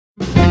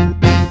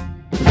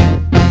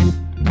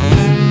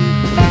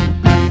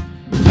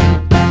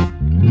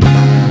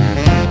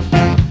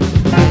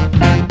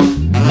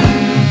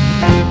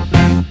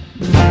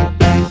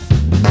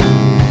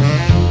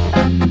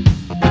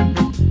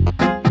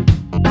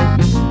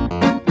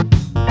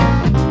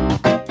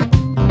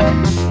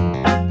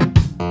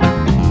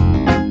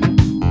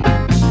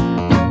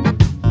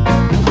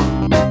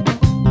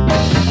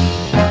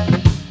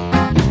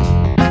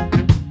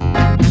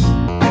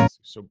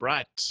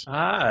right.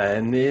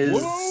 And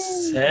there's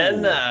Whoa.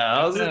 Hannah.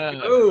 How's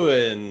it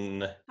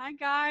going? Hi,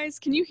 guys.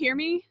 Can you hear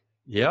me?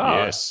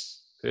 Yeah. Yes.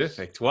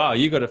 Perfect. Wow,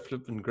 you got a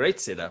flipping great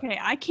setup. Okay,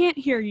 I can't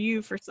hear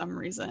you for some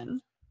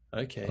reason.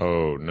 Okay.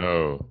 Oh,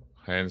 no.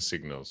 Hand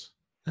signals.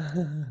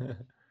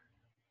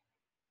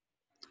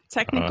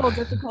 Technical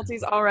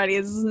difficulties already.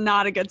 This is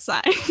not a good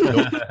sign.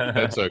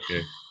 That's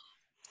okay.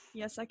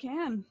 Yes, I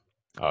can.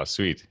 Oh,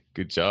 sweet.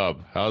 Good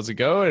job. How's it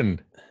going?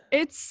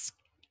 It's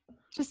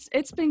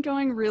been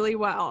going really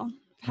well.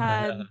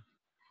 Had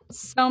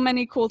so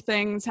many cool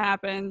things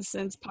happen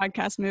since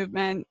podcast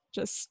movement.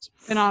 Just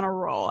been on a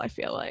roll, I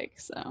feel like.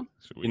 So,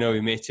 we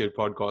met you at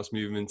Podcast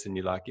Movement and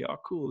you're like, yeah,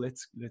 cool.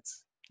 Let's,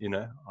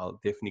 I'll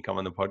definitely come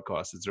on the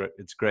podcast.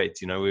 It's great.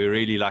 We're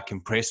really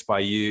impressed by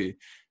you,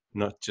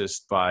 not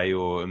just by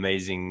your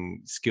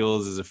amazing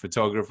skills as a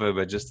photographer,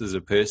 but just as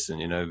a person,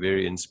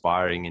 very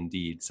inspiring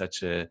indeed.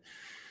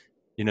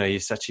 You're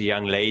such a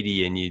young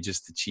lady and you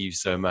just achieve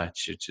so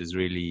much, which is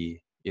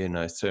really,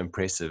 so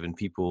impressive. And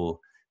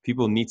people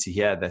need to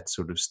hear that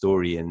sort of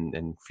story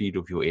and feed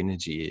off your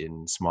energy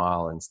and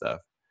smile and stuff.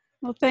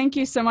 well, thank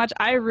you so much.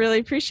 I really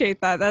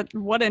appreciate that.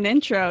 What an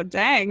intro.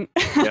 Dang.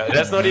 Yeah,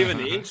 that's not even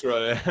the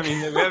intro. I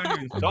mean, we haven't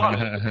even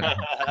started.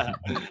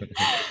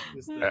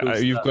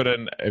 Have you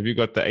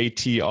got the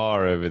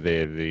ATR over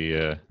there,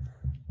 the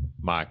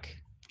mic?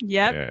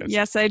 Yep.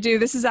 Yes, I do.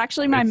 This is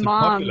actually my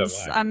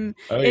mom's.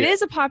 It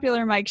is a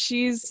popular mic.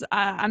 She's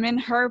I'm in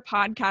her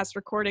podcast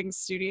recording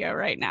studio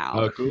right now.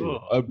 Oh,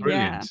 cool. Oh,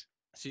 brilliant.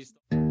 Yeah.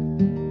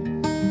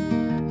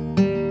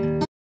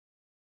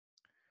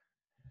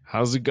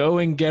 How's it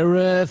going,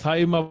 Gareth? How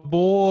you, my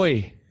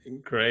boy?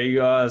 Great,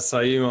 guys. How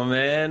you, my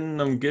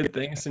man? I'm good,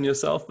 thanks. And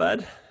yourself,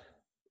 bud?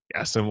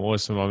 Yes, I'm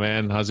awesome, my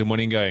man. How's your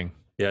morning going?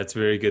 Yeah, it's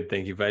very good.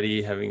 Thank you,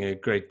 buddy. Having a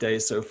great day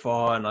so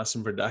far. Nice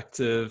and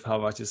productive. How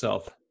about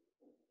yourself?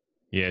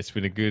 Yeah, it's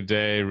been a good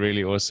day.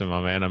 Really awesome,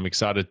 my man. I'm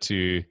excited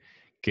to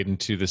get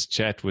into this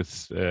chat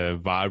with a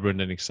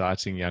vibrant and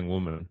exciting young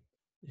woman.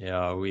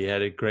 Yeah, we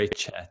had a great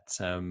chat.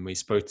 We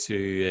spoke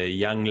to a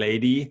young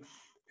lady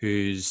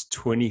whose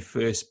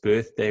 21st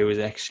birthday was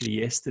actually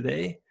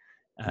yesterday,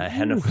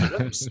 Hannah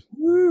Phillips.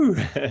 Woo!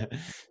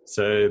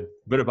 So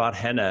a bit about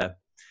Hannah.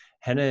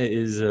 Hannah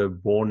is a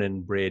born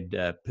and bred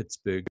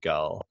Pittsburgh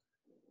girl.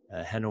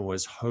 Hannah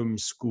was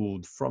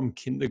homeschooled from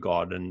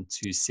kindergarten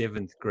to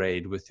 7th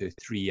grade with her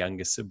 3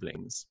 younger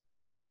siblings.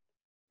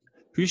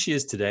 Who she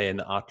is today and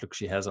the outlook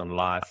she has on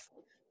life,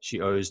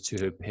 she owes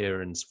to her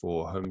parents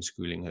for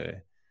homeschooling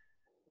her.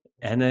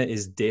 Hannah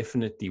is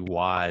definitely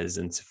wise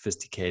and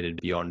sophisticated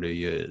beyond her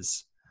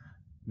years.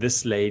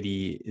 This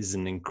lady is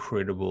an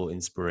incredible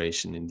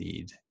inspiration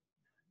indeed.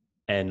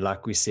 And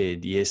like we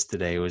said,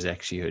 yesterday was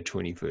actually her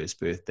 21st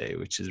birthday,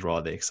 which is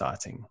rather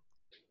exciting.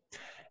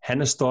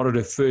 Hannah started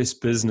her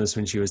first business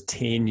when she was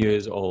 10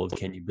 years old,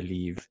 can you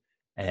believe?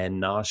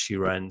 And now she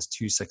runs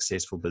 2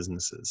 successful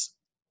businesses.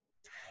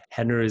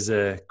 Hannah is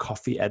a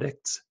coffee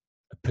addict,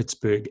 a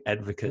Pittsburgh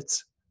advocate,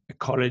 a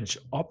college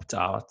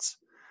opt-out,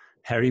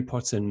 Harry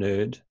Potter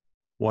nerd,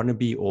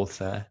 wannabe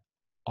author,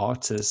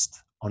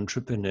 artist,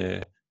 entrepreneur,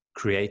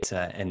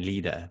 creator, and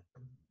leader.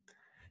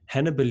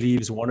 Hannah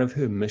believes one of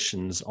her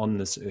missions on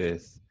this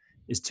earth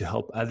is to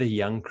help other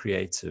young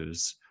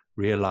creatives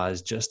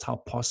realize just how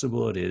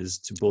possible it is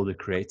to build a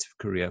creative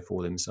career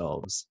for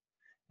themselves.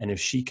 And if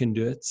she can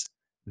do it,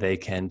 they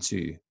can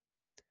too.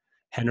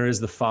 Hannah is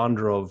the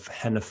founder of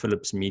Hannah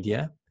Phillips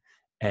Media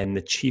and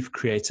the chief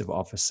creative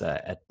officer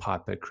at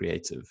Piper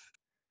Creative.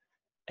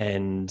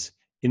 And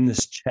in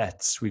this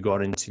chat, we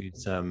got into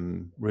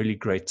some really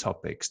great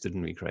topics,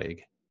 didn't we,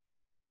 Craig?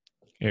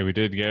 Yeah, we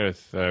did,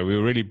 Gareth. We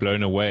were really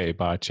blown away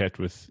by our chat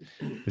with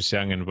this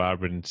young and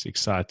vibrant,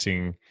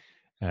 exciting,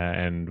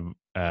 and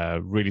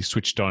really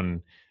switched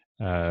on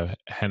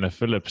Hannah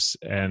Phillips.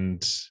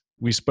 And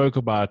we spoke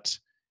about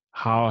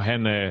how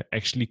Hannah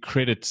actually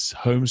credits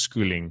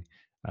homeschooling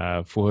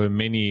for her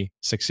many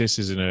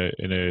successes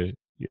in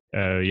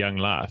her young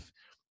life.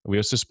 We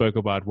also spoke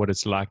about what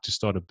it's like to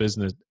start a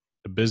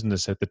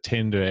business at the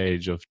tender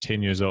age of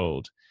 10 years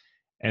old,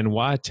 and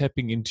why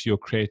tapping into your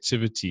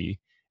creativity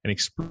and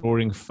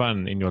exploring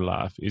fun in your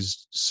life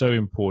is so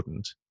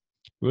important.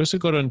 We also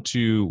got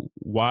into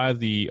why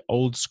the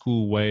old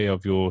school way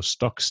of your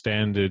stock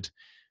standard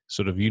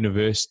sort of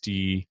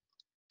university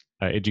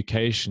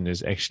education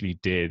is actually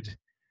dead.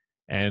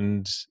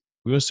 And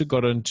we also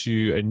got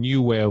into a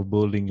new way of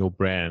building your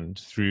brand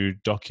through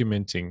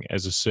documenting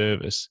as a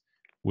service,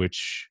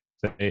 which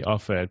they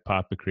offer at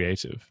Piper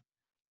Creative.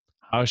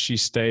 How she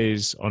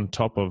stays on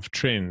top of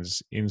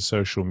trends in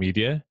social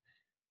media.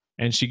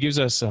 And she gives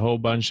us a whole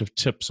bunch of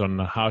tips on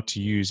how to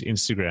use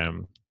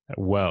Instagram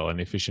well and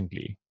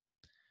efficiently.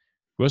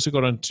 We also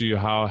got onto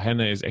how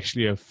Hannah is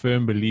actually a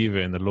firm believer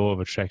in the law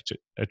of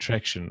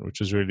attraction, which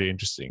was really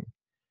interesting.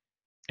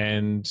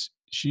 And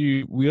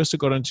we also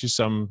got into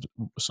some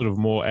sort of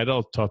more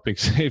adult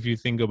topics, if you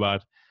think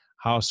about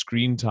how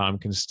screen time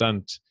can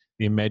stunt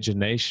the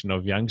imagination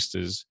of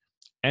youngsters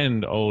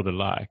and old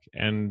alike,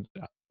 and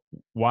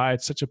why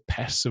it's such a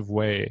passive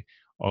way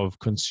of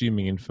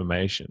consuming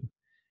information.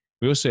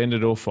 we also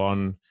ended off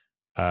on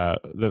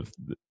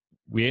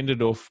we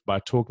ended off by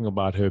talking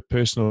about her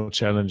personal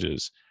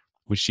challenges,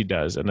 which she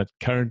does, and that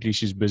currently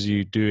she's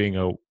busy doing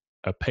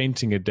a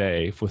painting a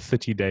day for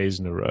 30 days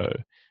in a row,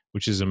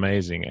 which is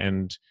amazing.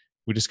 And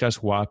we discuss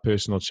why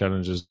personal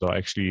challenges are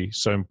actually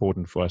so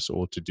important for us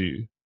all to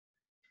do.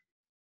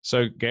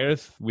 So,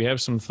 Gareth, we have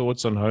some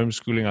thoughts on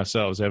homeschooling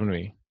ourselves, haven't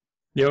we?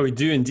 Yeah, we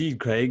do indeed,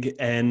 Craig.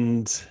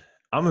 And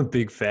I'm a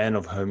big fan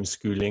of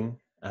homeschooling.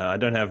 I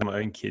don't have my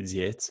own kids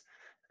yet,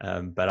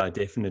 but I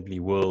definitely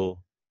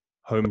will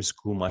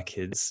homeschool my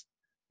kids,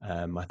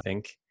 I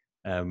think.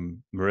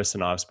 Marissa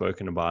and I have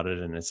spoken about it,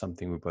 and it's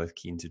something we're both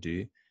keen to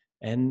do.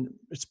 And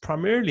it's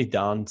primarily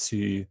down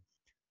to,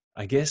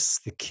 I guess,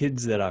 the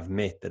kids that I've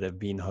met that have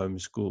been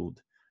homeschooled.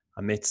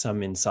 I met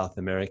some in South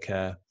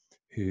America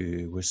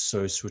who were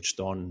so switched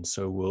on,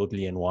 so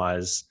worldly and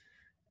wise.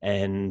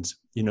 And,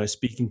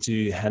 speaking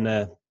to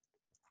Hannah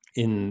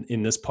in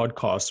this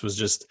podcast was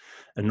just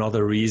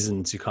another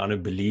reason to kind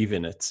of believe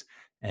in it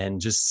and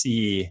just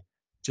see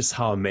just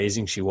how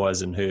amazing she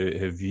was in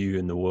her view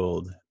in the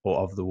world, or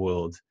of the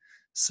world.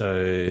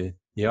 So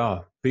yeah,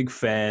 big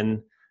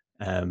fan.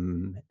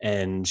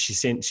 And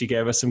she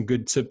gave us some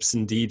good tips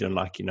indeed on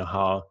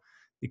how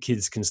the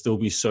kids can still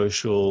be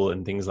social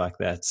and things like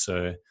that.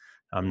 So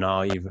I'm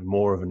now even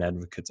more of an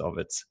advocate of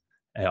it.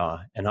 Yeah.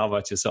 And how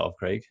about yourself,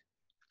 Craig?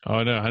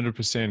 Oh no,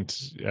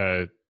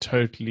 100%.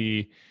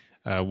 Totally,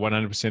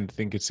 100%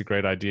 think it's a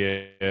great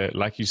idea.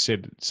 Like you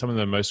said, some of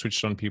the most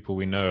switched on people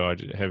we know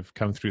have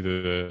come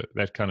through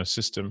that kind of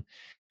system,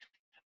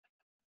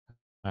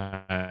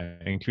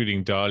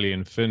 including Darlie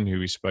and Finn, who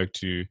we spoke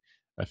to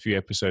a few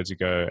episodes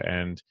ago,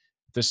 and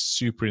this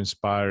super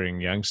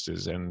inspiring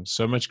youngsters and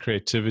so much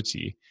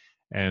creativity.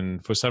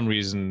 And for some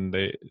reason,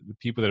 the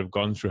people that have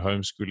gone through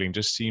homeschooling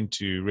just seem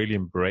to really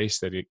embrace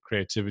that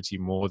creativity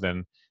more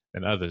than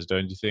others,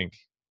 don't you think?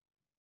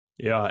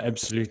 Yeah,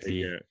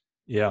 absolutely.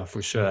 Yeah,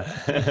 for sure.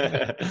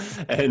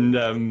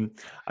 And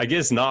I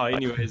guess now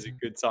anyway is a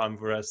good time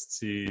for us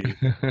to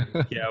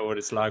hear what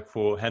it's like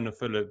for Hannah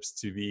Phillips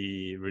to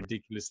be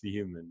ridiculously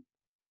human.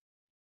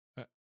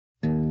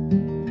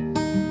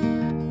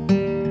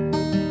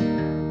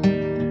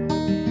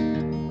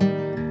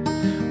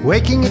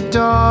 Waking at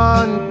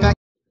dawn.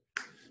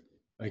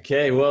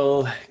 Okay,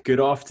 well,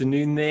 good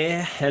afternoon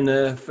there,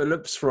 Hannah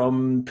Phillips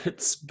from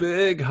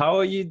Pittsburgh. How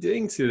are you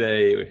doing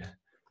today?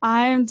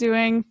 I'm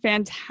doing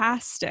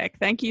fantastic.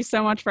 Thank you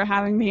so much for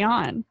having me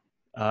on.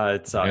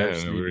 It's our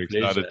absolute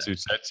pleasure. We're excited to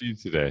chat to you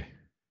today.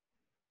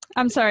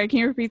 I'm sorry, can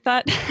you repeat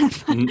that?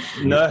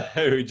 No,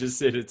 we just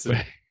said it's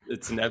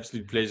an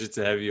absolute pleasure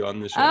to have you on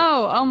the show.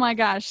 Oh my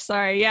gosh,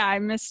 sorry. Yeah, I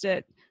missed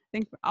it. I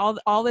think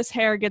all this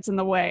hair gets in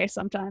the way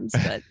sometimes,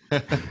 but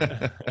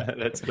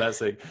that's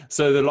classic.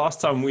 So the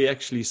last time we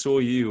actually saw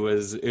you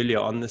was earlier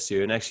on this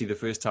year, and actually the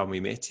first time we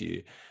met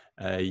you,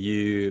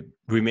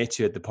 we met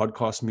you at the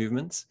podcast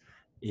movement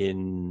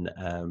in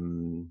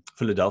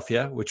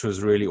Philadelphia, which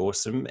was really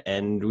awesome.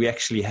 And we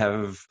actually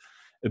have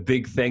a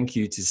big thank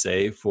you to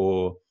say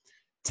for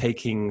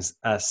taking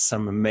us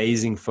some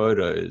amazing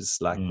photos.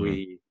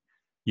 We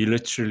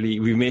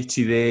met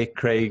you there.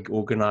 Craig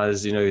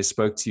organized,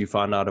 spoke to you,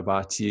 found out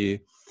about you,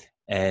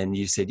 and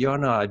you said, yeah,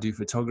 no, I do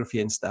photography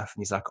and stuff.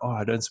 And he's like, oh,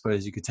 I don't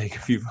suppose you could take a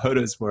few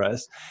photos for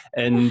us.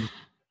 And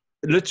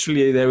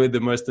literally they were the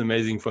most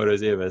amazing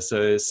photos ever.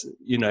 So,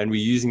 and we're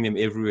using them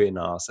everywhere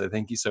now. So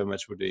thank you so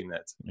much for doing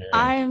that. Yeah.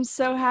 I am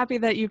so happy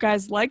that you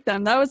guys like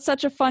them. That was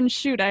such a fun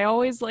shoot. I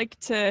always like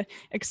to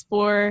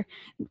explore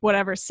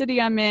whatever city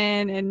I'm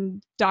in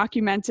and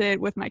document it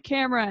with my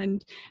camera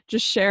and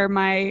just share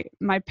my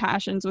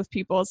passions with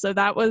people. So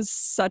that was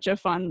such a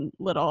fun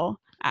little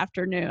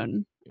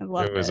afternoon. I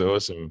loved it. It was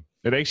awesome.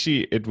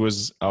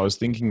 I was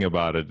thinking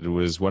about it. It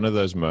was one of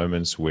those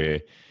moments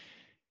where,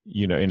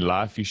 in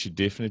life, you should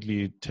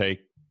definitely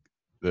take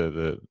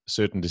the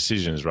certain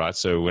decisions, right?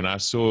 So when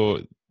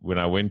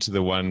I went to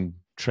the one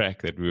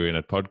track that we were in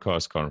at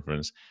podcast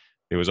conference,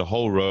 there was a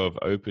whole row of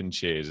open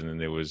chairs, and then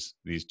there was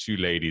these two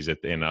ladies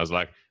at the end. I was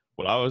like,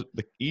 well,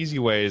 the easy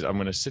way is I'm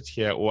going to sit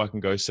here, or I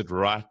can go sit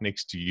right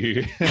next to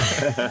you.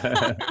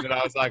 And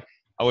I was like,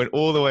 I went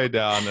all the way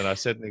down and I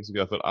sat next to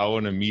you. I thought, I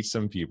want to meet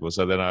some people.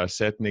 So then I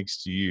sat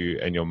next to you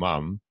and your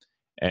mum.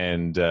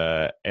 And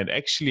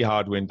actually how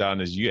it went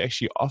down is you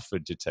actually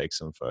offered to take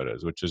some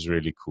photos, which was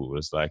really cool.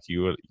 It's like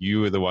you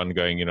were the one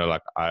going,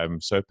 like, I'm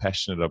so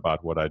passionate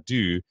about what I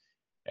do.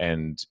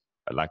 And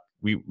like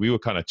we were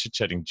kind of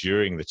chit-chatting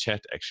during the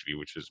chat actually,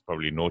 which was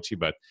probably naughty,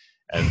 but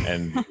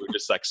and we were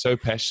just like so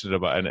passionate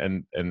about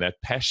and that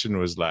passion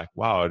was like,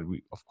 wow,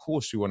 of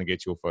course we want to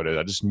get your photos.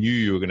 I just knew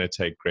you were going to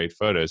take great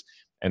photos.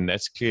 And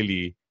that's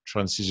clearly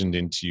transitioned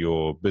into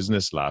your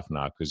business life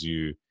now, because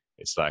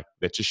it's like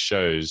that just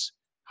shows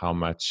how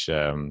much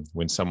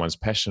when someone's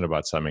passionate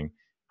about something,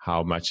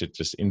 how much it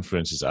just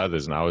influences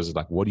others. And I was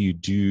like, what do you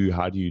do?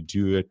 How do you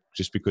do it?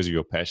 Just because of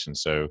your passion.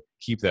 So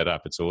keep that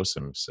up. It's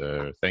awesome.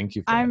 So thank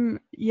you for that.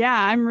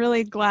 I'm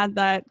really glad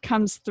that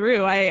comes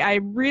through. I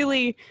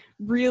really,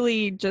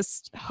 really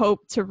just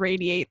hope to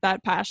radiate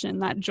that passion,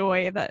 that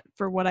joy that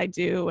for what I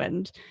do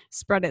and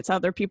spread it to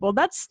other people.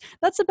 That's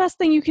the best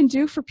thing you can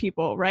do for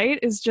people, right?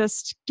 Is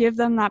just give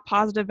them that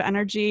positive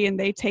energy and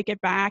they take it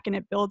back and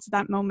it builds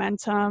that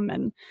momentum.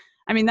 And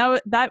I mean,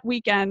 that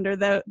weekend or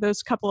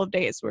those couple of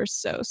days were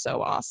so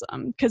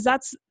awesome, because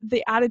that's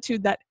the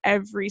attitude that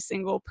every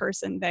single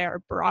person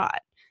there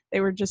brought. They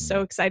were just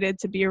so excited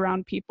to be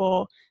around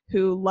people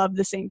who love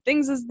the same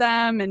things as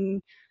them,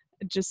 and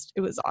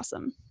it was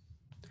awesome.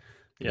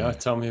 Yeah,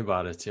 tell me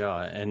about it.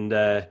 Yeah, and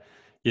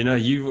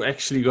you've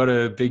actually got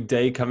a big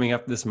day coming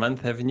up this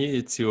month, haven't you?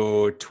 It's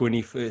your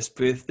 21st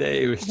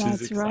birthday, which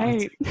is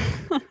exciting.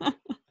 Right.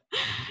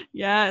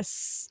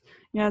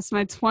 Yes,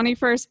 my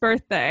 21st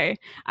birthday.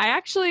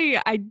 I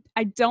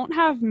don't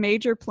have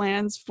major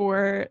plans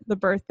for the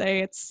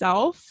birthday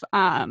itself.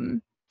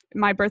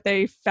 My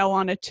birthday fell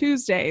on a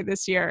Tuesday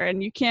this year,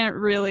 and you can't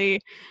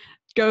really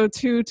go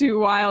too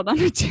wild on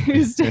a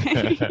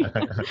Tuesday.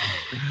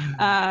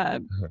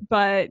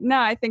 But no,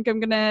 I think I'm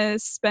gonna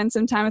spend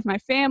some time with my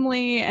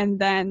family, and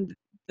then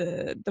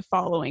the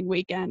following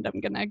weekend I'm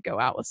gonna go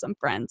out with some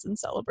friends and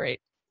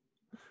celebrate.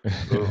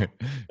 Cool.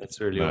 That's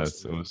really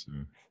awesome. That's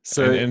awesome.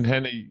 So, and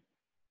Hannah,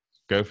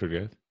 go for it,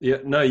 Gareth. Yeah,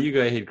 no, you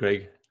go ahead,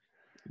 Greg.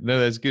 No,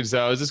 that's good.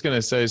 So I was just going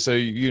to say, so,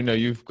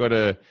 you've got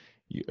a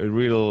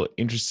real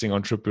interesting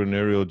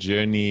entrepreneurial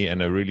journey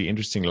and a really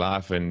interesting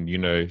life. And,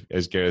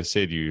 as Gareth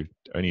said, you're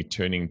only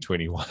turning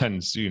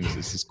 21 soon. So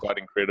this is quite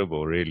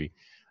incredible, really.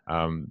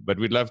 But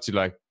we'd love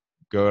to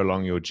go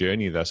along your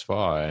journey thus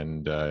far.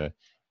 And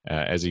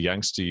as a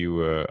youngster, you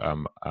were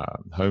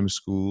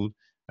homeschooled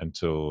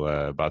until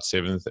about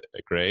 7th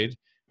grade.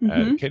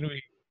 Mm-hmm. Can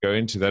we go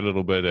into that a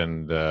little bit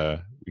and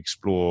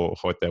explore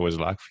what that was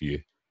like for you?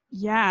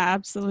 Yeah,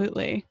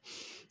 absolutely.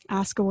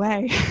 Ask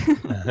away.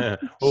 Well,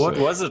 what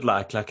was it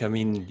like? I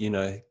mean,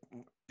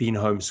 being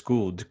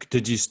homeschooled.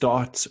 Did you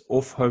start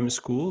off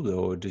homeschooled,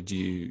 or did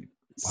you?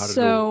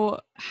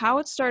 How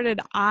it started,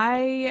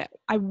 I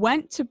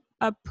went to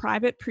a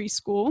private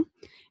preschool,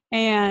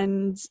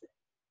 and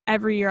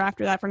every year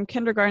after that, from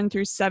kindergarten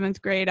through 7th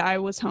grade, I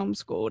was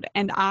homeschooled,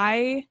 and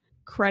I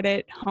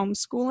credit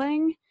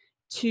homeschooling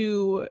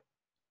to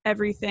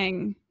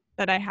everything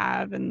that I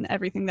have and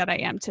everything that I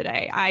am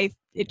today.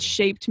 It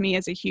shaped me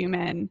as a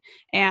human,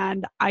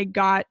 and I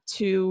got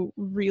to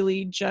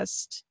really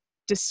just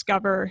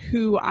discover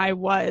who I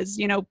was.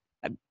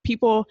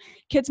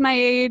 Kids my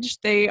age,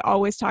 they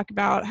always talk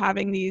about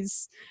having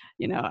these,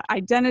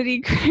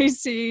 identity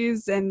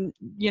crises and,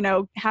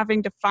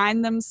 having to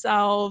find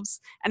themselves.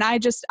 And I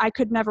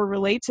could never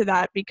relate to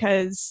that,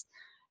 because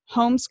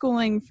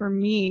homeschooling for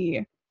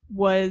me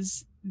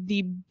was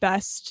the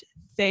best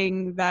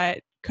thing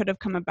that could have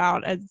come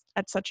about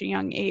at such a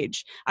young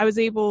age. I was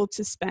able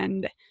to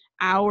spend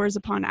hours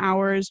upon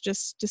hours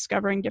just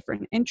discovering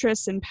different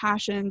interests and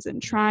passions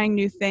and trying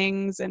new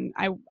things, and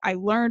I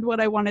learned what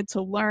I wanted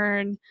to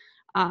learn.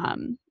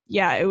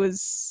 It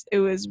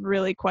was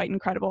really quite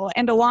incredible.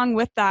 And along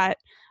with that,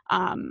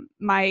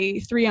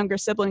 my 3 younger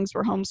siblings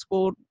were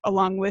homeschooled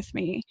along with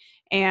me,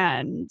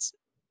 and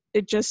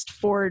it just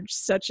forged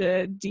such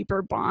a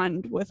deeper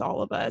bond with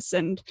all of us.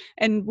 And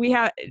we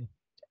have,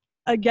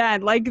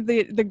 again, like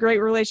the great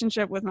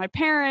relationship with my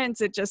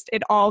parents,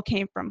 it all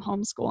came from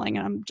homeschooling, and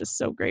I'm just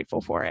so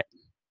grateful for it.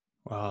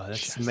 Wow,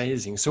 that's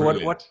amazing. So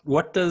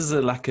what does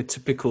a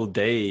typical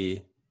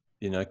day,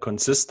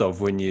 consist of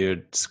when you're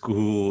at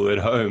school, at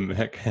home?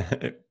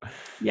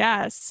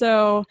 Yeah,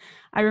 so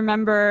I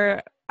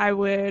remember I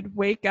would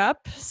wake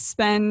up,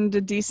 spend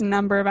a decent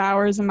number of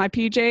hours in my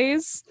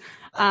PJs,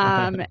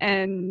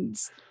 and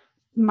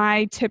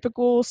my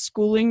typical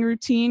schooling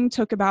routine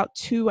took about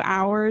 2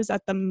 hours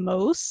at the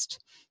most.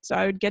 So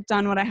I would get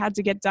done what I had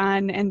to get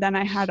done, and then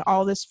I had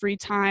all this free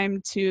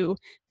time to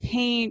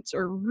paint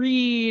or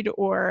read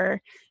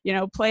or,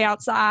 play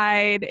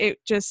outside.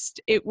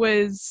 It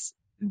was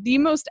the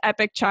most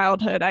epic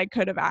childhood I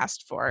could have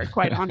asked for,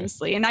 quite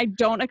honestly. And I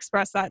don't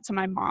express that to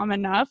my mom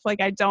enough.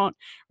 I don't,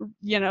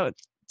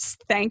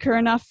 thank her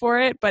enough for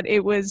it, but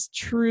it was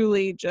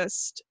truly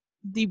just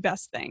the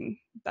best thing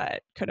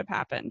that could have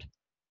happened.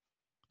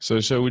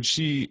 So would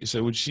she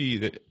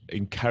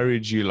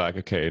encourage you,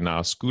 okay,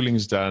 now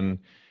schooling's done,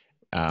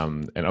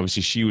 and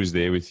obviously she was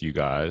there with you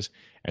guys,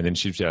 and then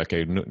she'd say,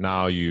 okay,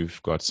 now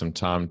you've got some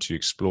time to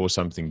explore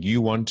something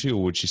you want to,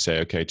 or would she say,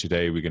 okay,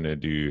 today you're going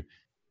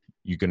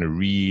to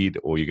read,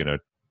 or you're going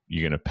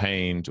to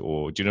paint,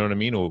 or do you know what I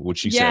mean? Or would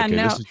she say, okay,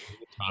 this is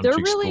the time to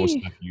explore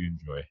stuff you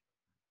enjoy?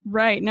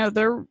 Right. No,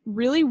 there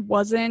really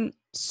wasn't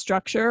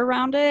structure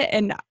around it.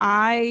 And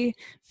I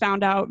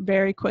found out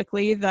very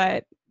quickly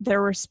that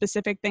there were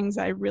specific things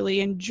I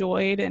really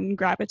enjoyed and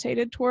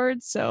gravitated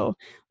towards. So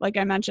like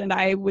I mentioned,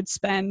 I would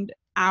spend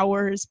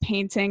hours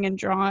painting and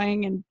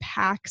drawing and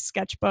pack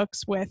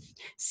sketchbooks with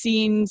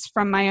scenes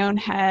from my own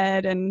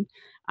head. And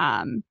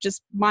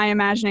just my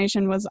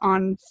imagination was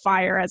on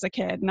fire as a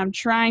kid, and I'm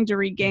trying to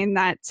regain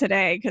that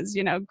today because,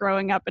 you know,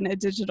 growing up in a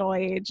digital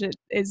age, it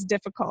is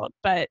difficult.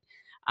 But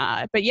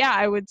yeah,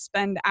 I would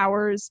spend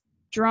hours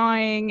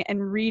drawing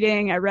and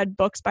reading. I read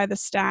books by the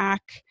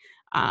stack.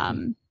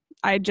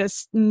 I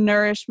just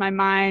nourished my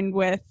mind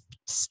with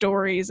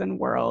stories and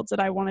worlds that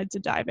I wanted to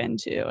dive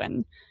into.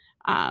 And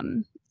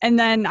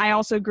then I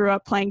also grew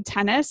up playing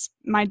tennis.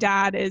 My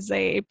dad is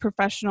a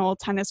professional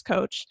tennis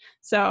coach.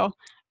 So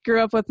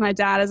grew up with my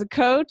dad as a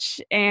coach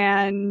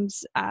and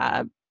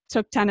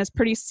took tennis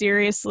pretty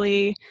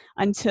seriously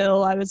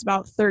until I was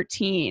about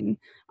 13.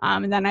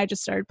 And then I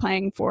just started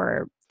playing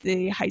for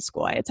the high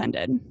school I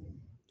attended.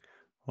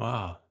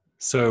 Wow.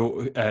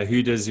 So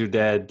who does your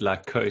dad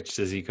like coach?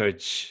 Does he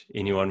coach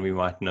anyone we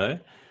might know?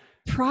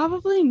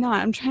 Probably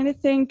not. I'm trying to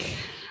think.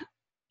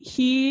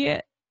 He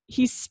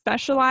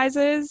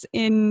specializes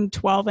in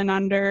 12 and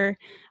under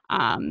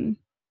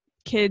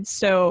kids.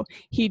 So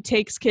he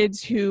takes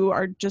kids who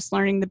are just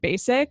learning the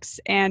basics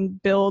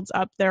and builds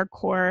up their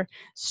core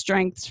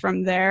strengths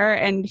from there.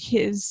 And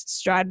his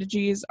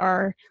strategies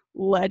are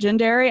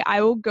legendary.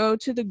 I will go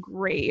to the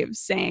grave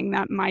saying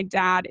that my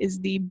dad is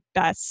the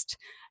best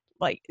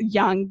like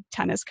young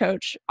tennis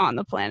coach on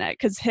the planet,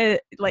 because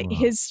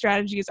his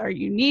strategies are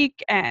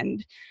unique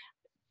and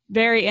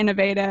very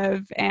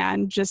innovative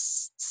and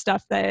just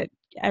stuff that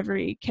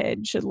every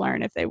kid should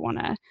learn if they want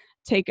to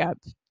take up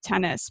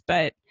tennis.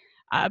 But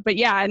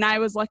yeah, and I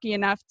was lucky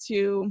enough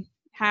to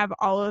have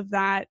all of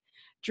that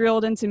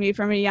drilled into me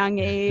from a young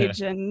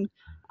age. And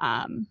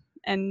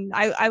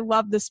I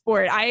love the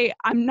sport.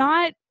 I'm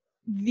not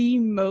the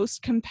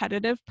most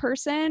competitive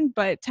person,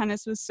 but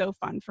tennis was so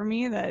fun for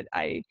me that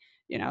I,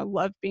 you know,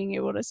 loved being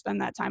able to spend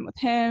that time with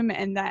him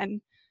and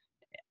then,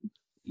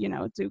 you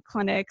know, do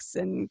clinics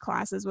and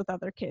classes with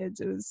other kids.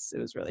 It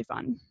was really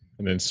fun.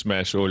 And then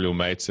smash all your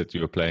mates that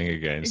you were playing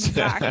against.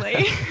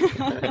 Exactly.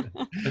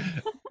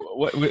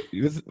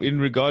 In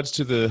regards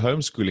to the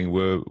homeschooling,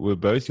 were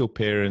both your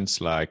parents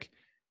like,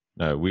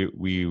 no,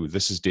 we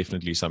this is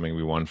definitely something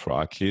we want for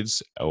our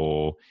kids,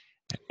 or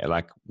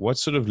like what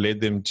sort of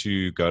led them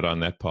to go down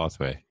that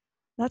pathway?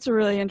 That's a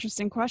really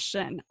interesting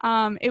question.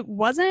 It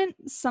wasn't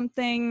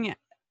something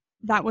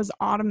that was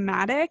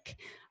automatic.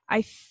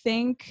 I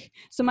think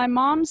so. My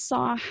mom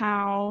saw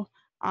how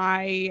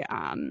I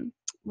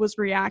was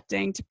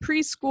reacting to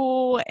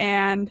preschool,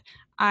 and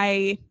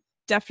I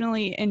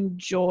definitely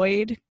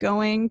enjoyed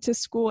going to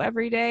school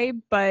every day.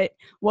 But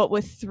what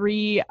with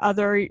 3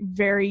 other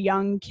very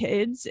young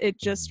kids, it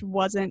just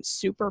wasn't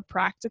super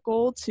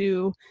practical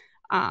to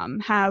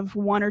have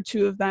 1 or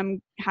 2 of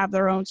them have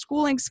their own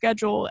schooling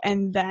schedule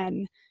and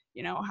then,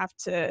 you know, have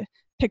to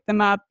pick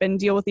them up and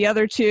deal with the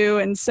other 2.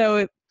 And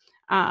so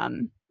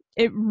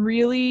it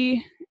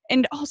really,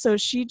 and also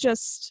she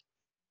just,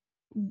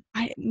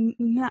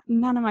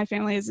 none of my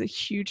family is a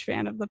huge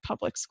fan of the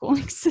public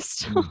schooling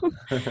system.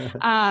 Sure.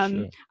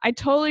 I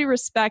totally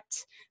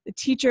respect the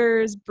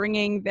teachers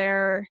bringing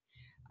their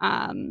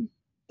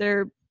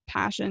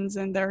passions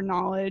and their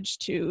knowledge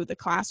to the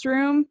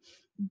classroom,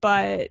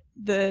 but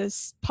the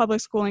public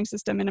schooling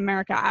system in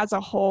America as a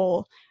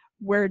whole,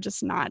 we're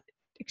just not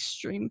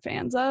extreme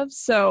fans of.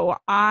 So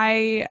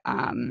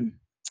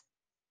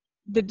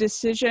the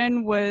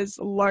decision was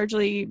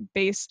largely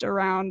based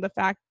around the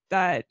fact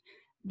that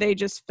they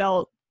just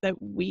felt that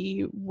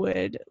we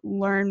would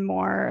learn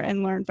more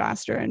and learn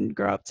faster and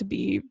grow up to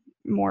be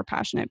more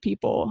passionate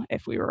people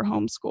if we were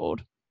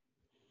homeschooled.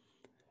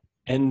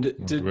 And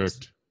It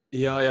worked.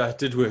 Yeah, it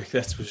did work.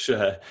 That's for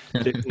sure.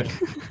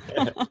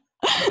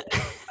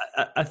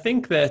 I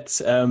think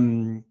that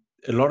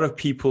a lot of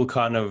people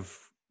kind of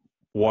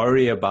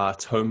worry about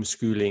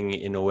homeschooling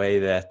in a way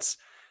that,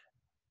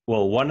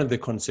 well, one of the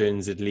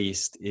concerns at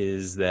least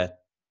is that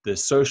the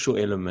social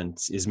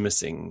element is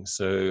missing.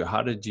 So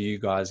how did you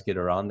guys get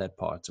around that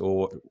part,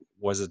 or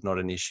was it not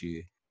an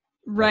issue?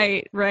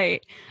 Right.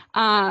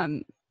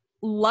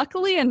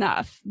 Luckily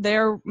enough,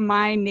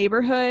 my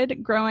neighborhood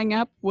growing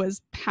up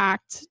was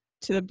packed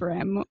to the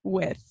brim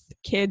with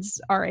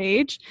kids our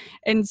age.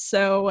 And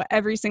so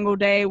every single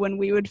day when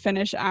we would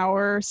finish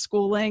our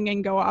schooling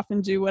and go off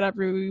and do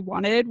whatever we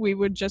wanted, we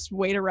would just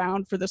wait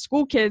around for the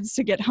school kids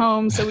to get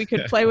home so we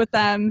could play with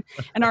them.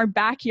 And our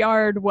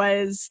backyard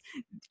was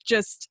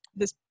just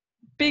this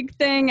big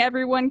thing.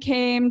 Everyone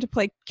came to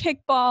play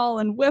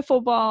kickball and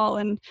wiffle ball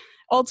and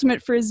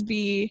ultimate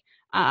frisbee.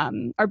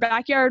 Our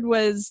backyard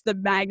was the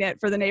magnet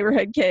for the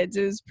neighborhood kids.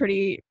 It was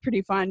pretty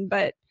fun.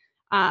 But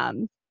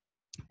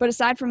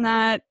aside from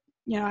that,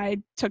 you know, I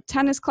took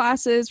tennis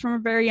classes from a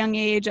very young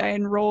age. I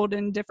enrolled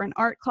in different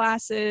art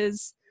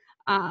classes.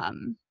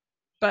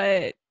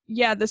 But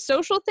yeah, the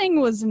social thing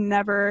was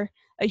never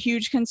a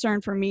huge concern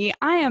for me.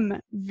 I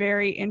am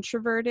very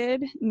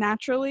introverted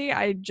naturally.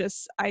 I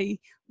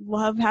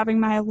love having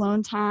my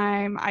alone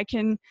time. I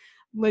can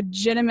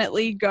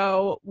legitimately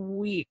go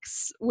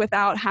weeks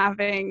without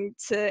having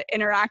to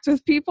interact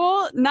with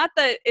people. Not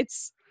that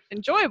it's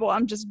enjoyable.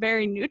 I'm just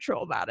very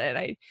neutral about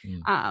it.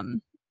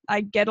 I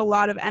get a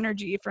lot of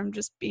energy from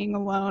just being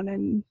alone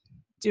and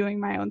doing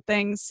my own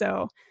things.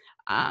 So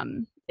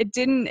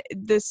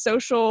the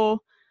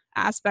social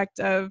aspect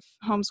of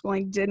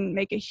homeschooling didn't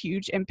make a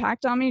huge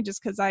impact on me,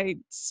 just because I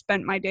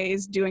spent my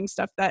days doing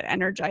stuff that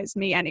energized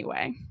me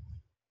anyway.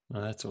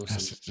 Oh, that's awesome.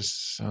 It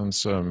just sounds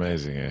so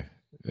amazing. Eh?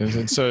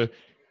 And so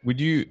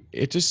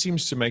it just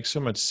seems to make so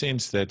much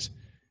sense that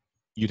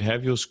you'd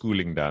have your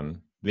schooling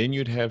done, then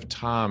you'd have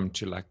time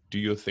to like do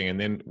your thing. And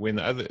then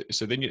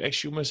then you'd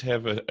actually almost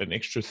have an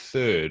extra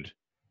third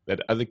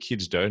that other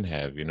kids don't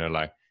have,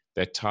 like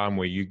that time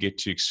where you get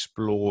to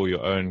explore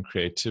your own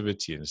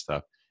creativity and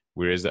stuff.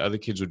 Whereas the other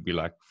kids would be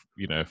like,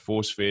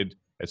 force fed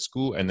at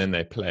school and then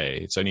they play.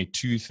 It's only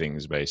two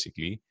things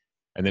basically.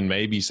 And then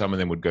maybe some of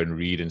them would go and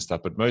read and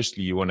stuff, but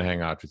mostly you want to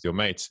hang out with your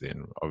mates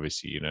then,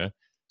 obviously,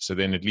 So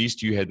then at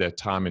least you had that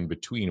time in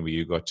between where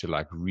you got to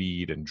like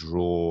read and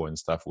draw and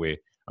stuff where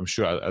I'm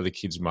sure other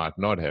kids might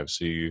not have.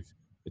 So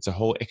it's a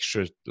whole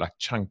extra like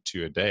chunk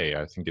to a day.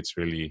 I think it's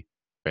really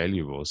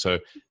valuable. So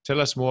tell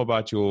us more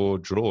about your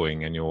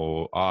drawing and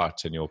your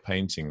art and your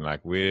painting. How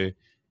did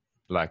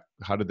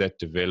that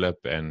develop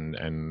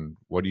and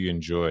what do you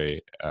enjoy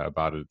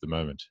about it at the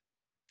moment?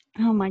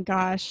 Oh my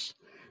gosh.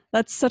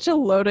 That's such a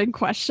loaded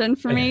question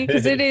for me,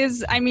 because it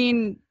is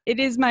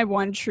my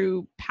one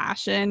true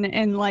passion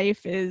in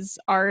life is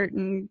art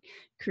and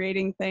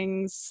creating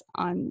things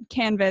on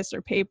canvas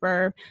or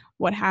paper,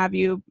 what have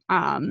you.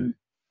 I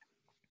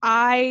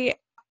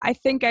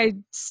think I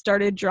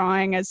started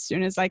drawing as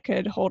soon as I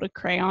could hold a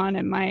crayon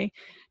in my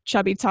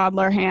chubby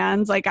toddler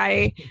hands. Like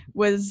I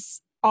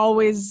was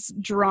always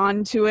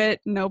drawn to it,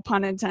 no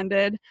pun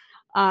intended.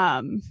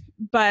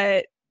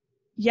 But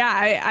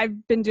yeah,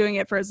 I've been doing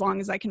it for as long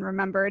as I can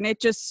remember, and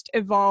it just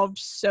evolved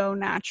so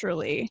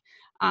naturally.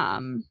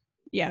 It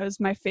was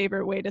my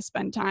favorite way to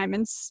spend time,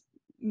 and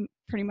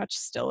pretty much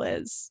still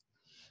is.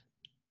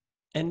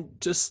 And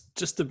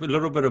just a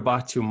little bit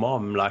about your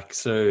mom, like,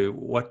 so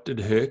what did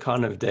her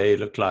kind of day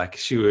look like?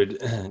 She would,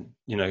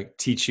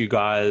 teach you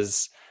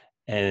guys,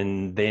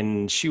 and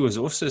then she was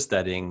also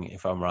studying,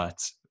 if I'm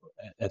right,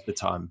 at the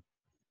time.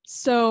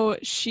 So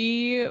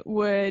she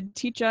would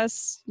teach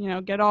us,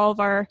 get all of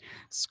our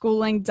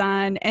schooling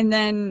done. And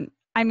then,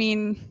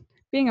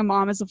 being a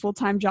mom is a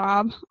full-time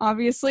job,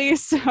 obviously.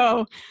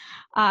 So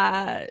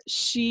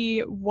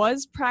she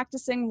was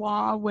practicing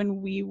law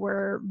when we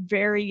were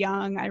very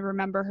young. I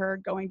remember her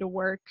going to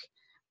work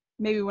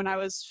maybe when I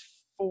was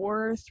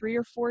 3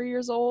 or 4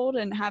 years old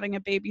and having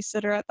a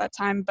babysitter at that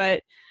time.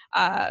 But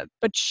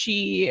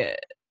she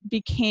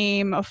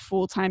became a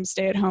full-time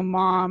stay-at-home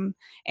mom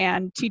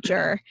and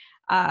teacher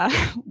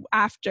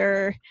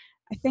after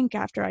I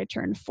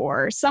turned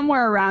 4,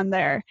 somewhere around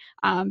there,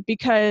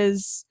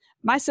 because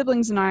my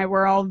siblings and I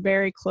were all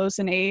very close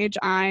in age.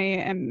 I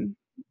am,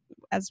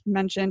 as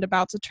mentioned,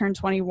 about to turn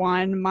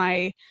 21.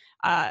 My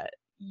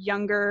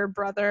younger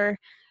brother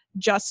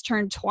just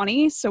turned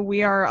 20, so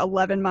we are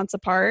 11 months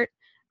apart.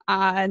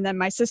 And then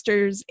my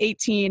sister's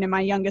 18 and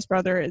my youngest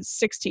brother is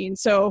 16.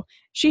 So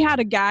she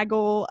had a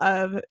gaggle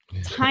of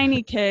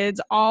tiny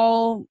kids,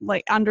 all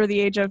like under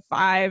the age of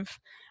 5,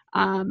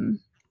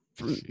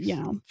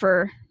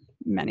 for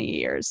many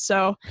years.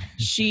 So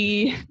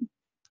she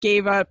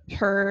gave up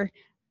her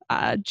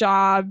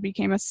job,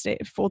 became a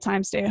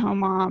full-time stay-at-home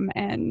mom,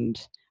 and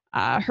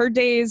her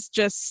days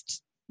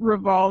just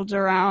revolved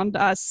around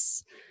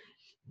us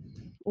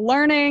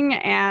learning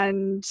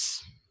and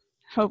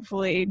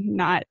hopefully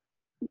not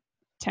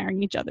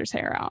tearing each other's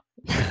hair out.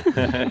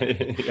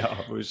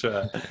 Yeah, for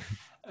sure.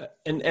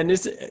 And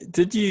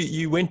did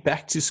you went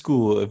back to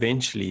school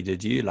eventually?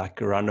 Did you,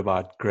 like around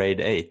about grade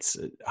 8?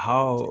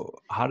 How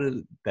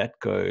did that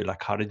go?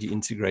 Like, how did you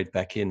integrate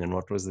back in, and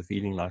what was the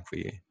feeling like for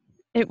you?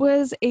 It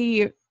was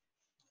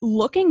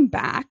looking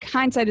back,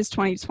 hindsight is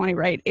 20/20,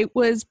 right? It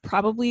was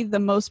probably the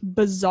most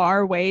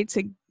bizarre way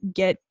to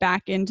get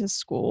back into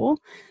school,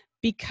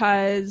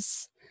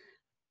 because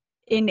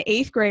in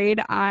 8th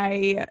grade,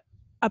 I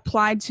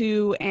applied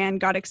to and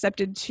got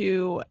accepted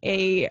to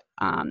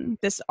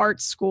this art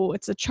school.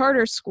 It's a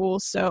charter school,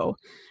 so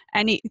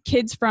any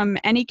kids from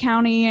any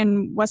county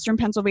in Western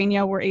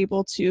Pennsylvania were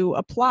able to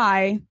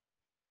apply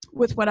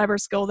with whatever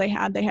skill they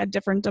had. They had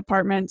different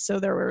departments, so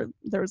there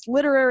was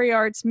literary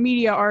arts,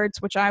 media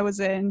arts, which I was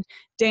in,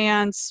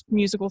 dance,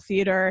 musical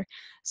theater.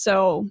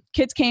 So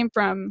kids came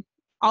from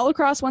all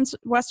across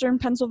Western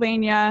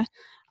Pennsylvania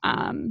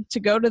to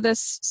go to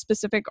this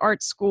specific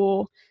art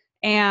school,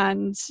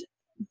 and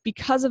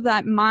because of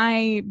that,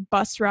 my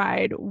bus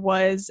ride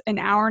was an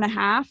hour and a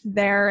half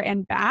there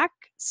and back.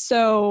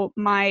 So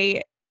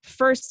my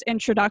first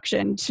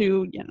introduction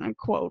to,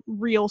 quote,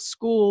 real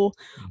school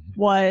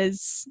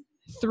was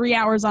 3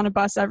 hours on a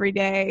bus every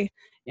day,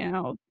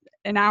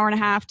 an hour and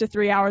a half to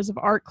 3 hours of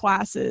art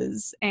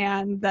classes,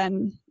 and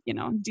then,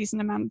 decent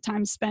amount of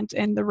time spent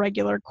in the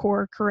regular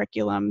core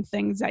curriculum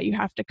things that you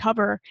have to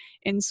cover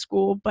in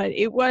school. But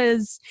it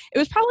was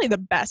probably the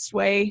best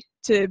way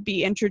to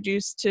be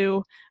introduced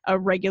to a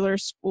regular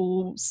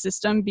school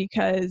system,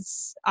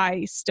 because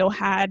I still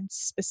had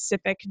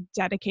specific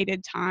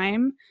dedicated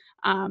time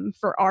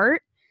for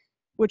art.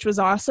 which was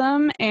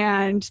awesome.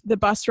 And the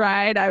bus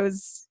ride, I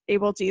was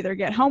able to either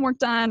get homework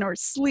done or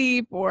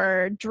sleep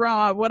or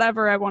draw,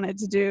 whatever I wanted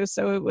to do.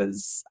 So it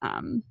was,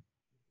 I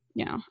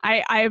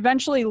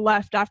eventually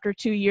left after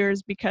 2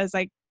 years because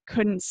I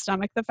couldn't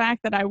stomach the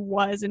fact that I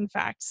was in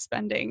fact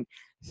spending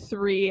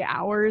 3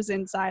 hours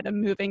inside a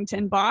moving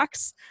tin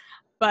box.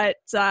 But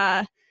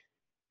yeah,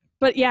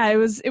 it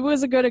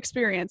was a good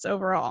experience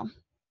overall.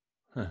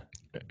 Huh.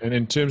 And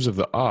in terms of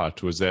the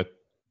art, was that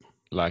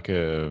like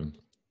a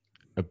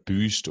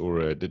boost,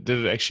 or did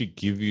it actually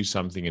give you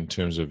something in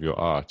terms of your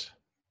art?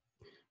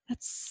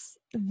 That's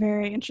a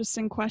very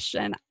interesting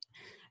question.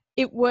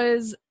 It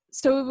was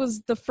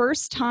the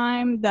first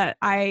time that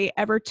I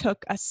ever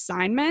took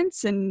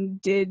assignments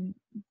and did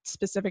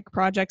specific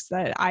projects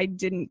that I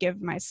didn't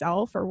give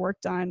myself, or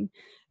worked on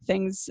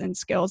things and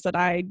skills that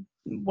I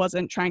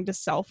wasn't trying to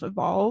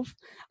self-evolve.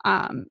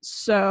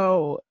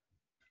 So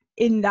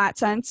in that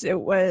sense, it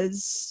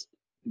was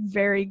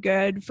very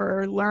good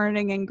for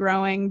learning and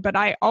growing. But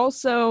I'm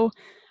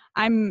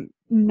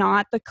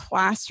not the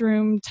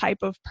classroom type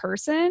of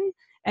person,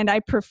 and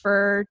I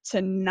prefer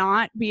to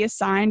not be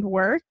assigned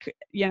work,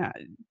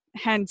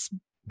 hence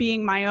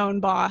being my own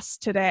boss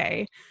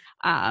today.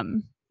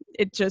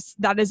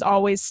 That has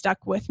always stuck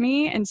with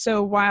me. And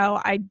so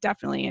while I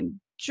definitely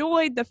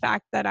enjoyed the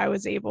fact that I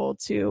was able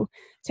to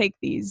take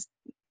these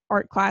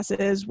art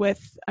classes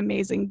with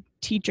amazing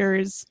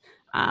teachers,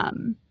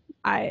 the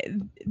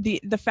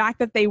fact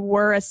that they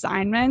were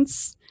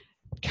assignments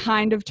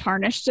kind of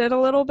tarnished it a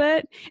little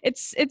bit.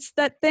 It's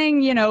that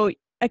thing,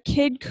 a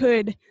kid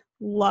could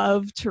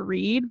love to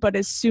read, but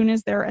as soon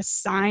as they're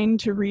assigned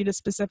to read a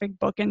specific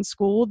book in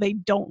school, they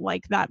don't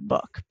like that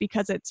book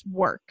because it's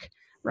work,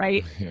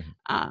 right?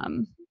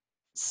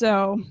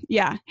 So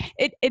yeah,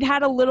 it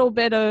had a little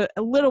bit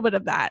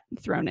of that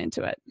thrown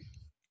into it.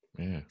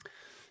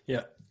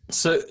 Yeah.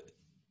 So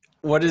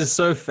what is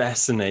so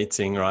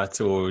fascinating,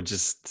 right, or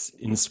just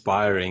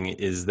inspiring,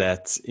 is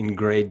that in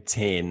grade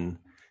 10,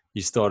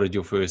 you started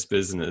your first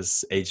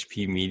business,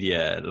 HP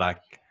Media.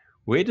 Like,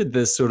 where did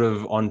this sort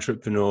of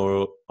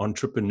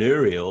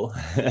entrepreneurial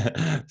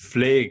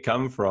flair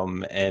come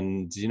from?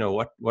 And,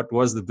 what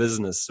was the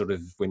business sort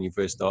of when you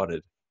first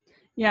started?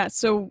 Yeah,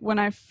 so when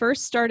I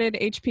first started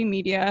HP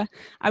Media,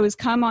 I was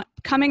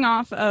coming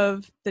off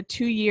of the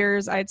 2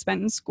 years I had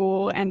spent in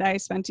school, and I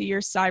spent a year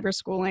cyber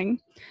schooling.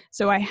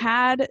 So I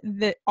had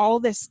all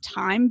this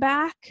time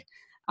back.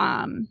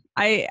 I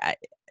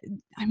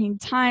mean,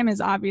 time is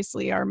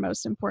obviously our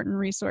most important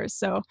resource.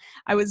 So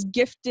I was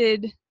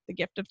gifted the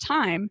gift of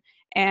time,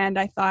 and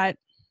I thought,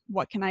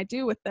 what can I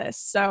do with this?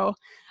 So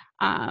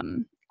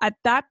at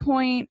that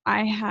point,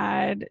 I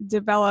had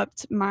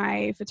developed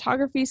my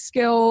photography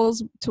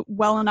skills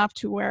well enough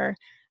to where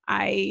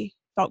I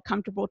felt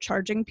comfortable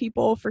charging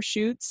people for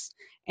shoots.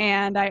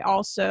 And I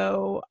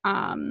also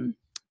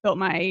built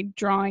my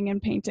drawing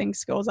and painting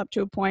skills up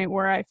to a point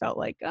where I felt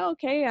like, oh,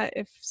 okay,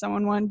 if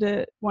someone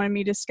wanted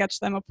me to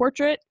sketch them a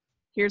portrait,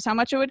 here's how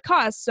much it would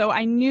cost. So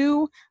I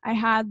knew I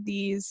had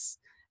these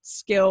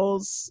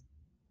skills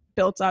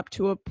built up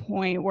to a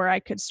point where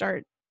I could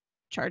start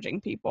charging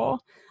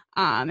people.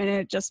 And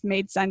it just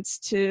made sense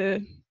to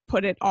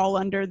put it all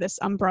under this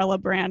umbrella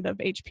brand of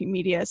HP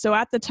Media. So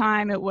at the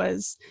time, it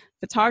was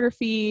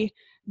photography,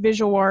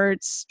 visual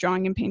arts,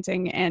 drawing and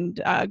painting, and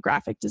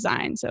graphic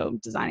design. So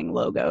designing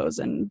logos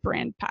and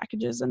brand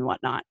packages and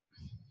whatnot.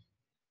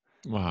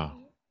 Wow.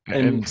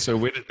 And so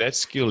where did that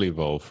skill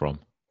evolve from?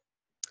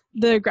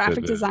 The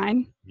graphic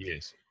design?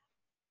 Yes.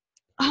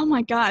 Oh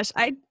my gosh.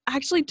 I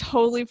actually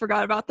totally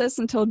forgot about this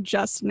until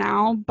just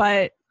now.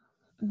 But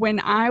when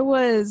I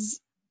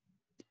was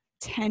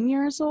 10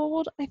 years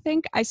old, I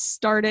think, I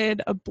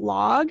started a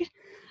blog.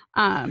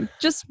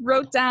 Just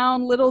wrote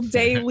down little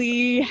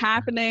daily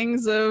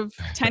happenings of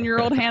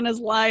 10-year-old Hannah's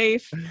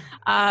life.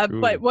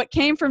 But what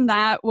came from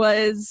that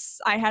was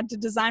I had to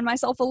design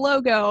myself a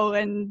logo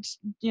and,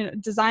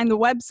 design the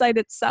website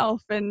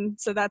itself. And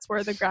so that's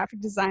where the graphic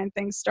design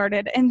thing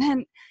started. And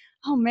then,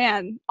 oh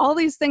man, all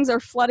these things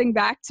are flooding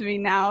back to me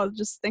now.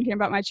 Just thinking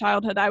about my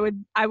childhood,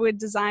 I would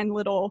design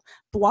little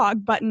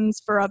blog buttons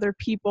for other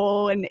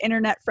people and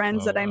internet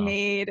friends that I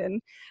made.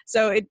 And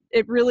so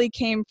it really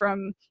came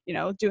from,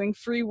 doing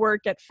free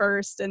work at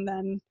first, and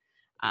then,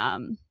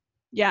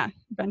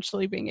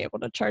 eventually being able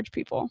to charge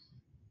people.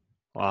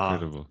 Wow.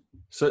 Incredible.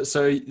 So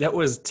that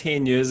was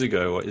 10 years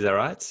ago, is that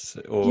right?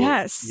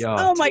 Yes. Yeah,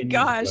 oh my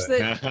gosh,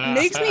 that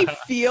makes me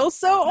feel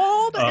so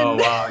old. Oh,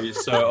 wow, you're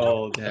so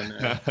old. Shame.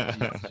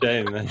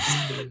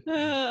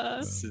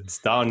 It's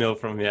downhill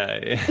from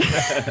here.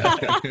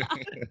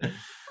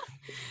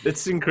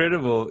 It's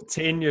incredible.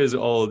 10 years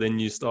old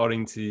and you're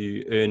starting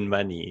to earn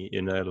money,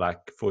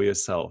 like for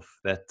yourself.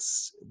 That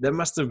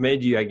must have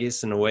made you, I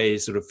guess, in a way,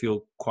 sort of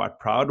feel quite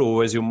proud. Or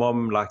was your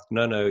mom like,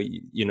 no,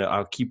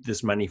 I'll keep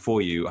this money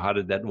for you? How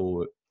did that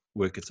all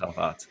work itself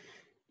out?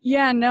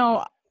 Yeah,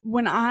 no.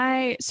 When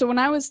I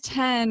was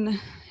 10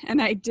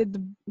 and I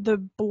did the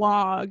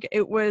blog,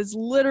 it was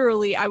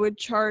literally, I would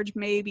charge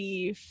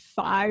maybe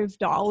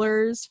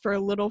 $5 for a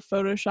little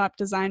Photoshop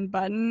design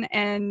button.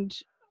 And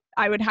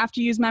I would have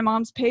to use my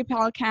mom's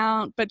PayPal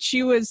account, but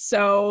she was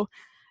so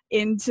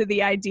into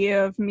the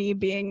idea of me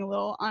being a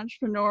little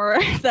entrepreneur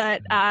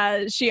that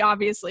she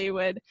obviously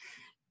would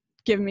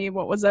give me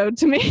what was owed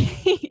to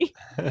me.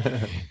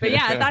 But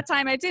yeah, at that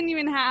time I didn't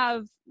even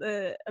have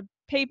a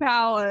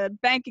PayPal, a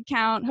bank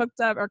account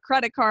hooked up, or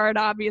credit card,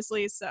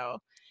 obviously. So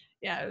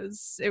yeah,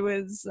 it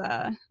was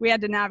we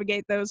had to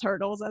navigate those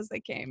hurdles as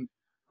they came.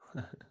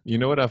 You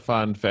know what I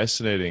found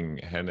fascinating,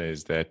 Hannah,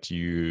 is that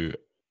you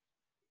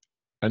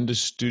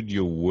understood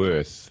your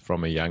worth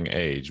from a young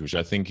age, which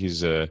I think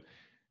is an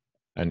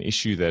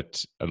issue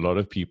that a lot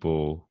of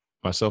people,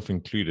 myself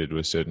included,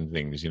 with certain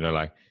things,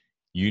 like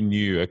you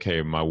knew,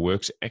 okay, my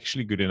work's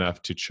actually good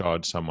enough to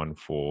charge someone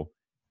for.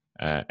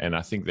 And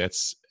I think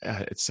that's,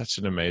 it's such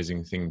an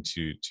amazing thing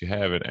to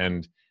have it.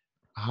 And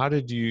how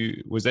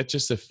was that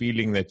just a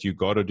feeling that you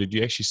got, or did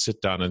you actually sit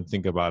down and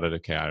think about it?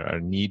 Okay, I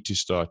need to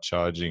start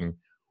charging,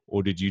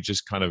 or did you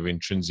just kind of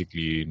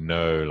intrinsically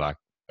know, like,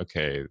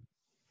 okay,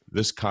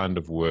 this kind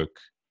of work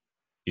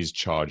is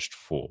charged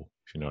for,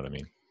 if you know what I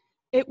mean?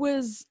 It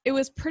was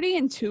pretty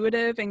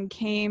intuitive and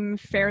came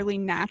fairly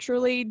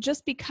naturally,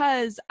 just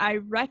because I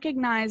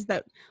recognized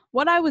that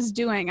what I was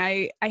doing,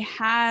 I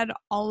had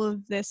all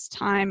of this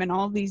time and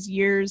all of these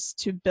years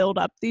to build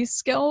up these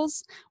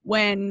skills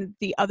when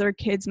the other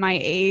kids my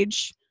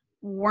age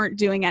weren't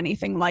doing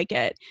anything like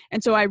it.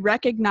 And so I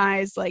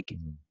recognized, like,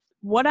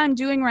 what I'm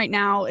doing right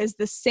now is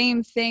the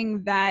same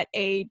thing that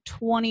a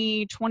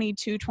 20,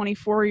 22,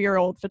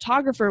 24-year-old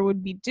photographer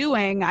would be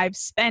doing. I've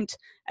spent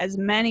as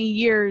many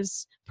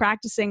years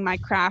practicing my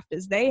craft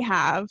as they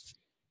have.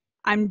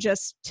 I'm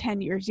just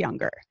 10 years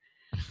younger.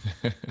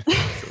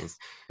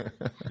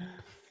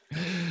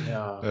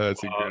 Yeah,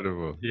 that's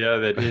incredible. Yeah,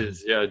 that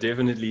is. Yeah,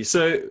 definitely.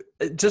 So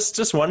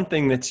just one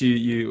thing that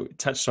you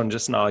touched on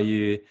just now,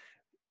 you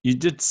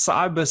did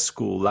cyber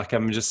school. Like,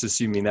 I'm just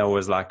assuming that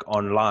was like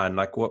online.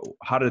 Like,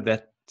 how did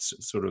that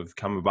sort of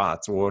come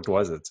about, or what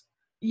was it?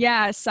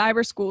 Yeah,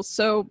 cyber school.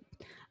 So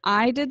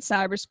I did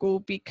cyber school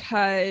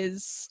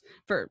because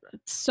for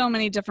so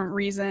many different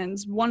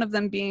reasons. One of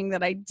them being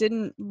that I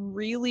didn't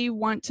really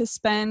want to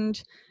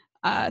spend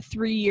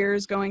 3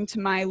 years going to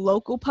my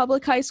local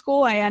public high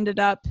school. I ended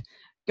up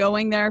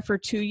going there for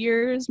 2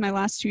 years, my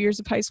last 2 years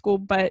of high school.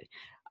 But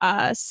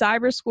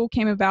cyber school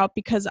came about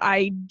because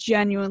I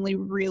genuinely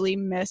really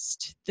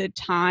missed the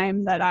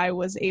time that I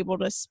was able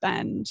to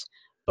spend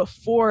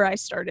before I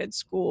started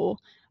school,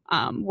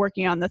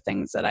 working on the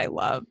things that I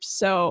loved.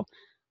 So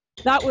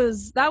that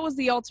was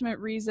the ultimate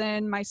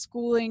reason. My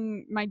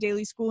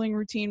daily schooling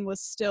routine was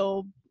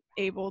still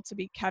able to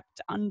be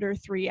kept under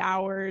 3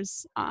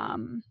 hours.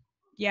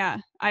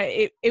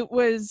 It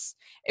was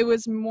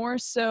more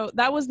so,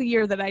 that was the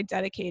year that I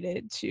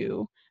dedicated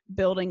to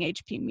building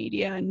HP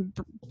Media and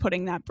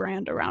putting that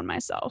brand around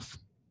myself.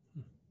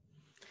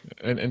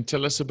 And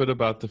tell us a bit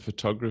about the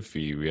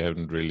photography. We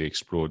haven't really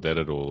explored that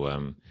at all.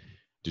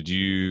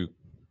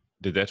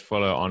 Did that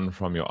follow on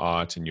from your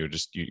art, and you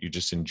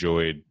just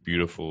enjoyed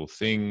beautiful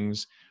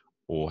things,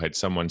 or had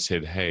someone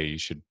said, hey, you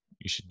should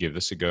give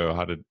this a go?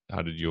 How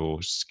did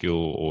your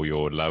skill or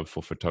your love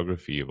for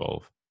photography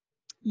evolve?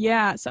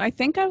 Yeah, so I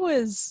think I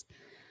was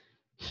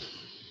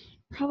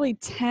probably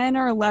 10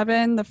 or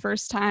 11 the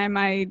first time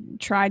I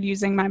tried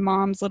using my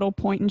mom's little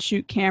point and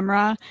shoot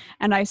camera,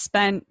 and I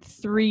spent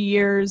 3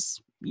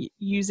 years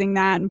using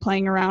that and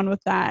playing around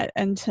with that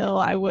until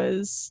I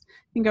was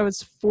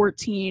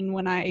 14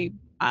 when I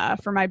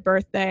for my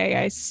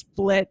birthday I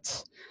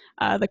split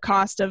the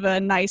cost of a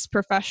nice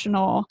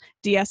professional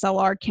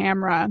DSLR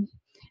camera,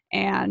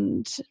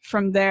 and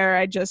from there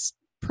I just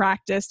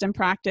practiced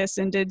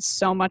and did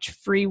so much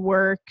free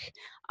work,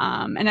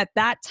 and at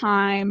that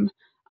time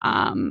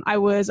I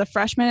was a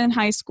freshman in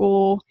high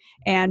school,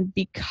 and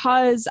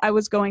because I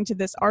was going to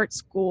this art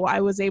school, I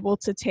was able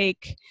to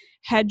take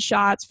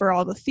headshots for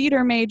all the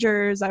theater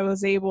majors. I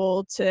was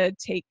able to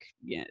take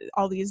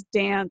all these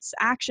dance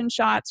action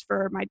shots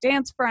for my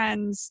dance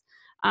friends.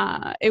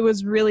 It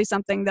was really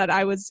something that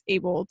I was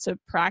able to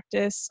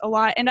practice a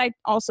lot. And I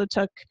also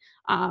took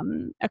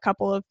a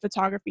couple of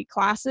photography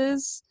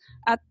classes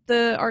at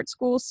the art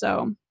school.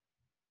 So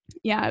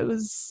yeah,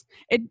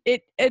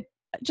 it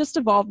just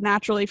evolved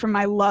naturally from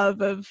my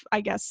love of,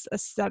 I guess,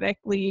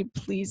 aesthetically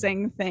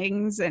pleasing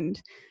things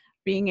and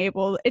being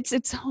able, it's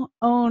its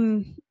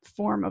own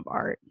form of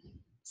art.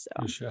 So,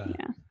 For sure.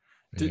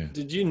 Yeah.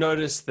 Did you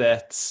notice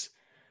that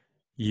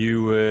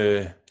you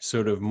were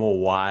sort of more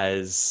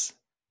wise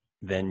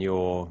than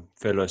your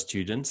fellow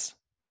students?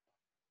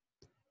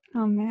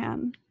 Oh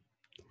man.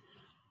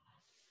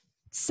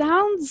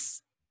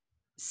 Sounds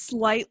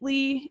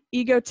slightly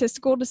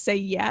egotistical to say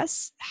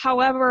yes.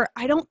 However,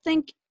 I don't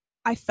think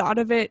I thought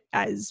of it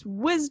as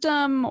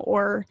wisdom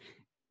or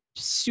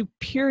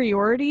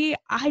superiority.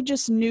 I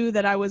just knew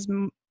that I was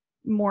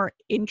more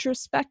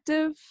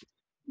introspective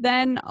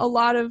than a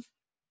lot of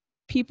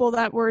people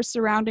that were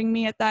surrounding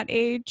me at that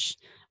age.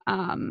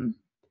 And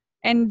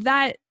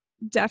that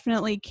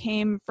definitely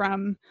came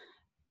from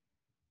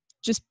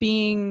just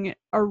being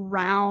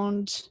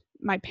around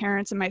my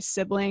parents and my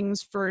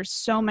siblings for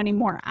so many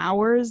more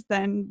hours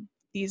than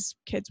these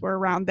kids were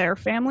around their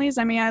families.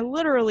 I mean, I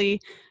literally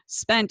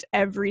spent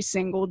every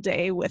single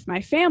day with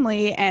my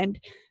family, and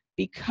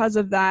because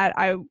of that,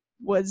 I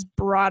was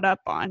brought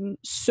up on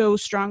so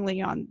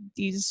strongly on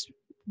these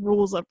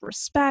rules of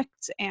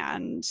respect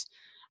and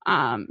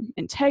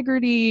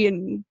integrity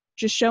and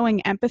just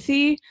showing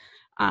empathy.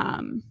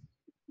 I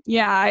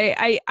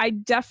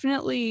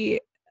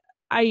definitely,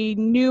 I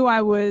knew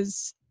I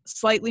was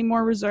slightly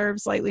more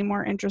reserved, slightly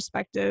more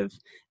introspective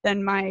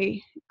than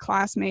my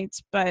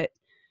classmates, but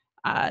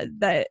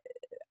that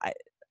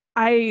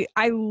I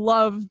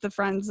love the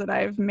friends that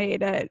I've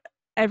made at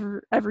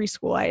every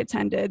school I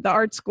attended. The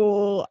art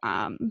school,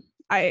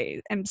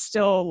 I am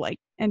still like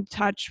in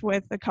touch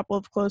with a couple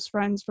of close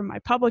friends from my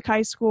public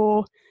high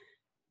school.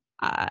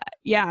 I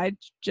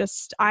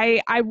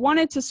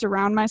wanted to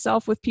surround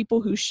myself with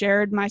people who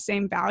shared my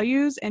same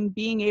values, and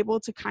being able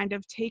to kind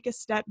of take a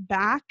step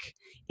back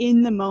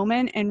in the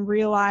moment and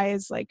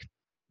realize like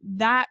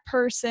that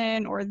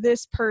person or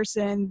this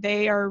person,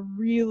 they are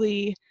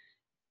really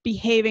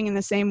behaving in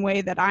the same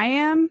way that I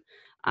am.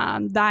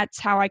 That's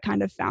how I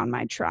kind of found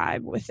my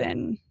tribe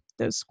within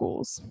those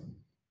schools.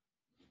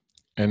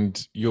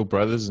 And your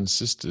brothers and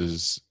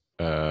sisters,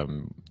 are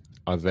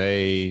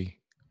they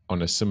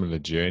on a similar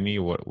journey?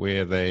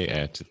 Where are they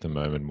at the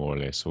moment, more or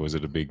less, or is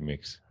it a big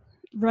mix?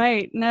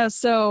 Right. No,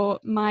 so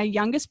my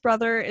youngest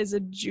brother is a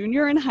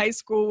junior in high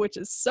school, which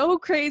is so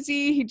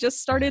crazy. He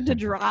just started to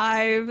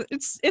drive.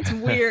 It's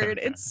weird.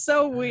 It's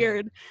so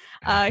weird.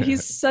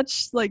 He's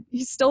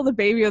still the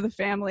baby of the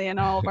family in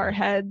all of our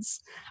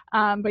heads.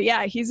 But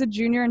yeah, he's a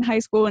junior in high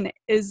school and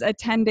is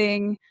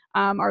attending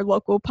our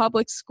local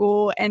public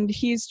school. And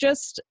he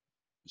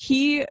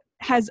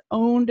has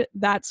owned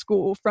that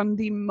school from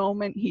the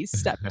moment he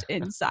stepped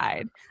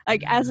inside.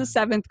 Like as a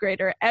 7th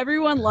grader,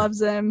 everyone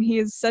loves him. He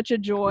is such a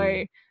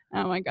joy.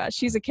 Oh my gosh,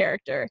 he's a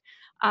character.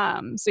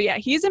 So yeah,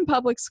 he's in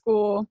public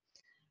school.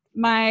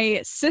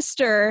 My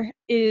sister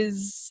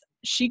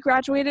she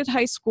graduated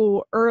high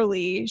school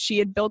early. She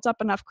had built up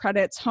enough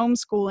credits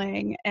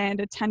homeschooling and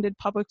attended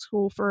public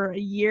school for a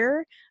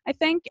year, I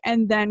think,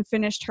 and then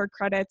finished her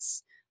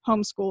credits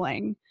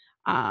homeschooling.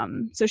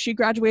 So she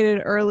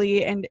graduated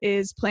early and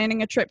is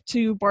planning a trip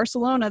to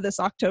Barcelona this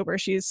October.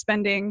 She's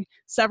spending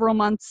several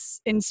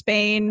months in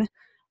Spain,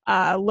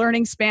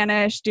 learning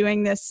Spanish,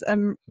 doing this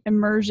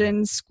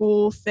immersion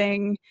school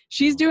thing.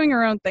 She's doing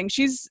her own thing.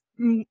 She's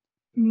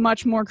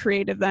much more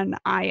creative than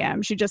I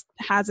am. She just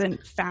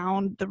hasn't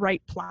found the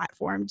right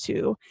platform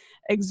to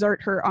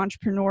exert her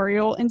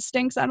entrepreneurial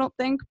instincts, I don't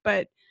think,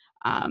 but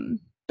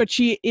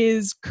she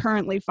is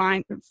currently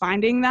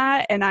finding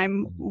that, and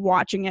I'm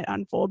watching it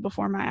unfold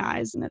before my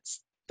eyes, and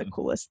it's the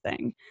coolest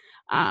thing.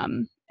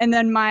 And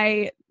then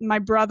my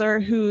brother,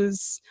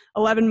 who's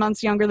 11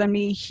 months younger than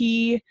me,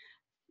 he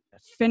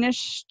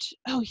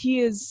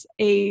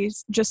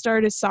just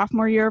started his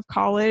sophomore year of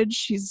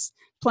college. He's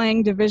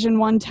playing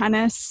Division I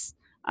tennis.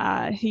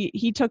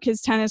 He took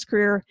his tennis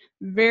career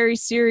very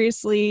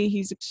seriously.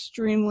 He's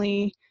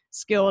extremely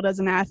skilled as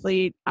an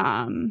athlete.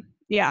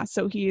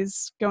 So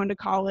he's going to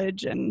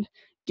college and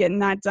getting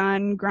that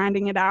done,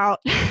 grinding it out.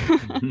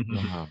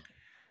 Wow.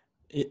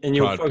 And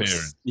your Proud folks,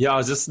 parent. yeah, I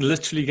was just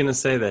literally going to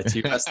say that.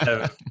 You must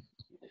have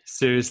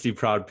seriously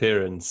proud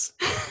parents.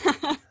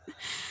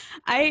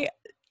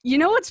 You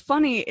know what's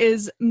funny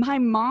is my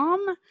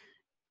mom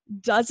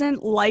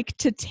doesn't like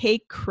to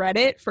take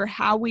credit for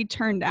how we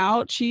turned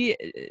out. She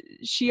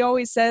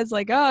always says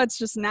like, oh, it's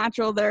just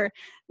natural. They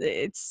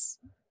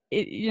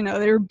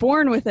were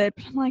born with it.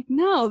 But I'm like,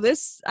 no,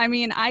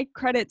 I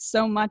credit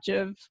so much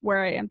of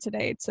where I am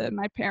today to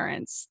my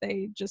parents.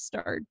 They just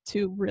are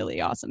two really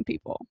awesome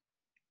people.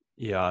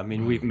 Yeah, I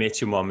mean, we've met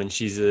your mom, and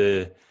she's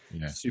a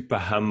super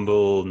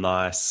humble,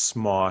 nice,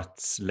 smart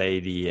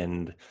lady,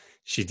 and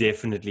she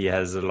definitely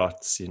has a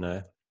lot, she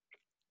has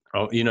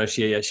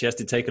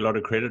to take a lot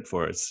of credit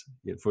for it,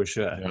 for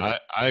sure. Yeah,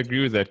 I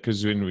agree with that,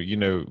 because when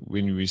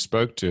we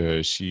spoke to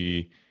her,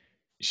 she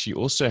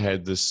also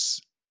had this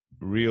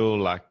real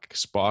like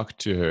spark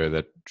to her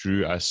that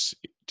drew us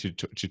to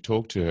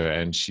talk to her,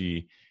 and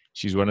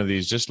she's one of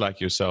these, just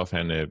like yourself,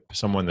 Hannah,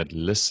 someone that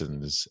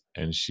listens,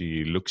 and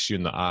she looks you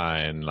in the eye,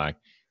 and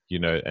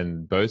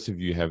and both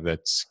of you have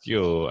that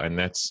skill, and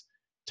that's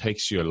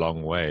takes you a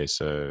long way.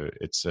 So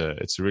it's a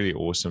really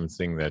awesome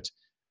thing that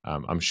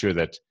I'm sure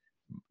that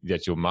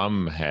your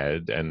mum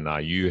had, and now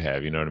you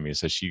have, you know what I mean?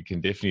 So she can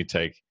definitely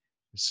take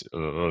a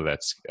lot of that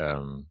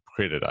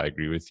credit. I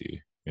agree with you,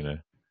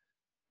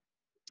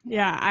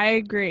 Yeah, I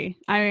agree.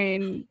 I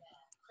mean,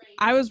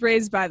 I was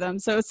raised by them,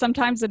 so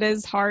sometimes it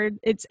is hard.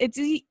 It's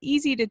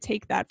easy to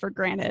take that for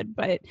granted,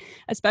 but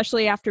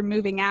especially after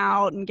moving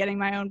out and getting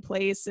my own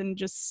place and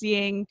just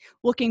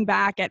looking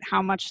back at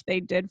how much they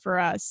did for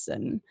us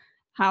and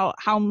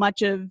how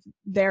much of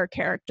their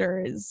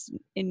character is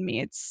in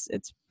me, it's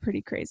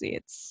pretty crazy.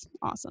 It's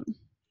awesome.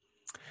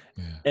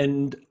 Yeah.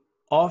 And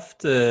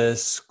after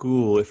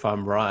school, if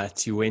I'm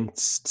right, you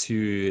went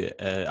to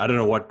I don't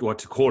know what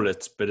to call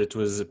it, but it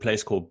was a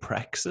place called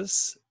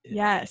Praxis.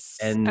 Yes.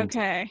 And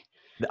okay.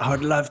 I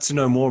would love to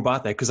know more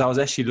about that, because I was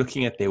actually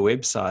looking at their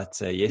website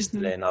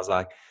yesterday, and I was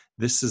like,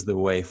 this is the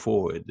way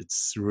forward.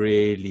 It's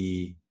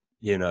really,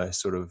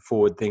 sort of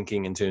forward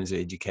thinking in terms of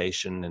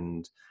education,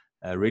 and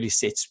really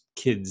sets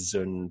kids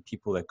and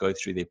people that go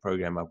through their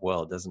program up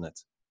well, doesn't it?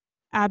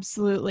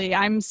 Absolutely.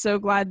 I'm so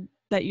glad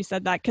that you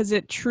said that, because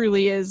it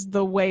truly is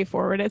the way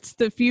forward. It's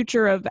the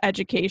future of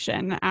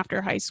education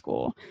after high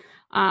school.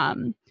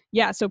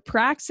 So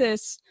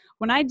Praxis,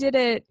 when I did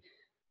it,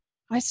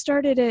 I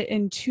started it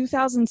in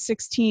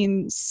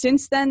 2016.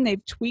 Since then,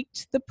 they've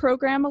tweaked the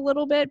program a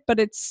little bit, but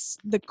it's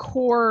the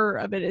core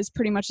of it is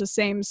pretty much the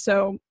same.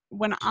 So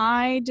when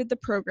I did the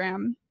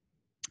program,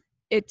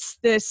 it's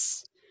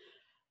this,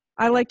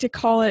 I like to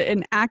call it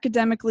an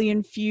academically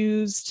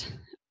infused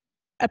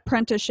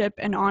apprenticeship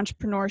and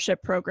entrepreneurship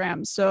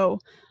program. So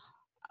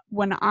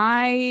when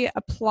I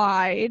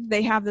applied,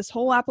 they have this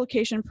whole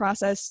application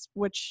process,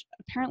 which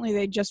apparently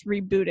they just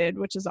rebooted,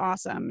 which is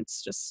awesome.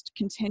 It's just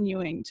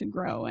continuing to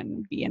grow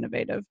and be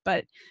innovative.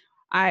 But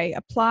I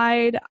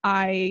applied,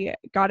 I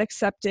got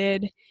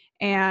accepted,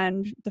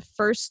 and the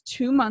first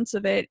 2 months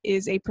of it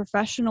is a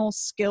professional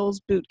skills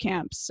boot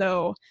camp.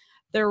 So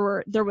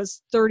there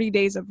was 30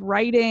 days of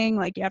writing,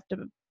 like you have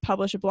to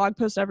publish a blog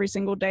post every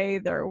single day.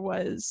 There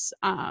was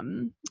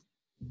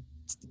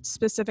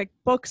specific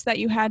books that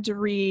you had to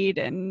read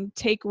and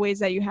takeaways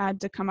that you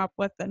had to come up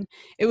with. And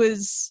it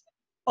was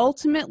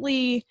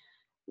ultimately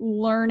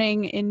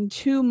learning in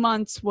 2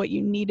 months what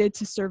you needed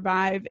to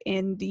survive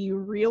in the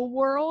real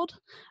world,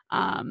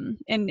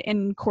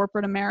 in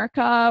corporate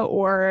America,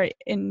 or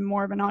in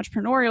more of an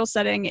entrepreneurial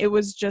setting. It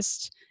was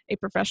just a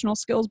professional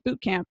skills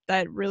boot camp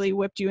that really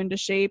whipped you into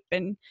shape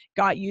and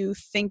got you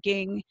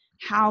thinking,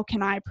 how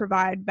can I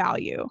provide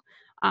value?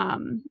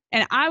 And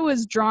I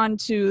was drawn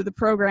to the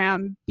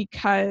program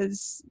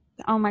because,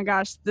 oh my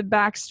gosh, the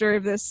backstory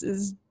of this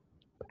is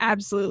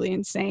absolutely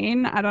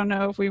insane. I don't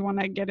know if we want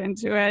to get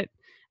into it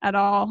at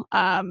all.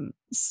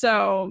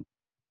 So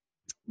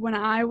when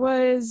I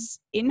was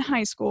in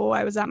high school,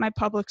 I was at my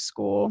public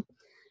school.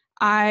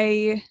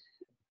 I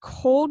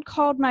cold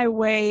called my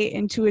way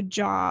into a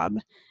job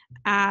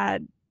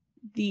at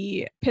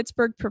the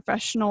Pittsburgh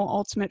Professional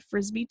Ultimate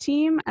Frisbee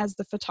team as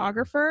the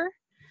photographer.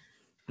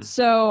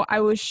 So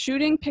I was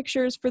shooting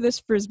pictures for this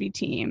Frisbee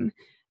team,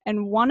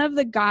 and one of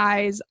the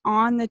guys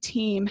on the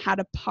team had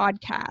a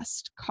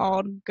podcast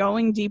called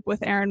Going Deep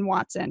with Aaron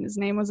Watson. His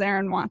name was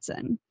Aaron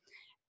Watson.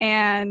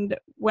 And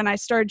when I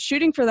started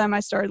shooting for them, I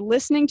started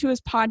listening to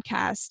his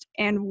podcast,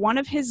 and one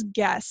of his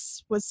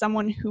guests was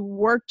someone who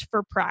worked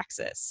for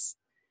Praxis.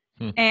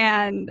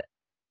 And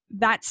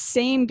that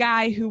same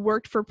guy who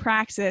worked for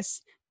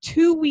Praxis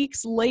 2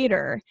 weeks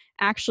later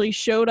actually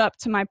showed up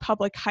to my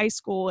public high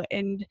school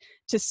and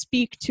to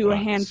speak to a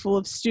handful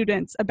of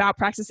students about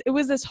Praxis. It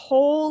was this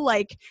whole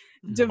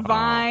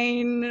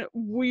divine,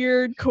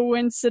 weird,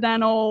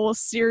 coincidental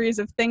series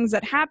of things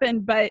that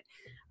happened. But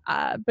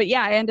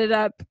yeah, I ended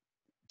up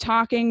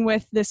talking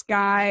with this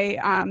guy,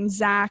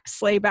 Zach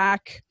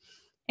Slayback,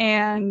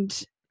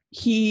 and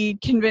he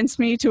convinced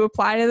me to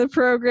apply to the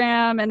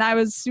program, and I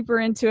was super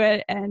into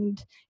it.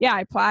 And yeah,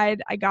 I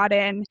applied, I got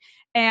in.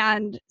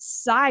 And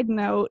side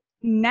note,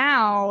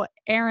 now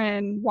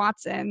Aaron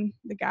Watson,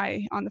 the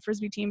guy on the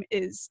Frisbee team,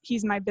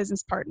 he's my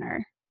business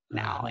partner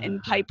now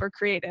in Piper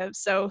Creative.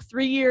 So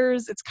 3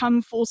 years, it's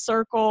come full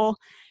circle.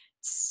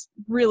 It's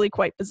really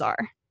quite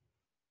bizarre.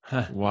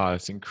 Wow,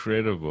 it's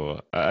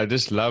incredible. I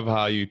just love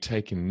how you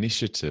take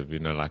initiative,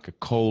 like a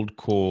cold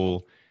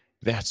call.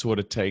 That's what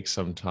it takes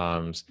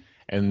sometimes.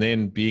 And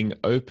then being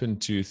open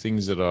to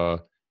things that are,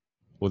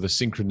 or the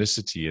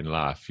synchronicity in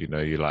life,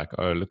 you're like,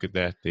 oh, look at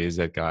that. There's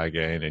that guy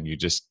again. And you're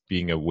just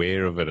being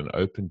aware of it and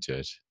open to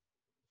it.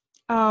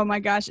 Oh my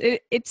gosh.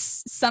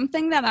 It's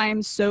something that I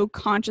am so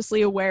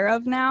consciously aware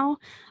of now.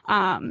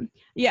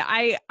 Yeah,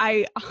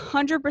 I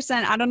 100%,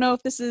 I don't know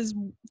if this is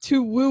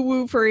too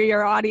woo-woo for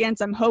your audience.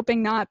 I'm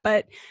hoping not,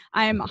 but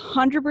I am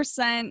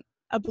 100%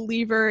 a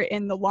believer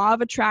in the law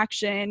of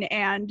attraction,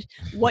 and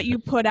what you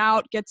put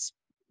out gets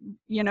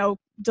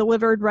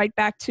delivered right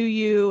back to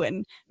you,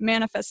 and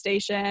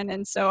manifestation.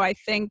 And so I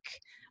think,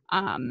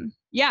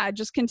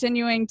 just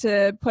continuing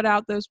to put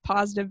out those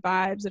positive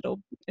vibes,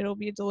 it'll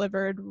be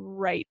delivered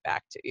right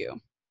back to you.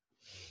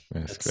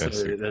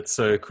 That's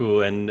so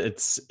cool. And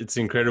it's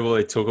incredible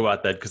to talk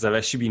about that, because I've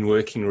actually been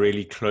working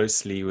really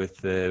closely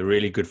with a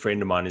really good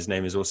friend of mine. His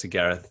name is also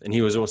Gareth, and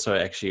he was also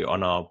actually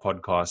on our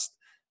podcast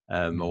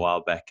a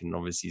while back, and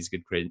obviously he's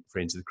good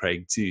friends with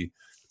Craig too.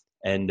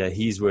 And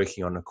he's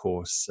working on a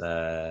course,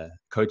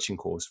 coaching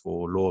course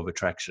for law of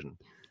attraction.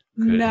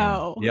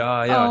 No.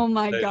 Yeah. Oh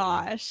my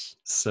gosh.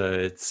 So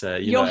it's,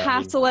 you'll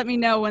have to let me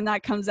know when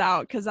that comes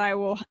out, because I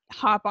will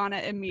hop on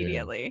it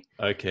immediately.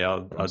 Yeah. Okay.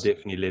 I'll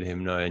definitely let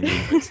him know. And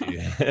you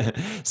too.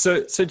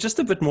 So just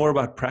a bit more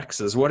about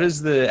Praxis. What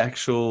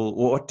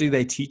do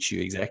they teach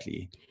you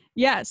exactly?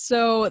 Yeah,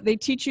 so they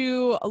teach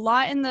you a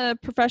lot in the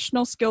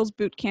professional skills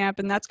boot camp,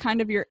 and that's kind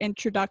of your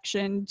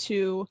introduction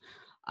to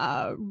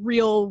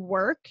real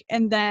work.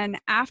 And then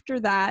after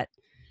that,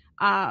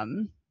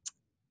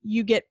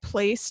 you get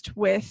placed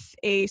with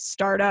a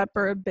startup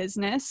or a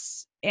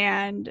business,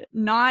 and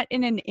not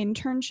in an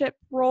internship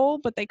role,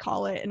 but they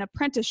call it an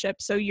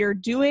apprenticeship. So you're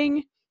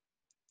doing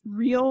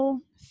real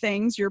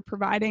things, you're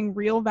providing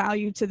real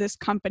value to this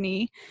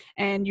company,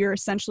 and you're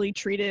essentially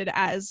treated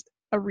as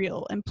a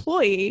real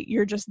employee.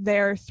 You're just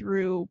there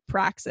through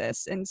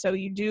praxis. And so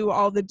you do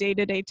all the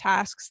day-to-day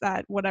tasks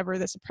that whatever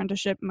this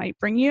apprenticeship might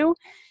bring you,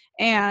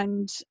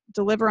 and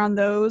deliver on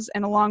those.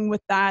 And along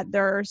with that,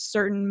 there are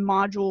certain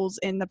modules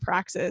in the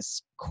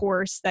praxis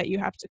course that you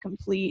have to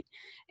complete.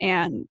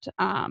 And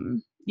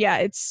yeah,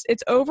 it's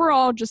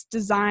overall just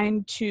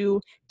designed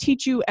to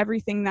teach you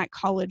everything that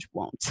college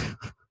won't.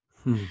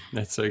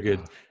 That's so good.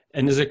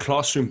 And is it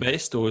classroom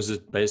based or is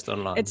it based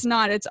online? It's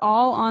not. It's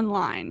all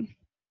online.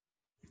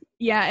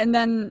 Yeah, and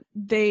then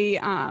they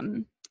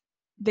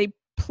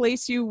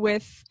place you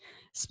with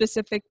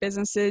specific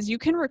businesses. You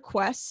can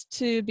request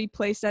to be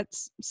placed at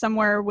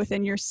somewhere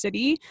within your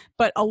city,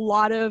 but a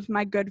lot of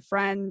my good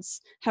friends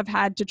have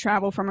had to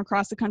travel from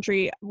across the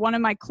country. One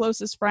of my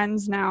closest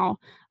friends now,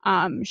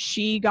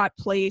 she got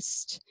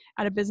placed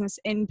at a business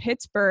in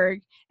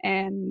Pittsburgh,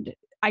 and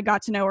I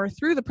got to know her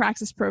through the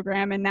Praxis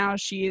program, and now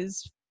she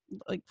is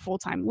like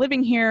full-time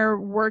living here,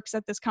 works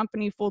at this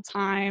company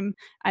full-time,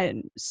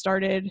 and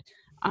started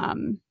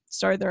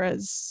there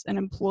as an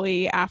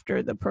employee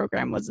after the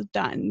program was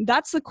done.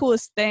 That's the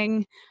coolest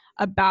thing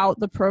about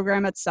the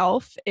program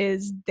itself,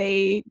 is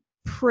they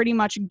pretty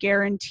much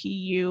guarantee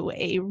you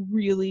a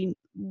really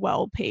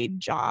well-paid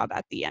job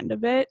at the end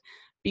of it,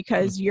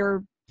 because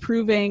you're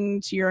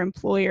proving to your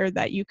employer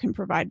that you can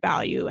provide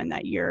value and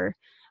that you're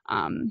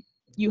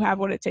you have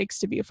what it takes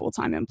to be a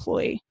full-time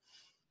employee.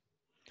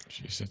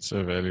 Jeez, that's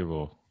so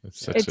valuable.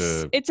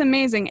 It's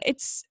amazing.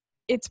 It's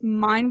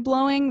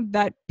mind-blowing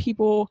that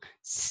people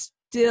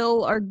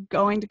still are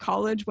going to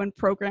college when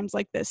programs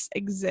like this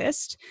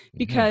exist,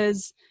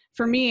 because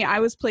for me, I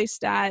was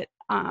placed at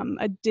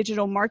a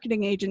digital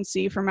marketing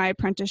agency for my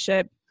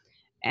apprenticeship,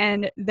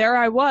 and there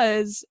I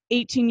was,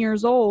 18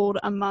 years old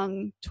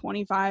among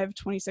 25,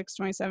 26,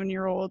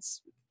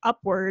 27-year-olds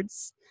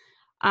upwards,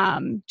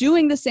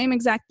 doing the same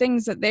exact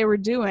things that they were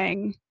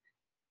doing,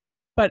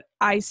 but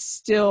I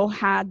still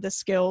had the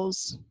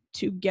skills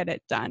to get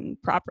it done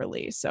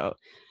properly. So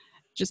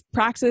just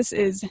praxis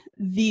is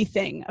the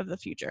thing of the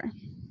future.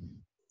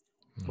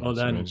 Well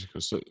done.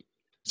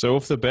 So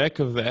off the back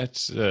of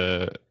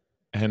that,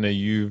 Hannah,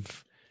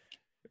 you've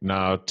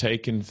now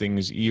taken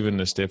things even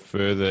a step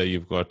further.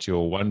 You've got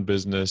your one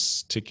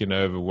business ticking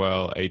over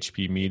well,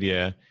 HP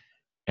Media,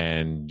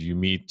 and you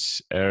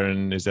meet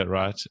Aaron, is that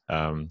right?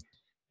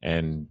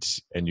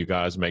 And you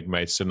guys make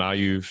mates. So now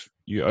you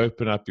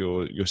open up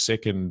your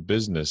second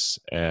business,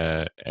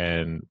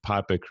 and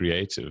Piper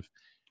Creative.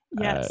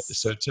 Yes.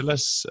 So tell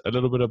us a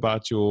little bit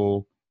about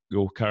your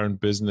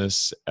current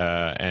business,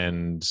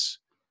 and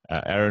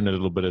Aaron a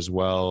little bit as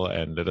well,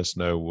 and let us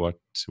know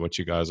what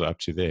you guys are up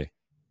to there.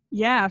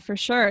 Yeah, for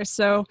sure.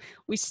 So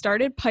we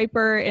started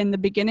Piper in the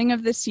beginning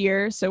of this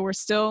year. So we're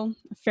still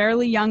a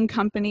fairly young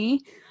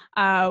company.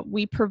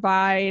 We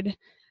provide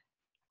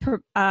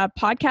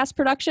podcast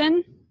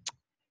production.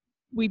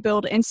 We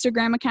build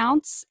Instagram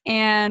accounts,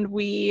 and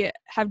we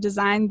have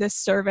designed this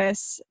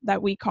service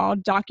that we call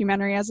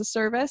Documentary as a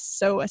Service.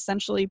 So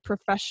essentially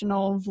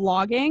professional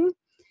vlogging.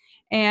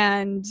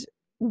 And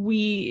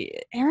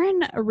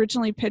Aaron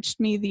originally pitched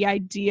me the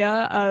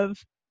idea of,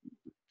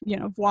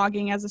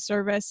 vlogging as a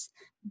service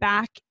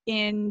back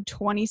in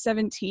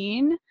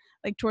 2017,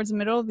 like towards the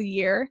middle of the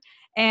year.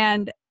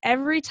 And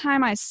every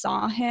time I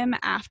saw him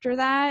after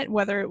that,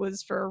 whether it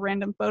was for a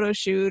random photo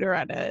shoot or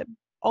at a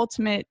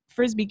ultimate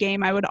Frisbee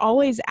game, I would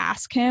always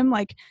ask him,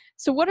 like,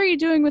 so what are you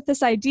doing with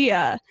this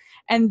idea?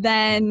 And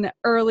then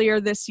earlier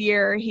this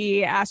year,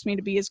 he asked me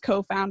to be his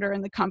co-founder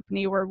in the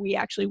company, where we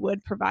actually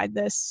would provide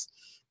this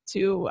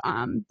to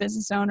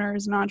business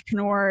owners and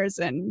entrepreneurs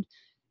and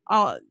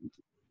all,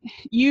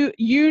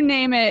 you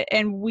name it,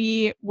 and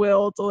we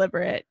will deliver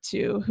it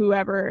to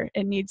whoever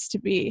it needs to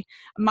be.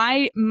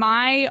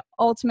 My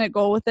ultimate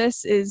goal with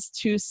this is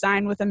to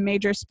sign with a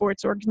major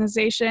sports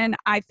organization.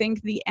 I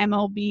think the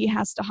MLB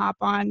has to hop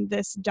on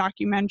this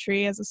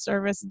documentary as a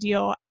service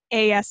deal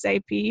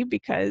ASAP,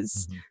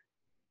 because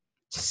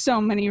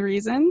so many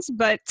reasons,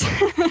 but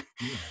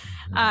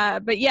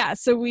yeah,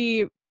 so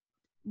we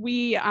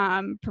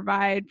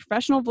provide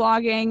professional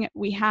vlogging.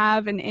 We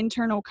have an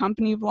internal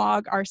company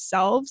vlog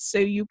ourselves, so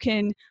you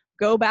can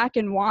go back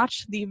and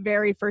watch the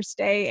very first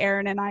day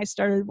Aaron and I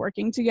started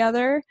working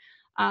together.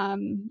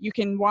 You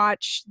can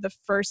watch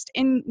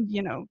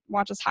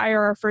watch us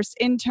hire our first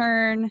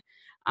intern,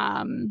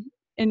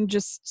 and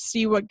just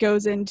see what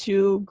goes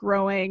into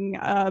growing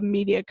a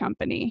media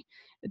company.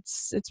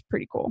 It's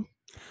pretty cool.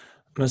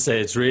 I'm going to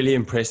say it's really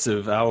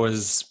impressive. I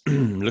was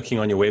looking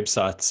on your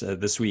website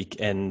this week,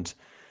 and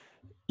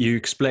you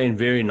explain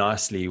very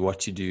nicely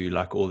what you do,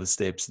 like all the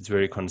steps. It's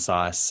very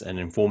concise and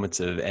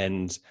informative,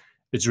 and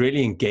it's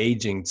really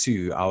engaging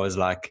too. I was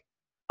like,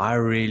 I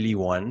really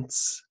want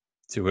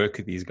to work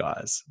with these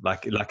guys.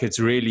 Like it's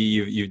really,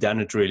 you've done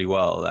it really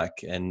well.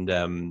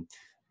 And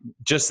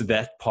just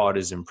that part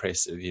is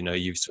impressive. You know,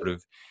 you've sort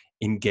of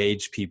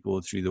engaged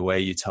people through the way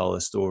you tell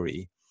a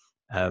story.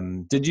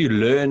 Did you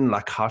learn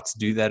like how to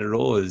do that at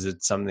all? Is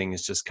it something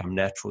that's just come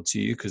natural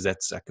to you? Because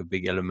that's like a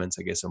big element,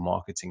 I guess, of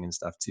marketing and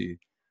stuff too.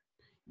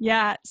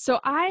 Yeah. So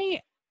I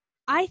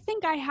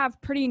think I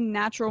have pretty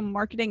natural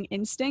marketing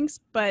instincts,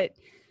 but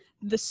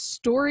the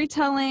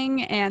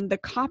storytelling and the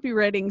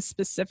copywriting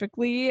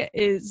specifically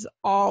is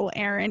all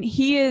Aaron.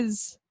 He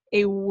is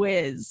a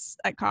whiz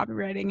at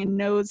copywriting and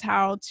knows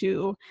how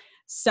to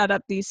set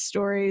up these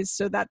stories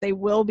so that they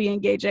will be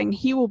engaging.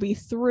 He will be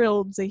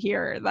thrilled to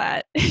hear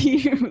that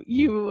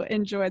you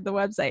enjoyed the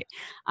website.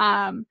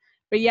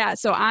 But yeah,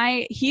 so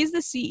he's the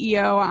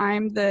CEO.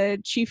 I'm the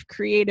chief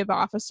creative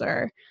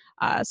officer.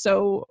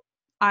 So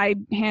I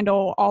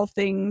handle all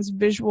things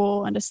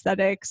visual and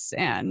aesthetics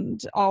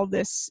and all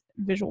this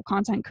visual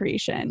content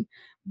creation.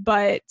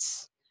 But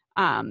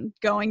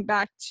going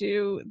back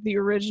to the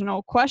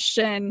original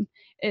question,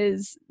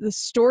 is the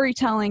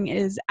storytelling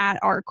is at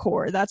our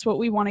core. That's what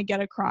we want to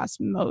get across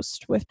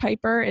most with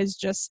Piper, is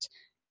just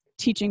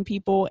teaching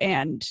people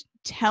and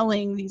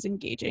telling these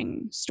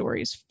engaging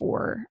stories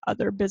for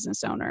other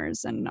business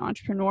owners and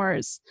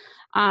entrepreneurs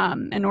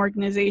and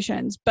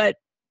organizations. But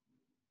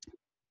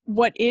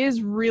what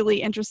is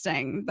really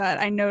interesting that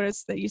I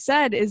noticed that you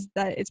said is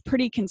that it's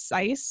pretty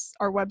concise.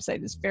 Our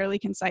website is fairly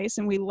concise,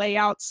 and we lay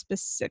out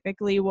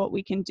specifically what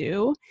we can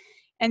do.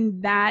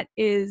 And that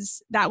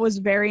was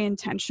very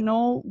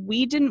intentional.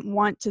 We didn't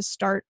want to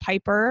start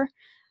Piper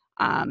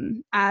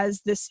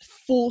as this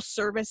full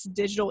service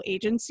digital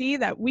agency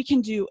that we can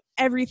do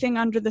everything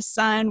under the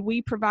sun.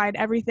 We provide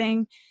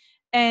everything.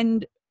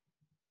 And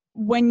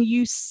when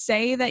you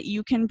say that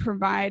you can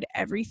provide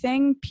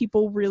everything,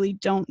 people really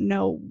don't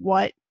know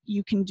what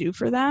you can do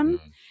for them.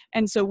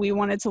 And so we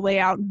wanted to lay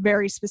out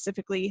very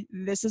specifically,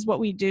 this is what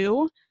we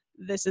do.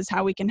 This is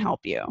how we can help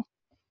you.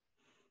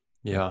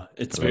 Yeah,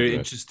 it's very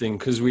interesting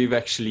because we've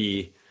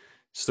actually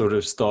sort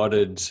of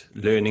started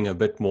learning a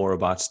bit more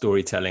about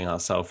storytelling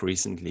ourselves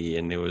recently.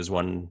 And there was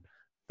one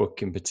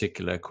book in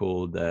particular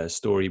called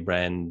Story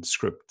Brand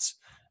Scripts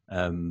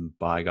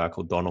by a guy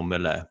called Donald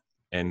Miller.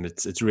 And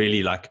it's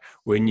really like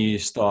when you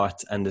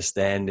start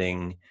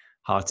understanding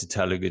how to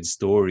tell a good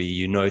story,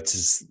 you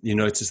notice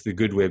the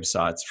good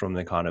websites from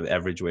the kind of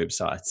average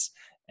websites,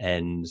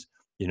 and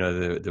you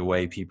know the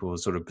way people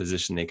sort of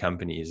position their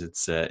companies.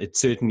 It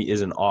certainly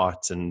is an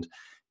art, and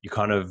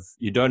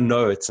you don't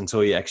know it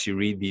until you actually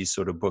read these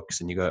sort of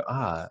books and you go,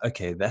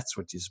 okay, that's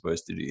what you're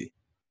supposed to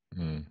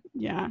do.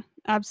 Yeah,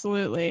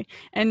 absolutely.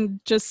 And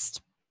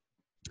just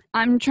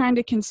I'm trying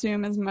to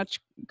consume as much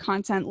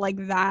content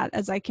like that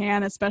as I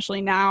can,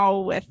 especially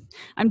now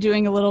I'm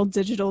doing a little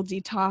digital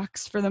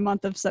detox for the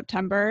month of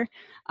September.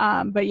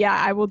 But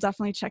yeah, I will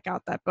definitely check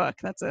out that book.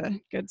 That's a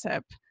good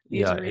tip.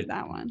 Need to read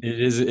that one. It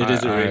is a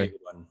really good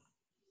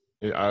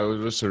one. I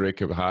would also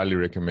highly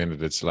recommend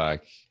it. It's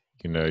like,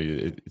 you know,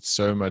 it's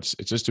so much,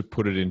 it's just to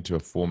put it into a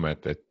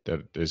format that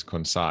is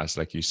concise.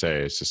 Like you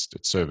say, it's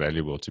so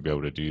valuable to be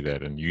able to do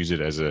that and use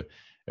it as a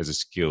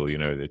skill. You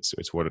know,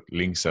 it's what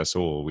links us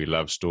all. We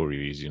love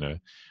stories, you know.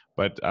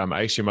 But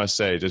I actually must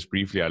say, just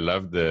briefly, I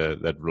love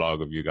that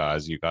vlog of you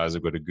guys. You guys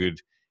have got a good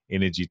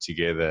energy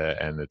together,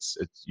 and it's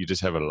you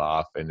just have a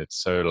laugh, and it's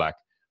so like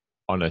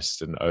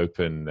honest and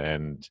open,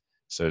 and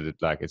so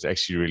that like it's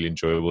actually really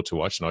enjoyable to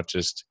watch. Not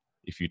just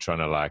if you're trying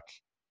to like,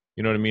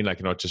 you know what I mean, like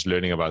you're not just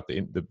learning about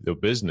the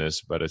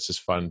business, but it's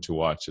just fun to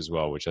watch as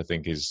well, which I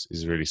think is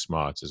really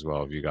smart as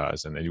well of you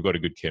guys, and you've got a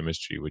good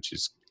chemistry, which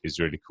is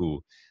really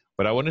cool.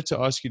 But I wanted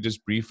to ask you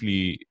just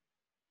briefly,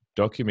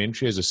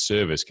 documentary as a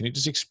service. Can you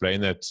just explain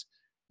that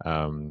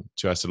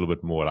to us a little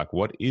bit more? Like,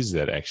 what is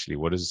that actually?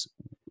 What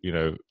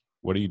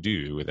do you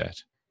do with that?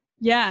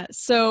 Yeah,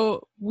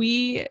 so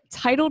we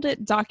titled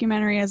it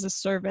Documentary as a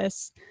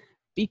Service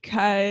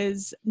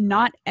because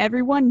not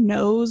everyone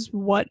knows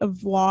what a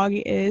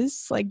vlog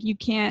is. Like you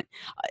can't,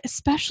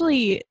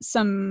 especially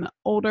some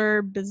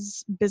older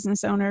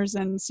business owners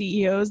and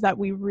CEOs that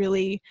we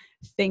really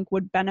think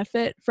would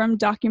benefit from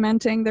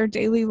documenting their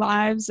daily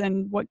lives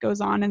and what goes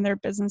on in their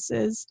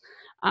businesses.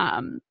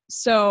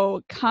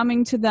 So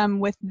coming to them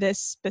with this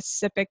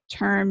specific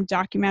term,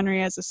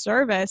 documentary as a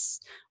service,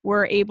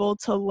 we're able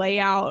to lay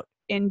out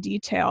in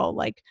detail,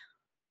 like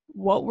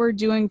what we're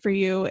doing for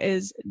you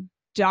is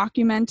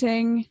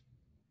documenting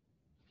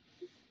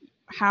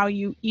how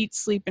you eat,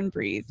 sleep, and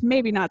breathe.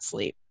 Maybe not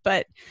sleep,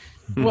 but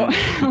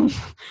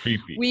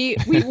we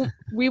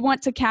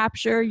want to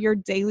capture your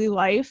daily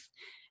life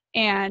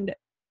and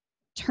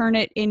turn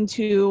it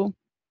into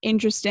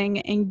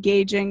interesting,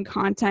 engaging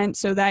content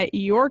so that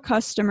your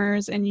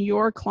customers and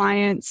your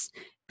clients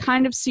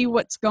kind of see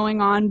what's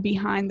going on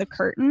behind the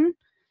curtain.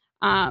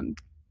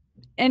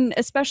 And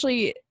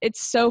especially,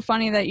 it's so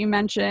funny that you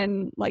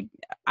mentioned like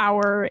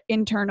our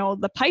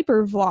the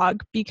Piper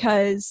vlog,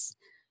 because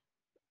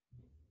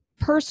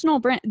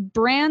personal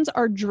brands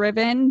are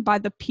driven by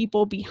the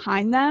people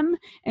behind them.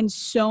 And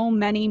so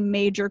many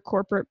major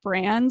corporate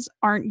brands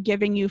aren't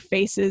giving you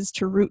faces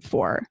to root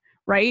for,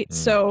 right?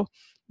 So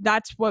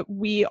that's what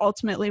we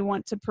ultimately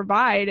want to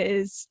provide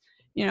is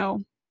you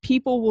know,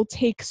 people will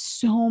take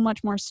so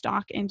much more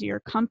stock into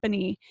your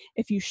company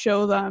if you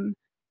show them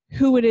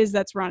who it is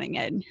that's running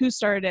it and who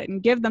started it,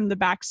 and give them the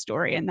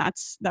backstory. And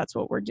that's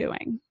what we're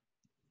doing.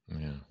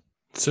 Yeah.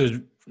 So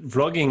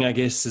vlogging, I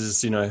guess,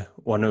 is,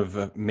 one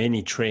of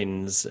many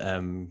trends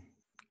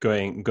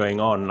going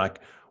on. Like,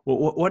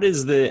 what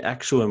is the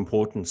actual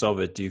importance of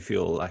it, do you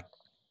feel like,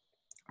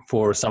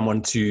 for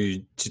someone to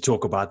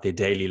talk about their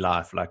daily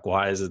life? Like,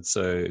 why is it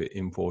so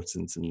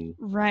important? And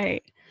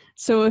Right.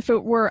 So if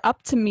it were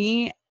up to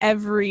me,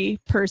 every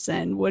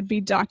person would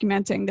be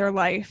documenting their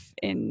life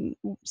in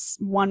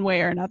one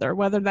way or another,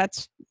 whether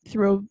that's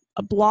through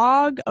a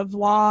blog, a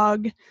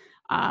vlog,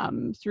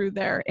 through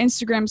their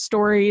Instagram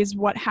stories,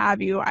 what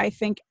have you. I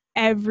think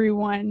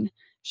everyone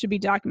should be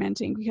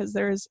documenting because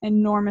there's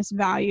enormous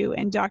value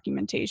in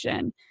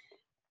documentation.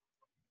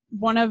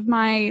 One of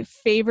my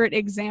favorite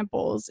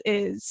examples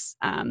is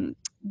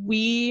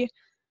we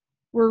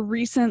were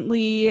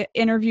recently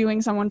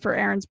interviewing someone for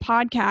Aaron's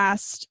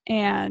podcast,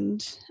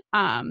 and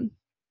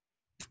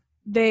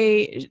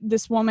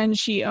this woman,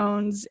 she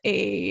owns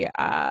a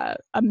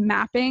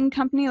mapping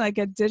company, like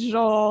a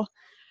digital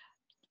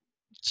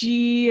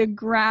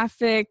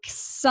geographic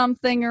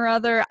something or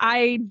other.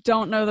 I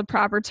don't know the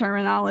proper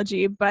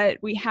terminology, but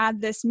we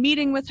had this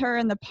meeting with her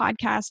and the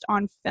podcast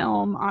on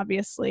film,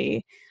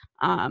 obviously.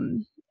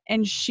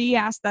 And she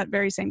asked that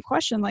very same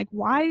question, like,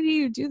 why do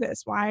you do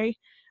this? Why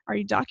are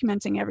you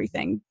documenting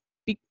everything?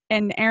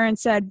 And Aaron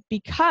said,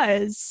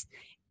 because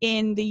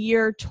in the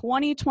year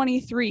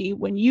 2023,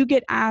 when you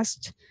get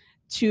asked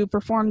to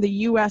perform the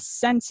US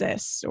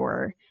Census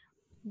or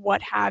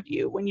what have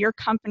you, when your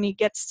company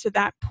gets to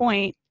that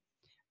point,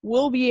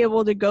 we'll be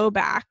able to go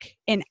back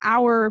in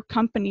our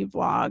company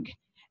vlog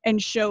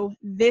and show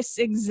this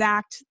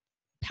exact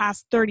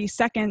past 30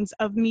 seconds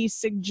of me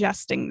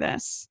suggesting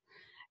this.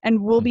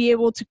 And we'll be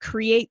able to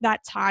create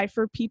that tie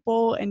for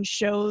people and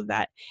show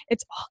that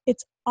it's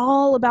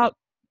all about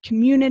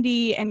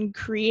community and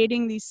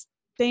creating these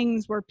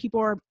things where people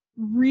are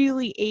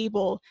really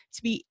able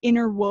to be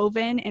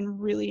interwoven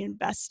and really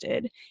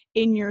invested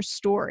in your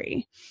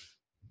story.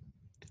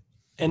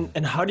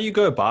 And how do you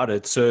go about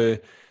it? So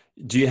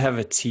do you have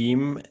a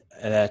team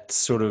that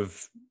sort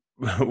of,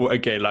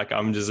 okay, like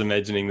I'm just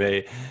imagining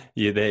they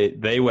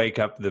wake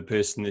up the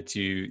person that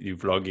you're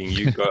vlogging,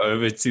 you go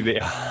over to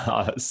their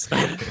house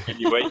and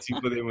you're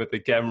waiting for them with the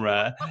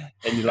camera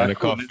and you're like,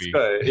 cool, let's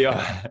go.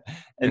 Yeah.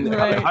 And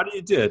Right. how do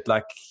you do it?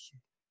 Like,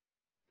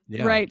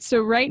 yeah. Right.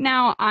 So right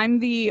now I'm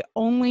the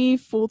only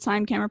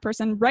full-time camera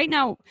person. Right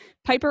now,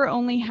 Piper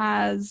only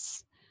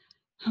has,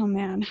 oh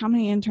man, how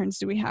many interns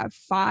do we have?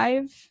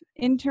 5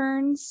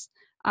 interns.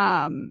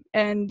 And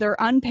they're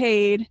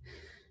unpaid.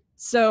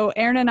 So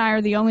Aaron and I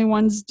are the only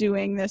ones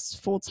doing this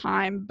full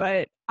time,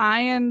 but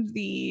I am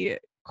the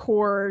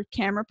core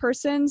camera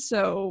person.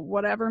 So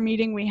whatever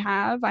meeting we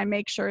have, I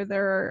make sure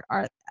there's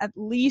at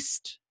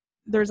least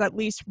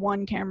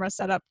one camera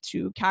set up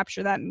to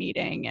capture that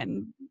meeting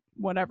and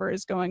whatever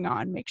is going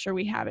on, make sure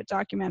we have it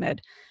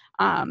documented.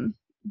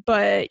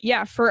 But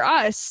yeah, for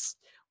us,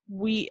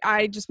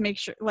 I just make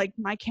sure, like,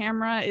 my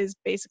camera is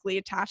basically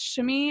attached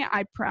to me.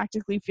 I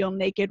practically feel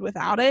naked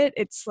without it.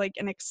 It's like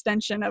an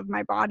extension of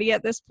my body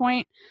at this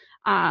point.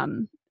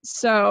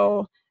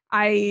 So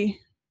I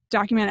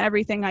document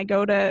everything. I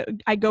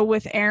go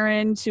with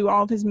Aaron to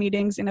all of his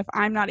meetings, and if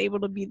I'm not able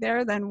to be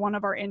there, then one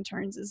of our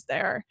interns is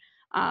there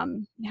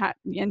and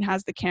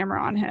has the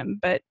camera on him.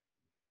 But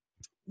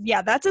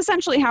yeah, that's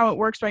essentially how it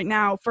works right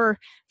now. For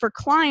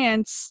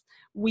clients,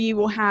 we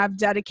will have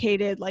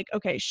dedicated, like,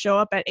 okay, show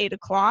up at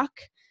 8:00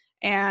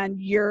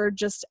 and you're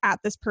just at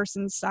this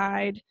person's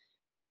side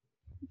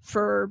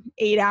for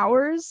 8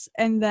 hours.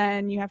 And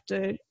then you have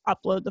to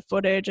upload the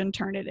footage and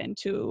turn it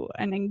into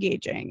an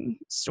engaging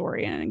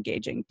story and an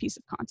engaging piece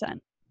of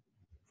content.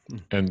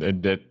 And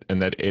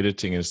that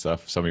editing and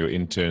stuff, some of your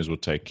interns will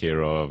take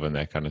care of, and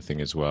that kind of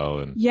thing as well.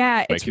 And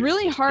yeah, it's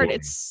really hard.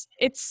 It's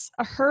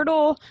a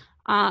hurdle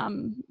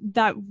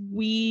that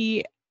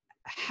we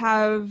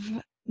have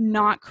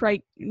not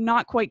quite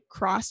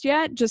crossed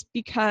yet, just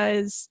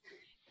because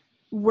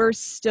we're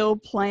still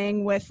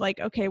playing with, like,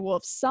 okay, well,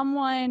 if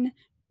someone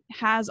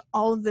has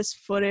all of this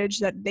footage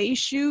that they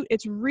shoot,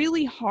 it's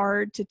really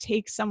hard to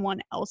take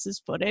someone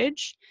else's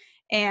footage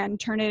and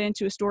turn it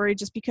into a story,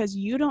 just because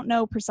you don't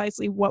know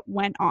precisely what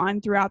went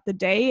on throughout the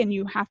day, and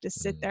you have to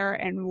sit there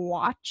and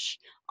watch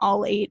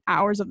all 8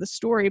 hours of the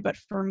story. But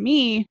for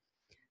me,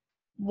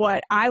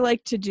 what I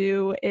like to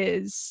do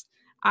is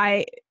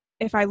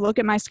if I look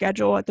at my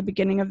schedule at the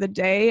beginning of the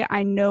day,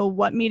 I know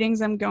what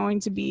meetings I'm going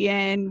to be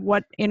in,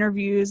 what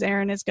interviews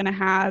Aaron is going to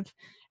have.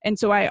 And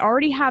so I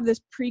already have this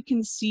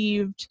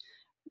preconceived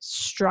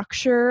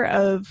structure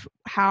of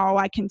how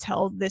I can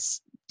tell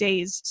this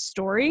day's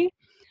story.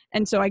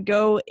 And so I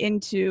go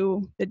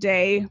into the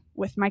day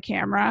with my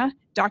camera,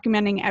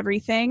 documenting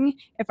everything.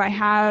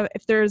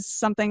 If there's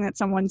something that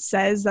someone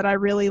says that I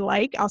really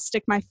like, I'll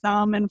stick my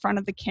thumb in front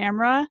of the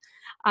camera,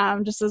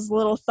 just as a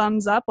little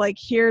thumbs up, like,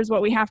 here's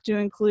what we have to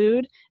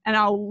include. And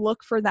I'll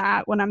look for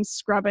that when I'm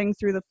scrubbing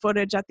through the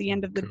footage at the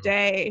end of the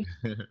day.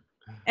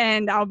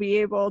 and I'll be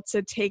able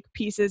to take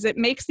pieces. It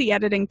makes the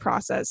editing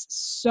process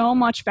so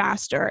much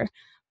faster.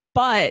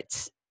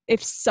 But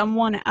if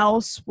someone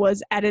else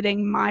was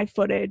editing my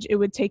footage, it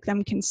would take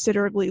them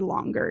considerably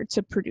longer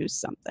to produce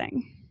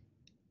something.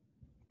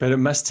 But it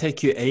must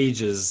take you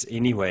ages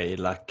anyway.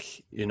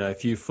 Like,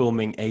 if you're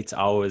filming 8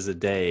 hours a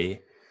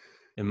day,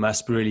 it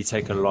must really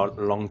take a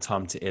long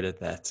time to edit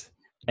that.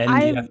 And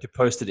you have to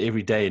post it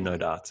every day, no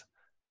doubt.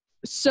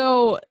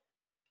 So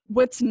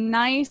what's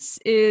nice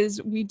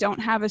is we don't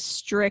have a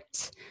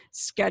strict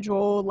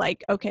schedule.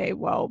 Like, okay,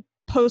 well,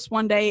 post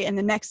one day and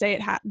the next day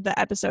the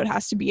episode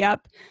has to be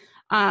up.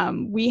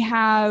 We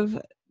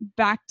have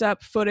backed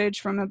up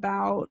footage from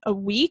about a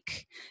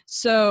week.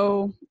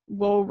 So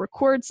we'll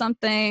record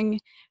something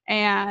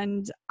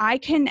and I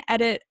can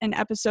edit an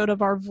episode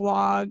of our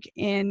vlog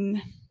in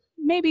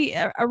maybe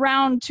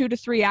around 2 to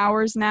 3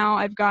 hours now.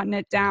 I've gotten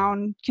it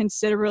down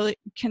considerably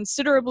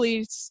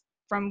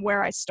from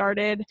where I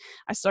started.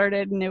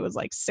 And it was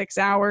like 6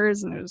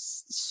 hours and it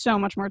was so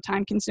much more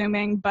time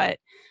consuming, but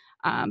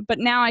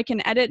now I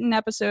can edit an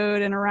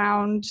episode in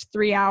around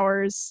 3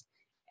 hours.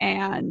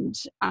 And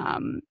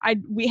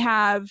we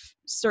have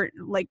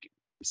certain like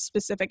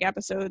specific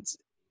episodes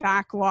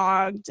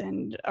backlogged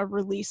and a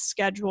release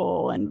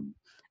schedule, and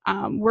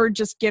we're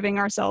just giving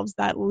ourselves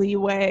that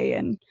leeway,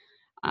 and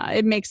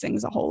it makes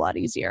things a whole lot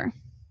easier.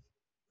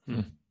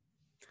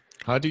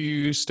 How do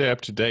you stay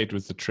up to date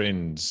with the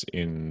trends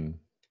in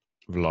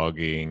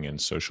vlogging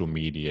and social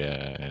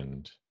media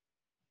and?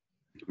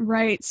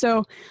 Right.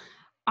 So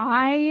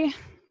I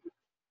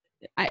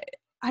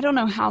don't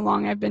know how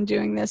long I've been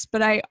doing this,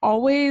 but I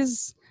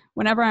always,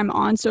 whenever I'm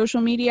on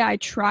social media, I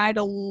try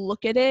to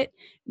look at it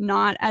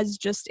not as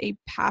just a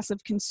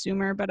passive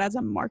consumer, but as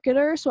a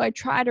marketer. So I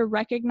try to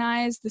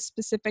recognize the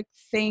specific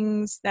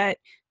things that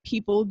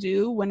people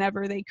do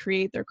whenever they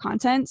create their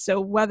content.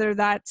 So whether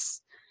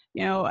that's,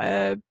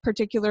 a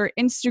particular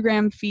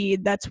Instagram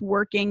feed that's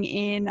working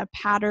in a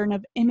pattern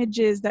of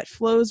images that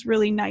flows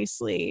really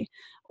nicely,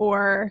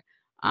 or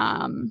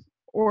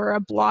a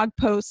blog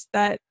post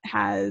that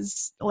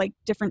has like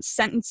different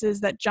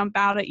sentences that jump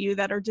out at you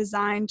that are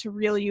designed to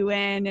reel you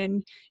in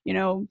and,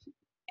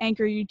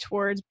 anchor you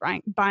towards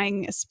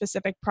buying a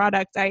specific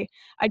product. I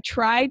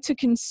try to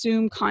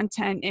consume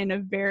content in a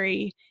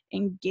very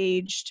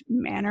engaged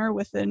manner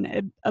with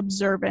an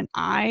observant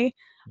eye.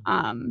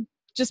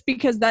 Just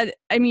because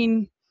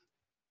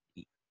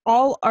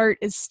all art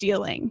is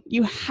stealing.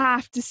 You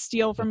have to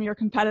steal from your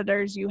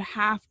competitors. You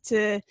have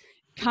to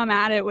come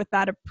at it with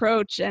that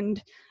approach.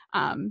 And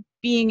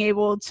being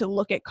able to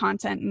look at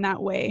content in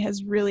that way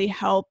has really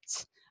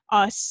helped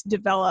us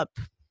develop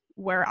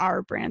where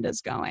our brand is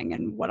going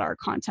and what our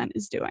content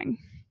is doing.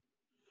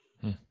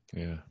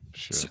 Yeah,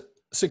 sure.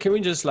 So can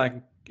we just talk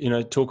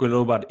a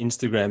little about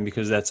Instagram,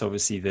 because that's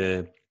obviously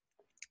the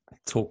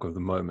talk of the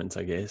moment,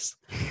 I guess.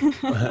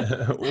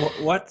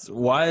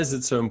 Why is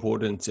it so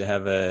important to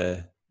have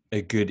a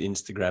good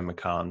Instagram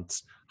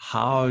account?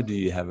 How do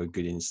you have a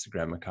good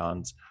Instagram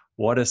account?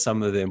 What are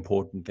some of the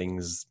important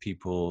things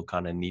people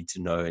kind of need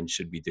to know and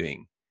should be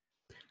doing?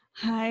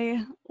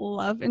 I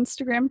love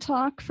Instagram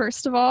talk.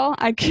 First of all,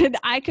 I could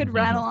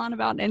rattle on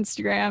about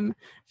Instagram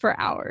for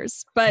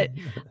hours, but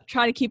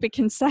try to keep it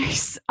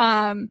concise.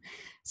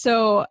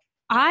 So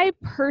I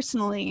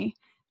personally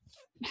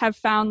have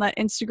found that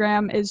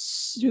Instagram is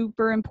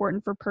super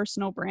important for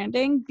personal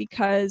branding,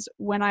 because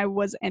when I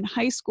was in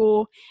high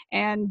school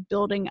and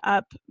building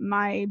up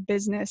my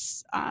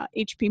business,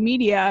 HP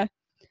Media,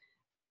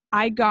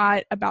 I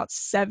got about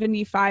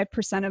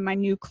 75% of my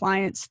new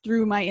clients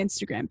through my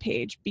Instagram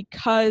page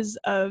because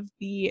of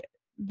the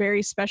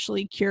very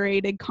specially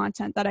curated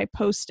content that I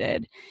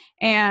posted.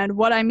 And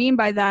what I mean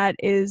by that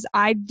is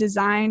I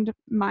designed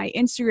my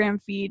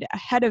Instagram feed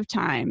ahead of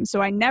time.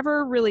 So I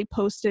never really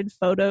posted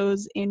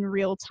photos in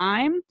real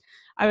time.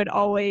 I would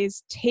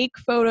always take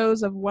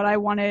photos of what I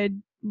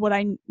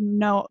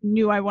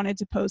knew I wanted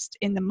to post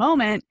in the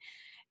moment.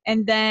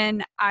 And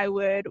then I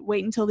would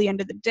wait until the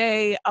end of the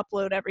day,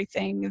 upload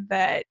everything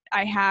that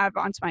I have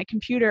onto my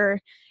computer,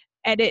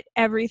 edit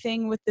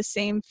everything with the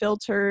same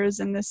filters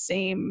and the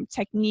same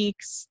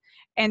techniques,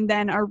 and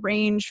then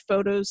arrange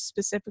photos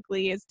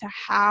specifically as to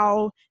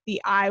how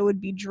the eye would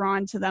be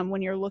drawn to them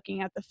when you're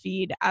looking at the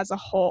feed as a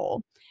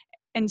whole,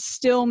 and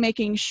still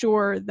making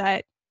sure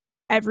that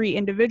every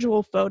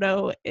individual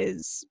photo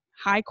is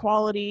high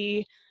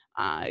quality,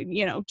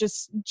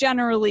 just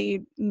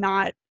generally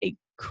not a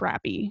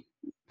crappy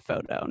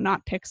photo,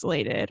 not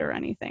pixelated or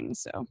anything.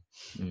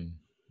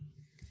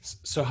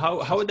 So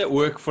how would that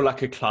work for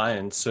like a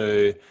client?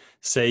 So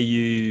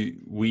say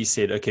we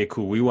said, okay,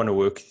 cool, we want to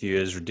work with you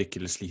as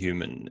Ridiculously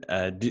Human.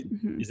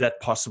 Is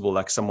that possible?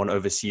 Like someone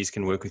overseas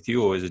can work with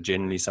you, or is it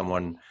generally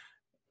someone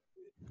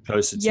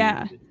closer to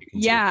you?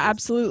 Yeah,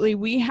 absolutely.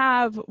 We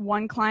have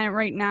one client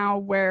right now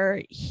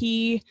where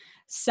he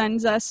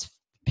sends us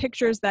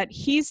pictures that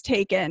he's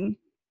taken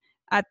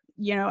at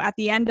at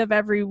the end of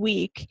every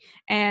week,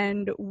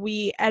 and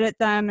we edit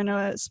them in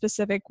a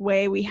specific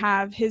way. We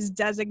have his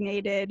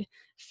designated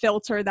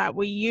filter that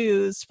we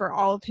use for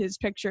all of his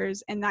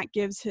pictures, and that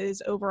gives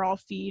his overall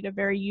feed a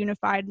very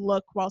unified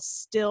look while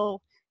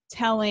still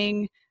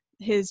telling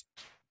his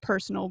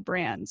personal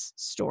brand's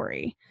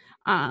story.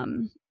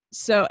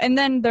 So, and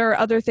then there are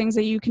other things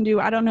that you can do.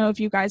 I don't know if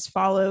you guys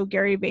follow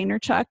Gary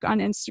Vaynerchuk on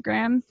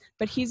Instagram,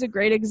 but he's a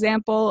great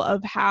example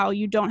of how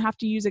you don't have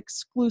to use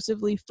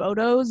exclusively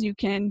photos. You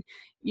can,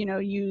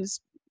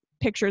 use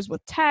pictures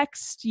with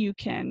text. You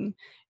can,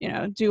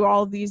 do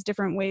all of these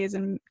different ways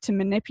and to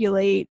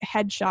manipulate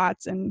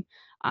headshots. And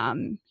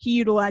he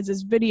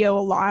utilizes video a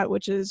lot,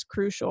 which is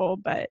crucial.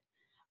 But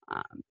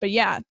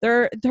yeah,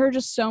 there are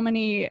just so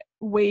many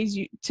ways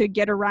to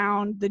get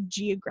around the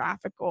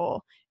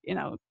geographical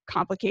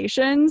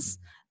complications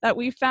that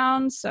we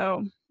found.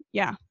 So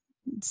yeah,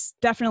 it's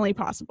definitely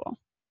possible.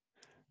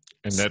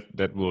 And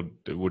that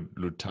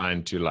would tie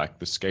into like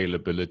the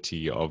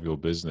scalability of your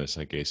business,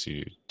 I guess,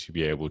 to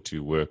be able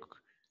to work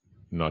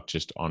not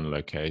just on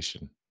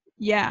location.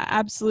 Yeah,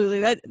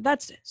 absolutely.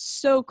 That's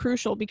so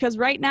crucial, because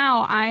right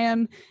now I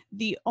am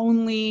the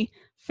only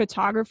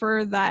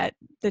photographer that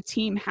the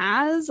team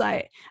has.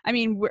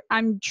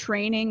 I'm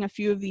training a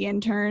few of the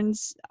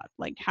interns,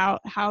 like how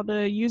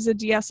to use a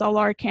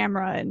DSLR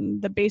camera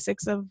and the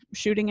basics of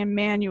shooting in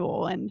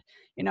manual, and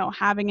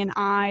having an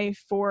eye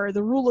for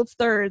the rule of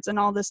thirds and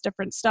all this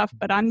different stuff.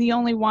 But I'm the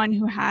only one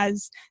who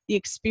has the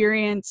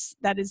experience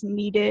that is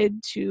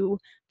needed to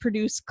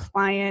produce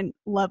client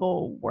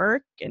level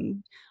work.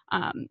 And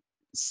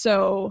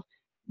so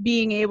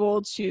being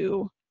able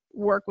to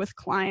work with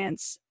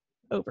clients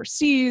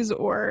overseas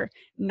or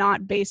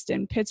not based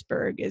in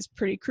Pittsburgh is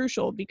pretty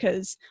crucial,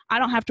 because I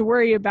don't have to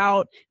worry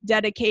about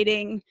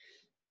dedicating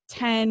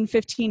 10,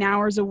 15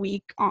 hours a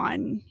week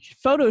on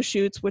photo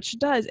shoots, which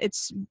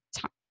it's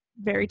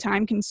very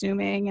time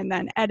consuming. And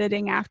then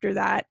editing after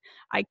that,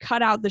 I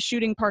cut out the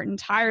shooting part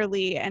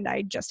entirely, and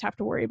I just have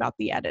to worry about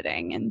the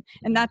editing.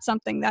 And that's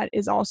something that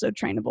is also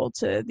trainable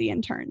to the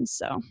interns.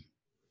 So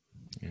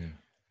yeah.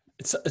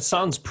 It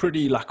sounds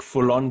pretty like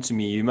full on to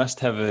me. You must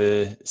have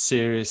a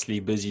seriously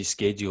busy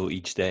schedule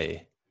each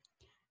day.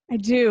 I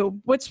do.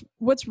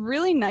 What's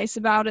really nice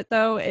about it,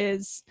 though,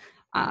 is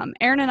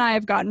Aaron and I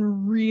have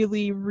gotten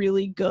really,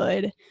 really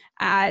good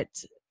at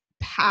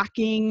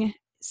packing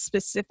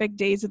specific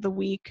days of the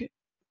week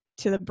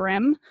to the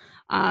brim.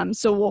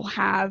 So we'll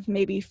have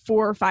maybe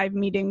 4 or 5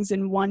 meetings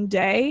in one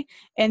day,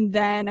 and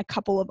then a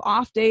couple of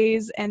off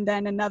days, and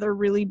then another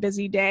really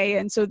busy day.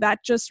 And so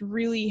that just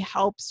really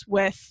helps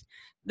with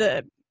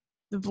the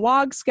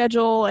vlog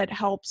schedule. It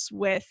helps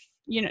with,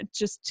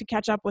 just to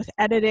catch up with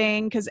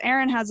editing, because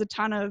Aaron has a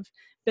ton of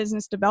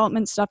business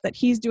development stuff that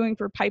he's doing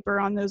for Piper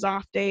on those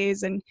off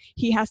days, and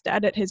he has to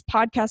edit his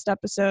podcast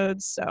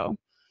episodes. So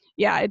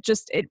yeah,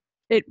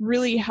 it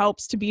really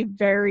helps to be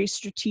very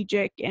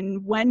strategic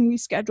in when we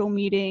schedule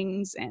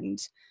meetings and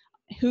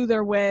who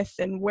they're with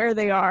and where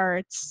they are.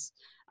 It's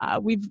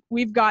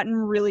we've gotten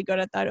really good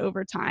at that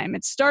over time.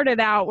 It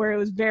started out where it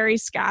was very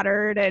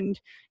scattered and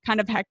kind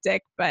of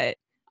hectic, but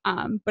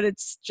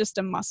it's just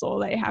a muscle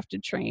that you have to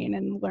train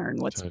and learn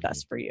what's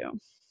best for you.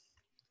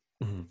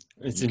 Mm-hmm.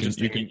 It's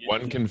interesting.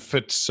 One can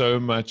fit so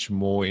much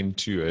more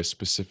into a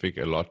specific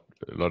a lot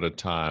of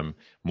time,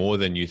 more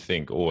than you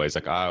think. Always,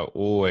 like I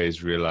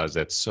always realize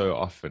that so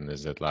often,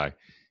 is that like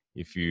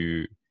if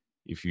you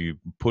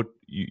put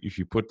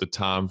the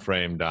time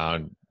frame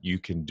down, you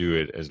can do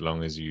it as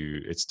long as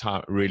it's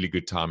time, really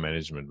good time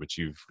management, which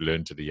you've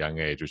learned at a young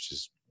age, which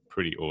is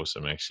pretty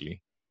awesome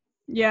actually.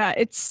 Yeah,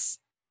 it's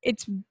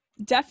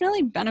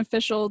definitely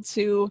beneficial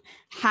to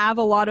have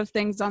a lot of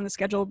things on the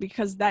schedule,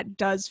 because that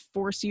does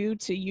force you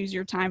to use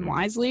your time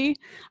wisely.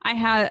 I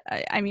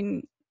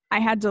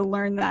had to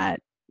learn that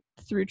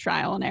through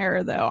trial and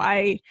error, though.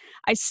 I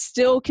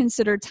still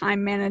consider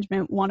time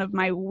management one of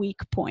my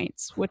weak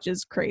points, which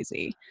is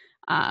crazy.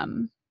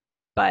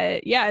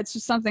 But yeah, it's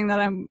just something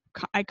that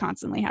I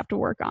constantly have to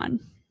work on.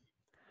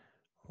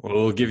 Well,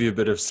 we'll give you a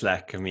bit of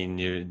slack. I mean,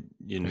 you're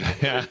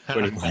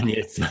 21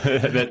 yet, so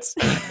that's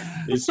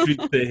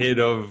streets ahead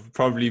of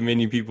probably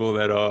many people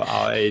that are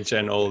our age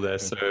and older.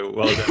 So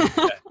well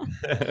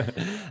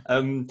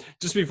done.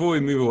 Just before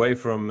we move away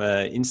from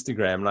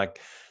Instagram,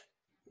 like,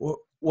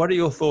 what are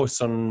your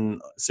thoughts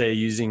on, say,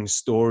 using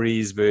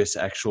stories versus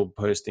actual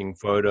posting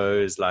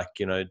photos? Like,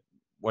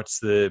 what's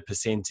the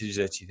percentage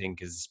that you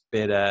think is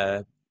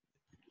better?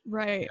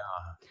 Right. Yeah.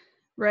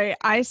 Right.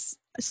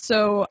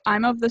 So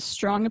I'm of the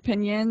strong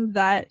opinion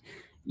that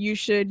you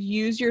should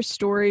use your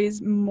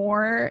stories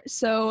more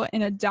so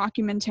in a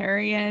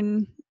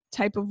documentarian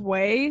type of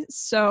way.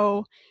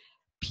 So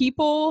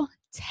people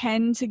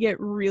tend to get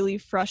really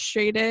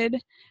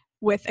frustrated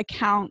with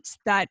accounts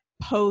that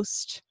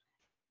post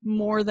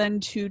more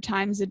than 2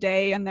 times a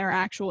day on their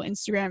actual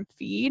Instagram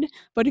feed.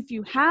 But if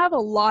you have a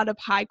lot of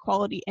high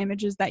quality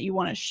images that you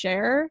want to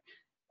share,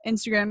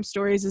 Instagram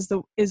stories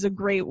is a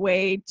great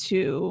way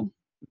to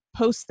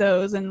post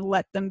those and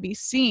let them be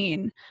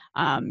seen.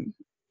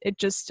 it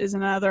just is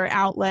another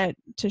outlet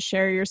to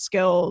share your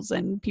skills,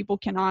 and people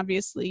can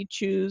obviously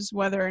choose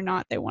whether or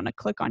not they want to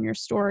click on your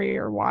story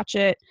or watch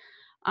it.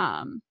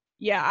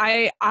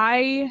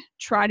 I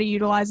try to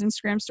utilize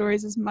Instagram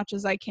stories as much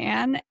as I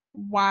can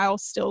while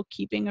still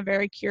keeping a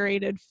very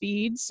curated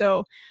feed.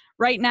 So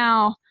right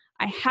now,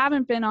 I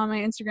haven't been on my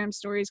Instagram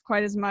stories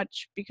quite as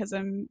much because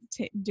I'm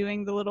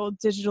doing the little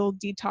digital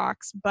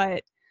detox,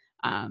 but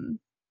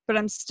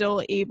I'm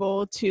still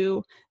able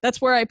to, that's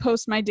where I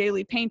post my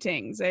daily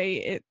paintings.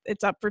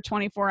 It's up for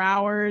 24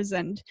 hours.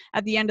 And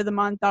at the end of the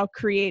month, I'll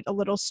create a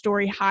little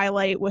story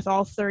highlight with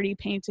all 30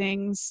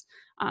 paintings,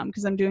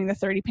 because I'm doing the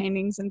 30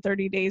 paintings in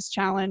 30 days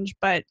challenge.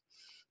 But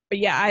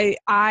yeah,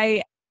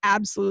 I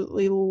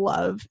absolutely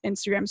love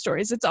Instagram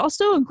stories. It's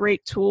also a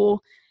great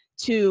tool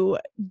to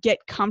get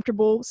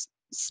comfortable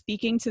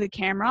speaking to the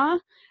camera,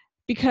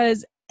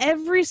 because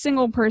every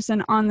single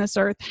person on this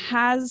earth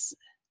has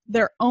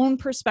their own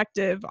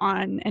perspective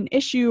on an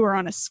issue or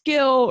on a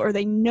skill, or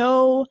they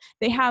know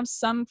they have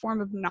some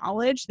form of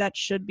knowledge that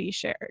should be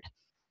shared.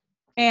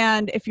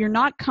 And if you're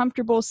not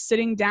comfortable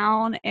sitting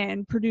down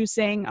and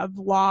producing a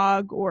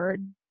vlog or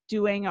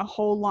doing a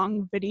whole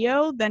long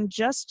video, then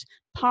just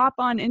pop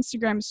on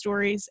Instagram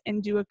stories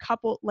and do a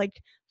couple,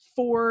 like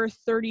 4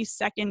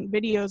 30-second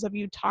videos of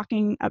you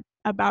talking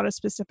about a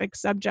specific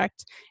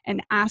subject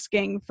and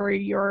asking for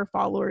your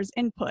followers'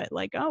 input.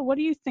 Like, oh, what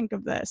do you think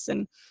of this?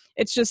 And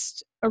it's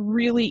just a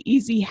really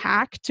easy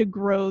hack to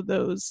grow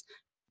those,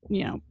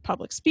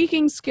 public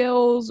speaking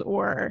skills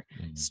or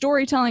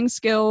storytelling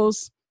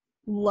skills.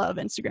 Love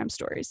Instagram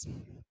stories.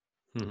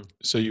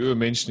 So you were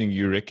mentioning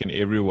you reckon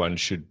everyone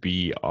should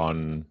be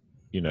on,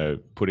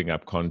 putting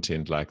up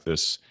content like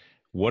this.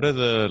 What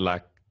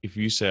are if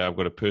you say I've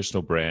got a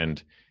personal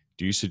brand,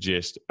 do you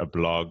suggest a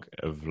blog,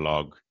 a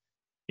vlog,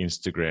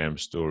 Instagram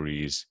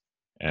stories,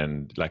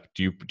 and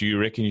do you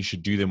reckon you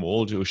should do them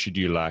all, or should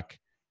you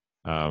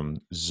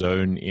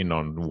zone in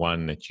on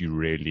one that you're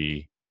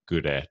really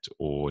good at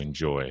or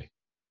enjoy?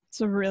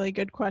 It's a really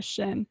good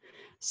question.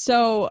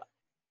 So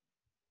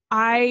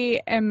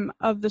I am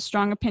of the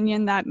strong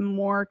opinion that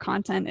more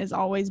content is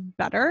always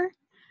better.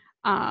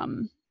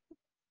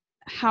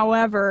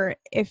 However,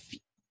 if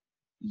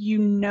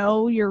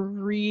you're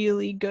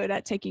really good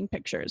at taking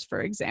pictures,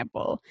 for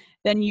example,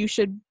 then you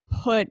should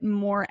put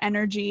more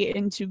energy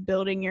into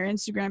building your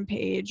Instagram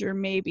page, or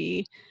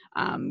maybe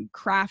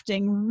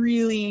crafting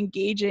really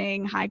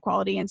engaging, high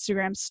quality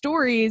Instagram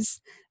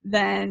stories.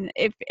 Then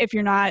if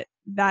you're not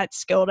that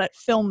skilled at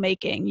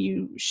filmmaking,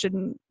 you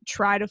shouldn't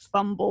try to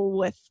fumble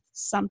with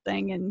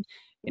something and,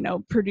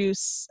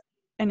 produce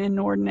an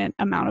inordinate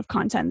amount of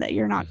content that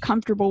you're not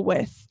comfortable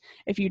with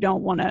if you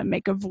don't want to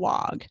make a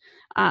vlog.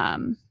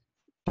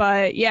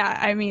 But yeah,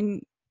 I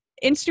mean,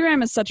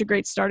 Instagram is such a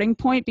great starting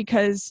point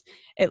because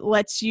it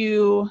lets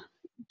you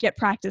get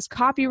practice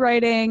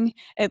copywriting.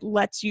 It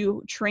lets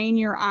you train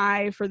your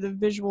eye for the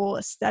visual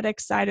aesthetic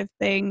side of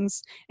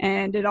things.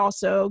 And it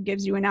also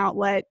gives you an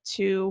outlet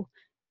to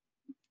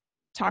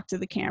talk to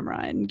the camera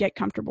and get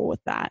comfortable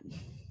with that.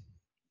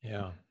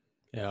 Yeah.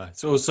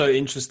 It's also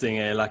interesting.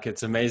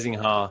 It's amazing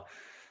how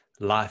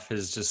life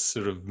has just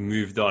sort of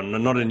moved on.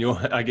 Not in your,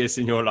 I guess,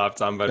 in your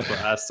lifetime, but for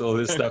us, all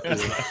this stuff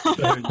is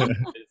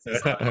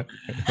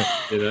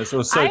it's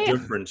all so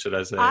different, should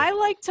I say. I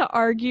like to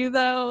argue,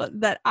 though,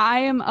 that I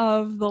am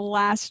of the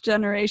last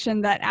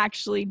generation that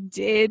actually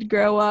did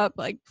grow up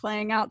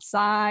playing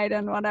outside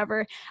and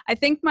whatever. I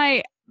think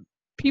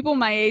people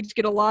my age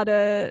get a lot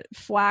of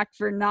flack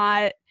for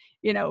not,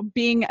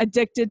 being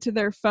addicted to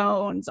their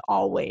phones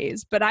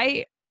always. But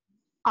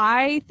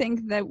I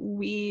think that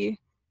we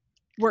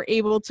were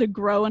able to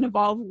grow and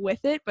evolve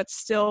with it, but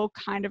still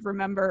kind of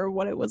remember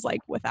what it was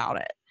like without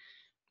it.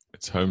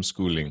 It's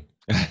homeschooling.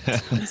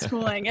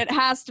 Homeschooling. It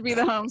has to be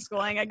the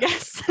homeschooling, I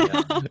guess.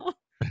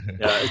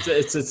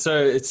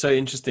 It's so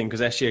interesting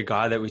because actually a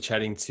guy that we're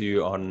chatting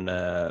to on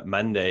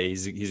Monday,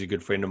 he's a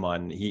good friend of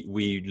mine.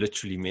 We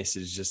literally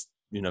messaged just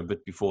a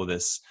bit before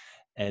this,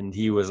 and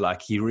he was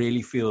like, he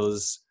really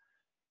feels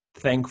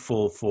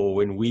thankful for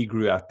when we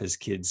grew up as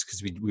kids,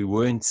 because we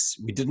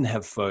didn't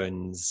have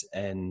phones,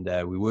 and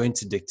we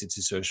weren't addicted to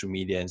social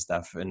media and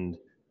stuff. And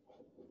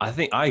I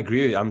think I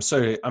agree. I'm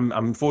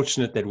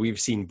fortunate that we've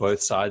seen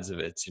both sides of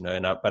it,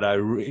 but I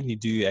really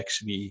do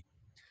actually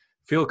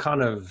feel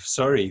kind of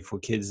sorry for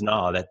kids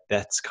now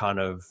that's kind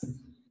of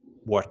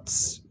what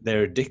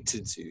they're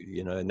addicted to,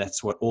 and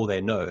that's all they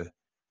know.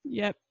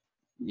 Yep.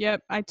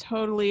 I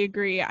totally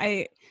agree.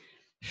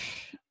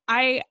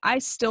 I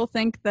still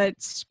think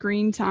that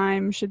screen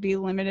time should be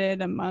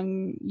limited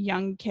among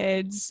young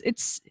kids.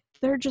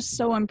 They're just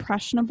so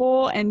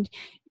impressionable, and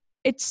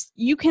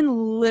you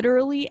can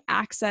literally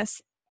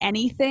access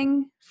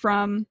anything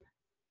from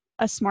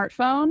a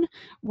smartphone,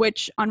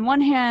 which on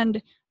one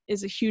hand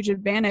is a huge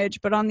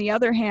advantage, but on the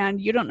other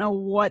hand, you don't know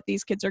what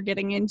these kids are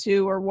getting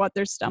into or what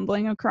they're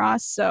stumbling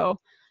across. So,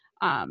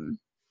 I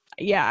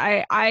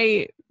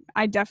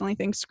definitely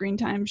think screen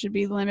time should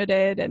be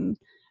limited, and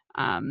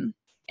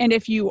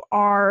if you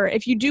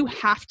do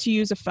have to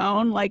use a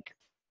phone,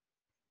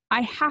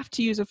 I have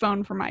to use a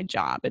phone for my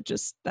job.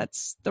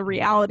 That's the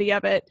reality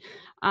of it.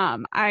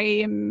 I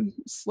am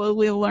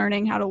slowly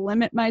learning how to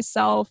limit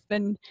myself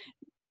and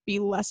be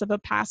less of a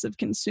passive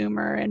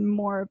consumer and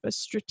more of a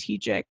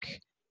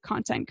strategic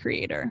content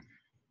creator.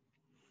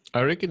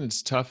 I reckon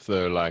it's tough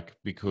though, like,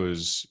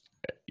 because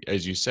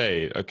as you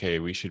say, okay,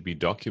 we should be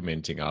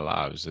documenting our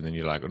lives. And then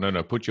you're like, oh,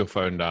 no, put your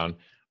phone down.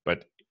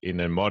 But in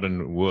a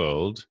modern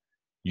world,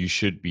 you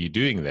should be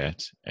doing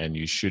that. And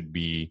you should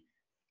be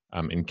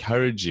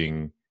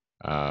encouraging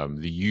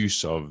the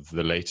use of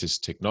the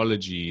latest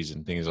technologies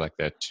and things like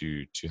that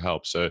to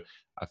help. So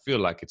I feel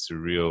like it's a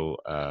real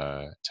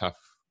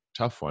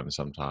tough one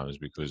sometimes,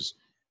 because,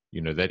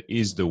 you know, that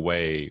is the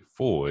way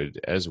forward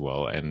as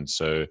well. And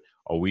so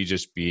are we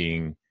just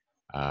being,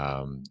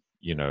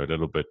 you know, a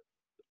little bit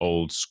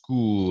old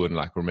school and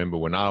like, remember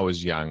when I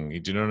was young?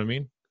 Do you know what I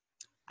mean?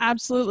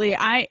 Absolutely.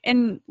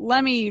 And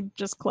let me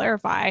just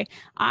clarify,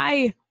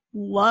 I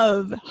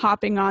love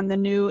hopping on the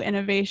new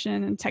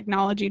innovation and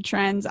technology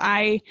trends.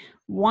 I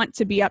want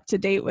to be up to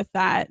date with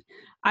that.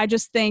 I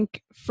just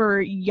think for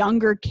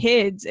younger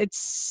kids, it's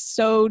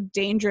so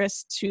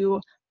dangerous to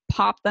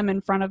pop them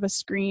in front of a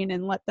screen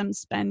and let them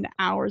spend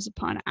hours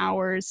upon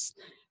hours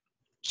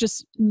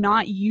just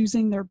not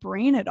using their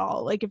brain at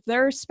all. Like if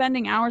they're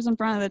spending hours in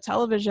front of the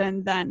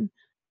television, then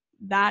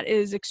that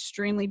is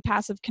extremely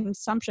passive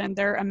consumption.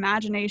 Their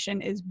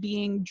imagination is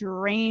being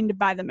drained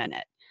by the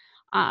minute.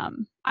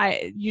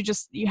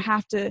 You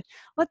have to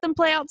let them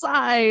play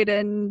outside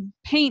and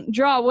paint,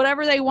 draw,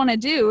 whatever they want to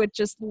do. It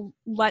just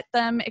let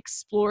them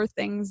explore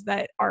things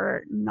that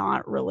are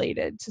not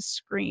related to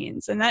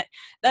screens. And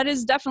that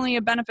is definitely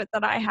a benefit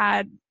that I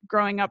had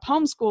growing up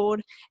homeschooled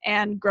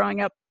and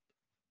growing up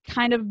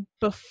kind of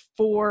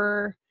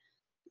before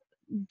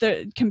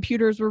the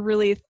computers were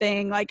really a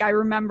thing. Like I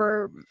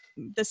remember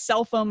the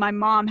cell phone my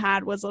mom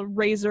had was a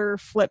Razor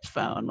flip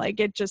phone. Like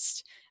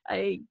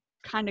I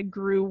kind of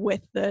grew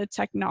with the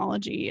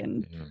technology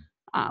and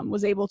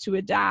was able to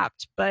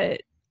adapt.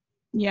 But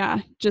yeah,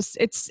 just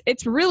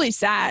it's really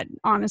sad,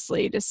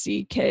 honestly, to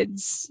see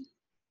kids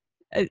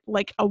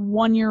like a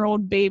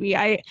 1-year-old baby.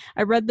 I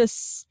read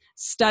this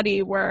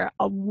study where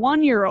a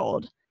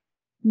 1-year-old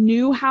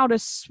knew how to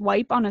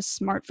swipe on a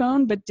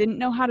smartphone but didn't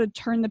know how to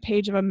turn the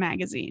page of a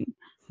magazine.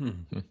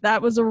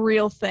 That was a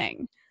real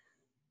thing.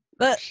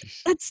 But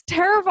it's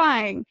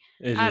terrifying.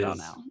 I don't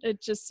know.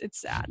 It's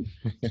sad.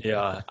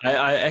 Yeah.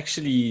 I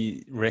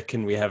actually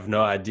reckon we have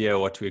no idea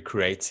what we're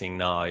creating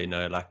now. You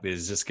know, like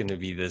there's just going to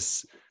be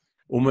this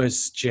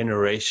almost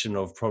generation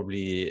of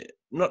probably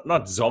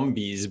not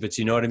zombies, but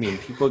you know what I mean?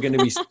 People are going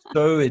to be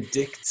so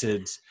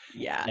addicted.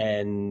 Yeah.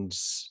 And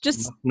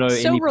just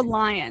so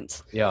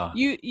reliant. Yeah.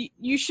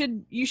 You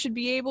should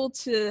be able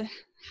to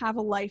have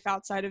a life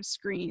outside of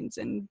screens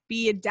and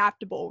be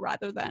adaptable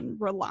rather than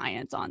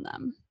reliant on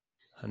them.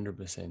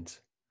 100%.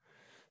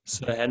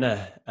 So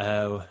Hannah,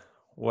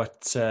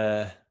 what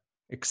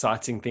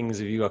exciting things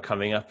have you got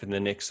coming up in the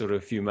next sort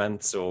of few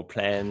months, or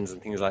plans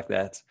and things like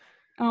that?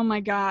 Oh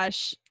my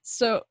gosh.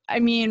 So, I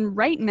mean,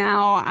 right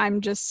now I'm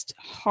just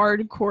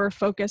hardcore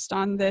focused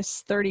on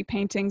this 30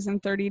 paintings in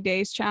 30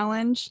 days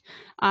challenge.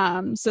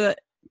 So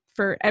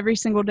for every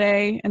single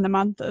day in the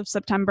month of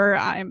September,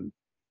 I'm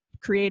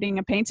creating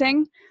a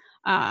painting.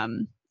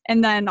 And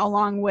then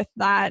along with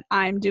that,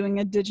 I'm doing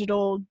a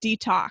digital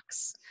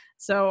detox.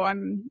 So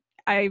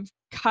I've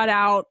cut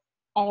out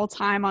all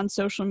time on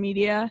social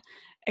media,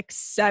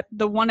 except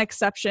the one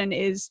exception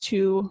is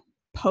to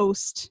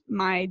post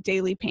my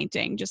daily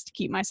painting just to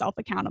keep myself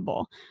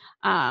accountable.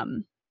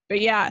 But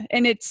yeah,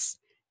 and it's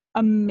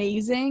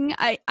amazing.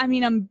 I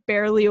mean, I'm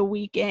barely a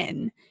week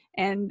in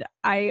and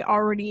I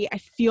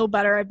feel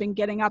better. I've been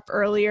getting up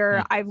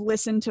earlier. I've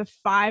listened to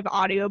 5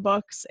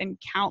 audiobooks and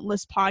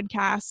countless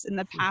podcasts in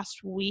the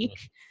past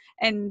week.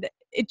 And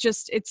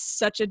it's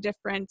such a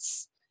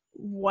difference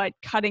what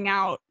cutting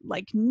out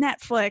like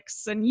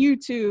Netflix and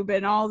YouTube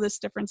and all this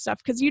different stuff,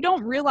 because you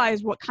don't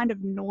realize what kind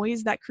of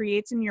noise that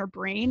creates in your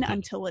brain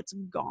until it's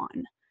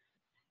gone.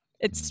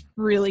 It's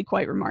really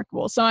quite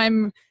remarkable. So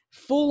I'm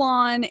full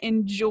on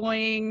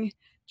enjoying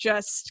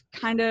just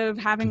kind of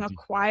having a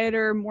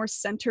quieter, more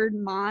centered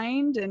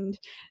mind and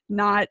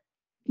not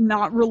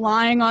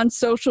relying on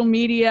social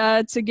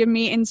media to give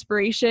me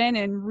inspiration,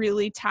 and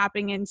really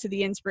tapping into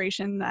the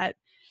inspiration that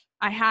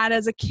I had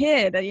as a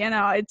kid. You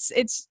know,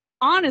 it's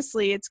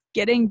honestly, it's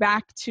getting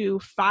back to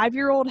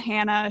 5-year-old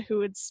Hannah who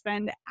would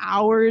spend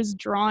hours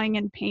drawing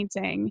and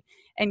painting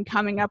and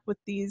coming up with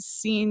these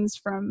scenes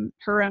from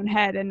her own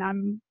head. And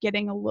I'm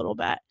getting a little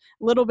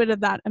bit of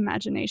that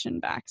imagination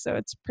back. So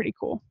it's pretty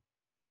cool.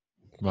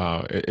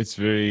 Wow. It's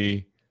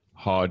very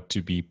hard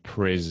to be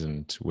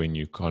present when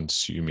you're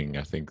consuming.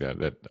 I think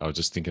that I was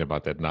just thinking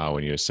about that now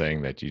when you're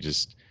saying that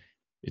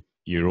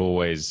you're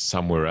always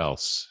somewhere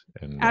else.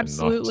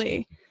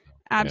 Absolutely.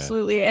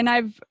 Absolutely. And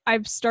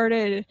I've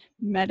started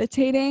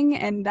meditating,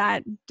 and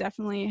that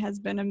definitely has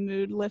been a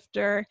mood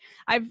lifter.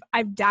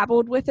 I've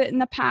dabbled with it in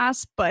the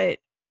past, but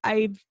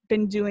I've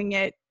been doing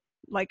it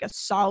like a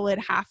solid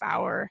half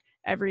hour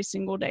every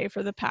single day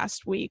for the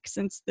past week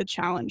since the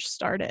challenge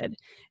started.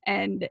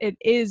 And it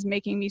is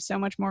making me so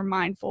much more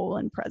mindful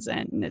and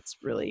present, and it's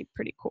really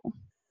pretty cool.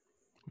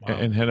 Wow.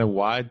 And Hannah,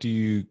 why do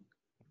you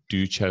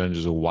do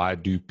challenges, or why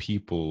do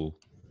people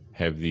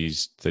have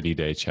these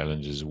 30-day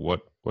challenges?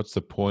 What's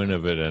the point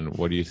of it, and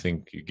what do you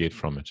think you get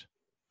from it?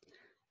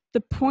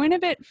 The point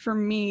of it for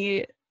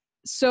me,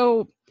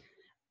 so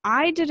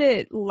I did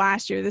it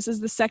last year. This is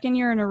the second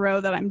year in a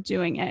row that I'm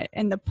doing it.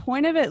 And the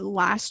point of it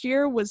last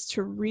year was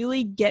to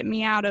really get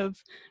me out of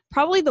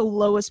probably the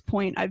lowest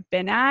point I've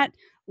been at.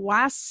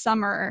 Last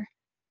summer,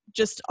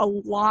 just a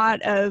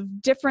lot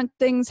of different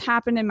things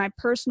happened in my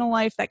personal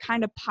life that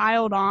kind of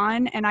piled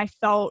on. And I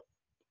felt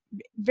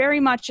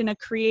very much in a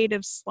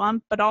creative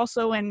slump, but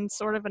also in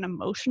sort of an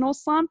emotional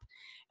slump.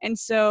 And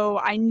so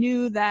I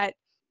knew that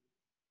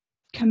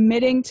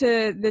committing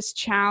to this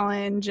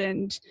challenge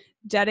and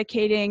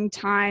dedicating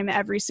time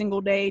every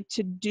single day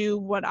to do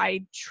what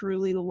I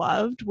truly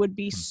loved would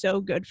be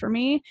so good for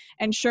me.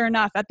 And sure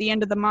enough, at the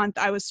end of the month,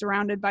 I was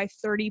surrounded by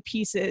 30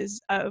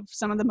 pieces of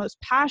some of the most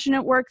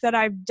passionate work that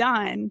I've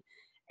done,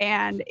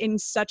 and in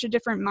such a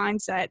different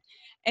mindset.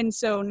 And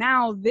so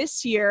now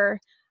this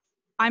year,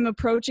 I'm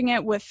approaching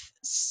it with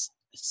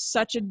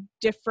such a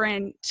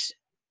different,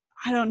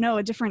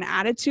 a different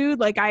attitude.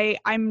 Like I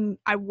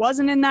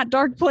wasn't in that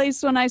dark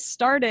place when I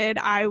started.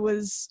 I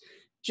was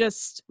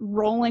just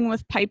rolling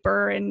with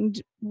Piper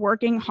and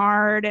working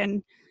hard.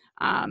 And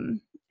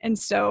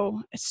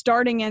so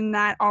starting in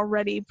that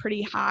already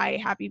pretty high,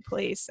 happy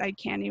place, I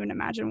can't even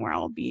imagine where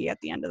I'll be at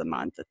the end of the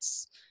month.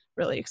 It's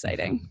really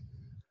exciting.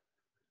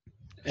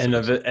 And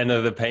are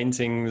the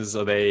paintings,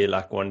 are they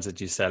like ones that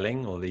you're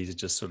selling, or these are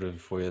just sort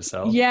of for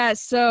yourself? Yeah.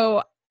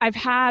 So I've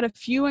had a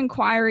few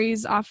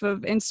inquiries off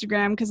of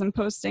Instagram because I'm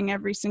posting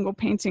every single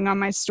painting on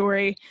my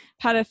story.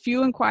 Had a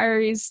few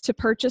inquiries to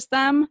purchase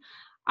them.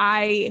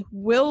 I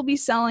will be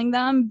selling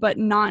them, but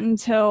not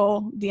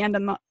until the end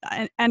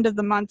of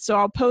the month. So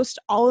I'll post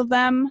all of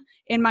them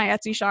in my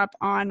Etsy shop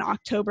on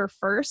October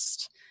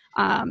 1st.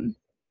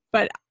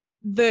 But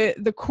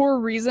the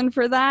core reason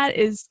for that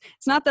is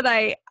it's not that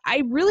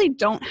I really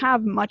don't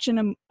have much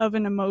of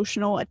an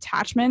emotional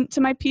attachment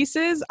to my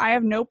pieces. I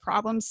have no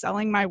problem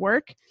selling my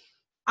work.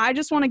 I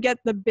just want to get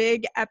the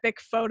big epic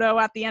photo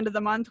at the end of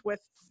the month with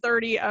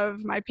 30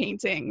 of my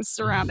paintings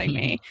surrounding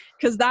me,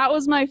 because that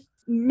was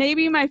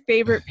maybe my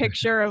favorite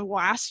picture of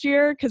last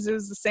year, because it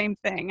was the same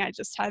thing. I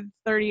just had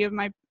 30 of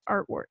my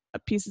artwork,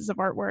 pieces of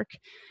artwork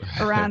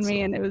around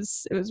me, and it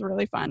was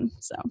really fun.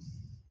 So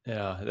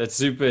yeah, that's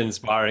super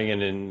inspiring,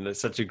 and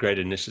such a great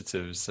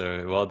initiative.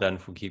 So well done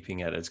for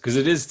keeping at it, because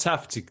it is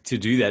tough to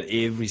do that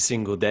every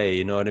single day.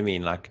 You know what I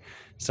mean? Like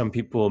some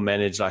people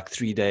manage like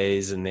 3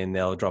 days and then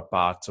they'll drop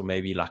out, or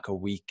maybe like a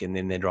week and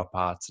then they drop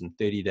out, and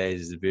 30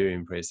 days is very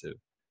impressive.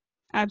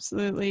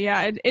 Absolutely.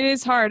 Yeah, it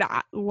is hard.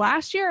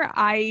 Last year,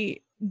 I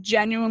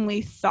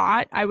genuinely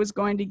thought I was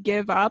going to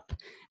give up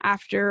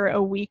after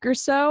a week or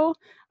so,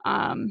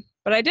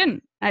 but I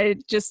didn't.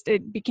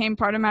 It became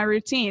part of my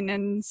routine,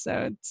 and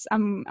so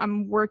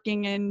I'm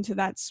working into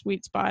that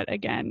sweet spot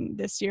again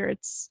this year.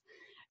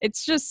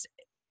 It's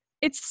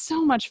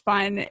so much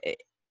fun.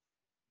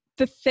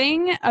 The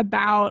thing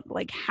about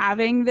like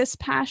having this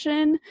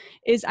passion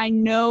is I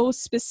know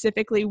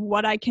specifically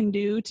what I can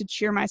do to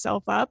cheer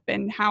myself up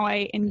and how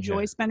I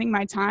enjoy spending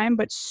my time,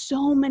 but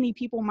so many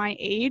people my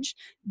age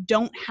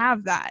don't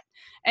have that.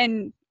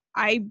 And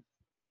I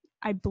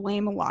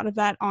blame a lot of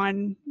that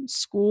on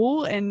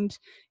school and,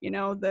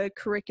 the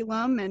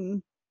curriculum,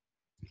 and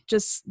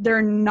just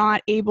they're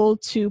not able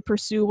to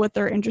pursue what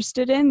they're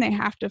interested in. They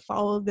have to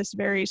follow this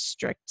very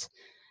strict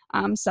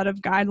set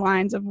of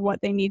guidelines of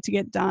what they need to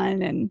get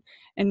done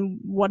and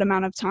what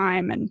amount of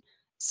time. And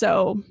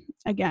so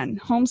again,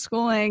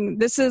 homeschooling,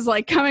 this is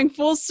like coming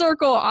full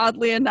circle,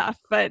 oddly enough,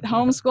 but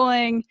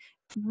homeschooling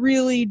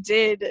really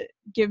did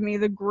give me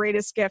the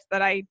greatest gift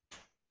that I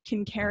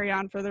can carry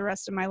on for the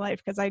rest of my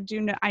life, because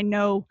I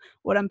know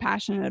what I'm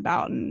passionate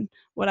about and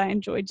what I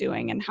enjoy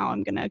doing and how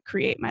I'm going to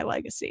create my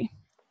legacy.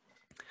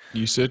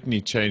 You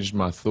certainly changed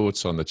my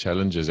thoughts on the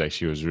challenges.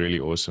 Actually, it was really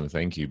awesome.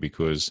 Thank you.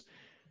 Because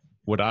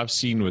what I've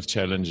seen with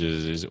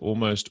challenges is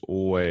almost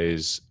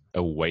always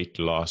a weight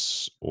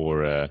loss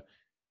or a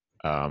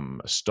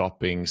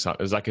stopping. It's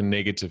like a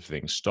negative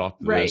thing. Stop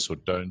this, or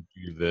don't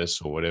do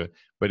this, or whatever.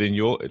 But in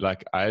your,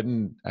 like, I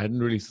hadn't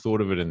really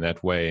thought of it in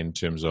that way, in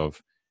terms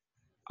of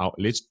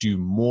let's do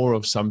more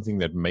of something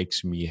that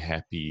makes me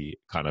happy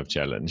kind of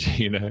challenge,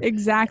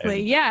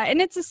 Exactly. Yeah.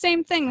 And it's the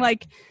same thing.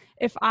 Like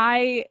if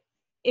I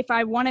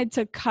wanted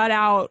to cut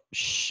out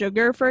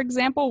sugar, for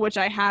example, which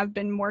I have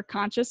been more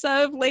conscious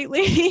of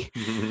lately,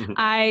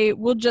 I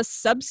will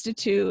just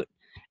substitute.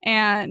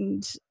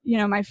 And,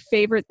 my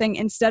favorite thing,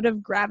 instead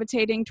of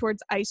gravitating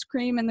towards ice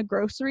cream in the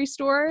grocery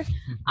store,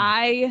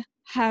 I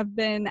have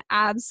been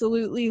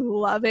absolutely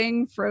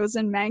loving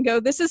frozen mango.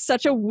 This is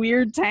such a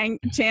weird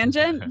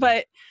tangent,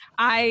 but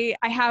I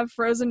have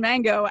frozen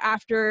mango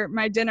after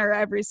my dinner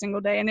every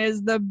single day, and it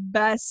is the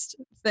best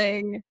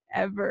thing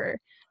ever.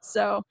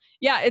 So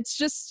yeah,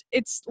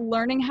 it's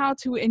learning how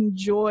to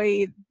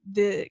enjoy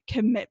the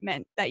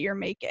commitment that you're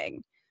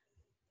making.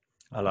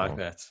 I like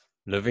that.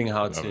 Living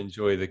how to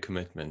enjoy the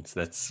commitment.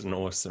 That's an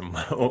awesome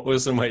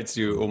way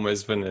to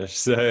almost finish.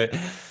 So,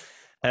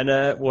 and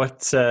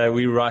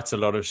we write a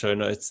lot of show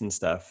notes and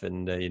stuff,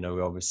 and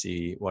we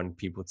obviously want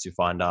people to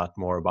find out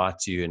more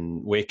about you.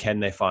 And where can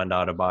they find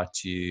out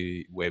about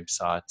you?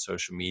 Website,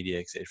 social media,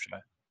 etc.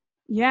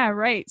 Yeah,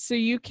 right. So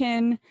you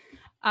can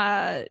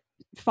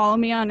follow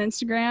me on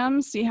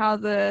Instagram, see how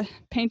the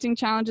painting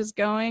challenge is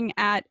going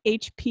at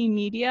HP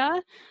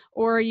Media,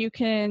 or you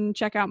can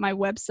check out my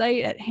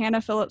website at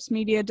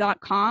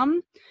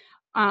hannahphillipsmedia.com.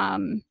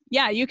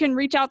 Yeah, you can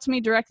reach out to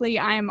me directly.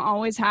 I am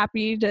always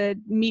happy to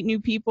meet new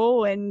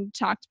people and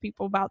talk to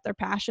people about their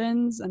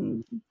passions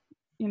and,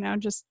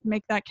 just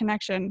make that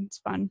connection. It's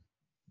fun.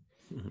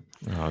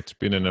 Oh, it's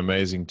been an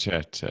amazing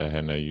chat,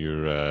 Hannah.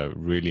 You're a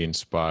really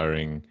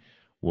inspiring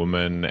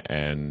woman,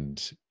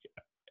 and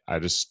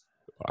I'm just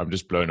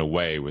blown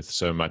away with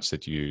so much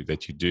that you're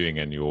doing,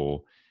 and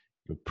your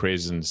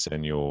presence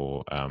and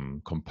your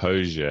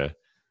composure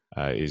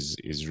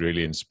is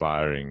really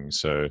inspiring.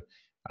 So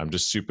I'm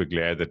just super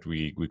glad that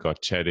we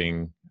got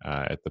chatting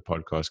at the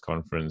podcast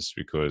conference,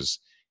 because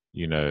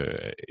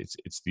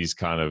it's these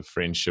kind of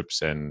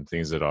friendships and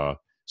things that are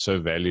so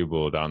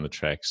valuable down the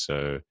track.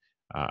 So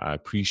I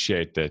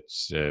appreciate that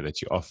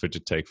you offered to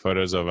take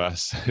photos of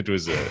us. It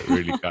was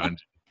really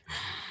kind.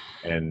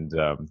 And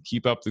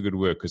keep up the good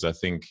work, because I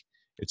think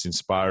it's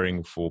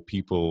inspiring for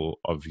people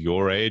of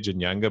your age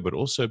and younger, but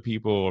also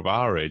people of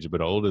our age, a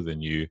bit older than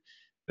you,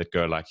 that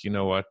go like, you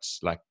know what,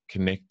 like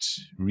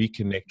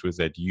reconnect with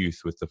that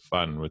youth, with the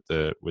fun, with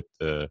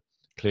the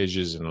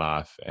pleasures in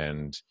life.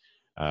 And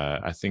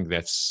I think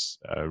that's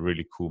a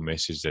really cool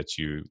message that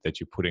you're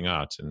putting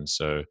out. And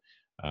so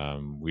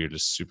we're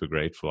just super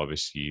grateful,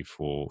 obviously,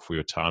 for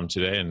your time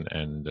today,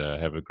 and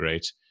have a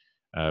great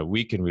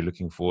week. And we're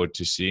looking forward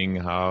to seeing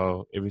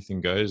how everything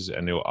goes,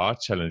 and your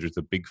art challenge with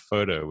a big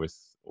photo with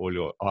all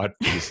your art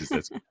pieces.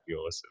 That's going to be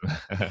awesome.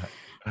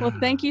 Well,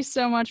 thank you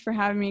so much for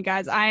having me,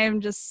 guys. I am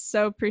just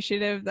so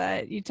appreciative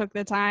that you took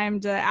the time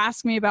to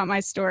ask me about my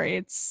story.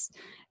 It's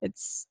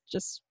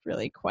just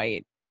really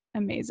quite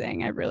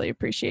amazing. I really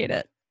appreciate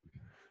it.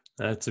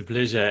 That's a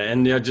pleasure.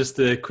 And just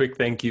a quick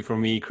thank you from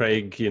me.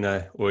 Craig,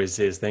 always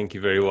says thank you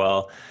very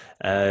well.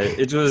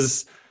 It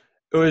was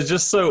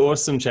just so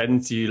awesome chatting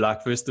to you.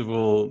 Like, first of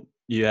all,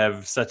 you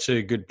have such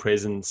a good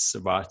presence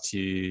about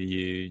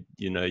you.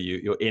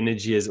 Your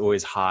energy is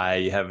always high.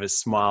 You have a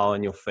smile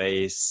on your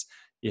face.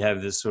 You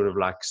have this sort of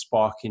like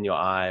spark in your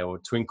eye or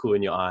twinkle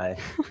in your eye.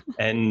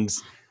 And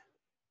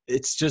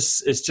it's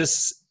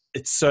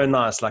so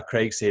nice. Like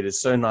Craig said,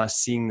 it's so nice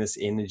seeing this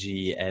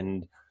energy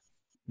and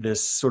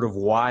this sort of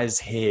wise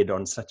head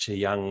on such a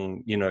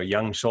young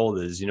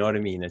shoulders. You know what I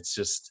mean? It's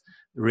just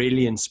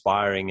really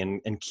inspiring,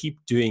 and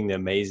keep doing the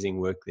amazing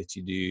work that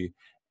you do.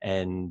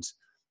 And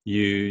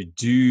you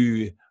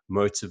do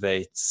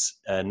motivate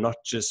not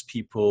just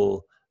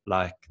people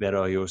like that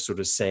are your sort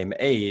of same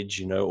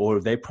age,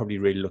 or they probably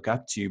really look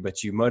up to you,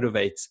 but you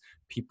motivate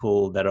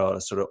people that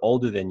are sort of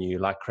older than you,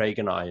 like Craig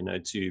and I,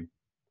 to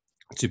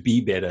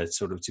be better,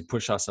 sort of to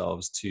push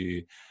ourselves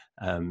to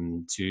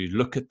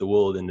look at the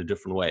world in a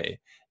different way.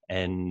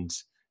 And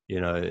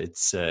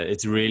it's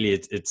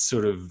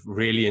sort of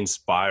really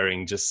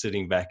inspiring, just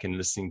sitting back and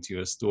listening to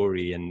your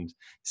story and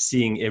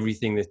seeing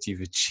everything that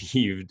you've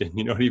achieved. And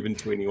you're not even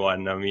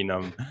 21. I mean,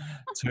 I'm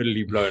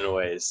totally blown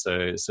away.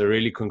 So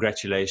really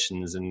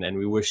congratulations, and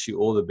we wish you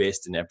all the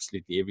best in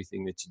absolutely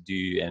everything that you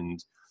do.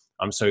 And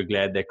I'm so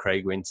glad that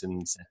Craig went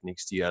and sat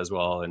next to you as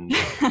well. And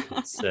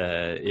it's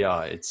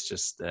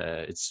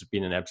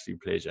been an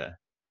absolute pleasure.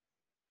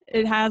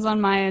 It has on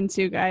my end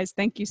too, guys.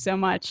 Thank you so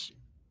much.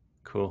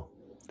 Cool.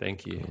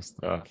 Thank you. Cool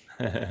stuff.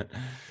 It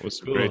was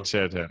Cool. a great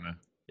chat, Hannah.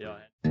 Yeah.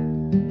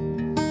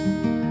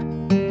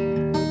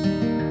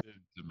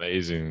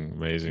 Amazing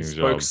You job.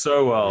 spoke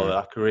so well, Yeah.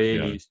 like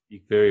really Yeah.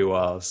 speak very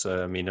well.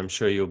 So, I mean, I'm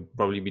sure you'll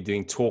probably be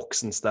doing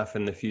talks and stuff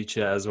in the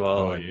future as well.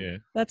 Oh, And, yeah.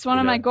 That's one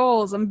of my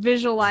goals. I'm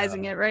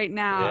visualizing it right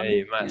now. Yeah,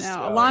 you must.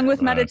 Along with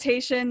Right.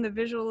 meditation, the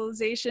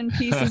visualization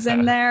piece is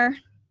in there.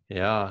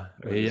 Yeah.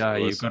 That is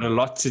You've got a awesome.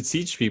 lot to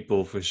teach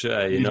people for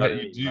sure.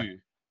 You do.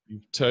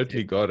 You've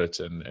totally got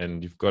it,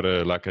 and you've got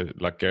a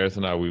like Gareth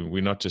and I.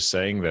 We're not just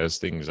saying those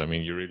things. I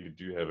mean, you really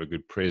do have a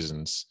good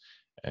presence,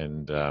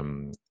 and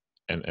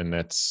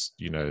that's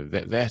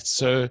that's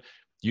so.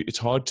 It's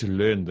hard to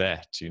learn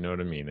that. You know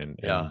what I mean? And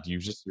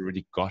you've just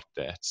already got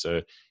that.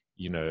 So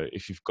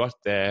if you've got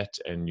that,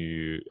 and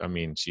the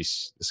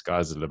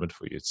sky's the limit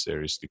for you. It's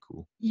seriously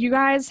cool. You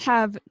guys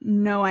have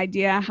no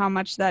idea how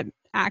much that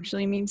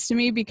actually means to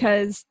me,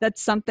 because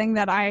that's something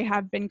that I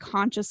have been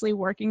consciously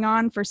working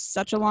on for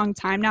such a long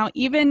time now.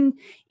 Even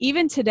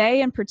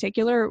today in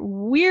particular,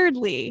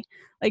 weirdly,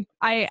 like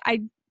I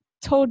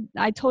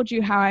told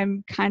you how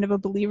I'm kind of a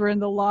believer in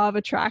the law of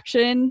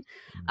attraction.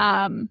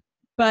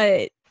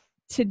 But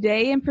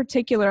today in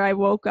particular, I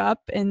woke up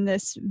in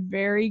this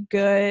very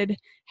good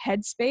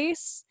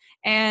headspace,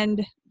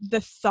 and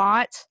the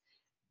thought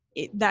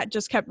that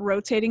just kept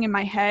rotating in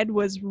my head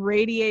was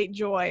radiate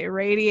joy,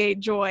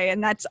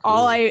 and that's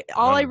all I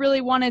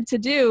really wanted to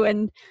do.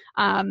 And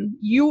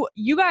you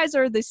guys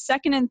are the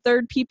second and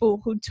third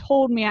people who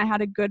told me I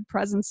had a good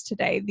presence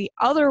today. The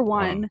other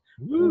one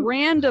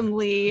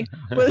randomly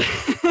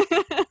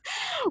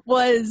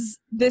was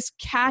this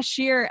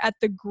cashier at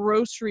the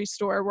grocery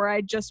store where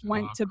I just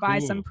went to buy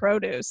some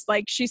produce.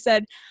 Like, she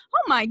said,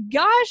 "Oh my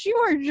gosh,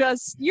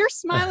 your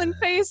smiling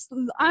face,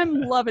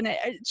 I'm loving it."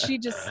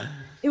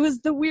 It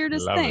was the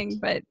weirdest thing,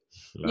 but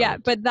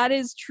but that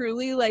is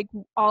truly like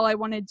all I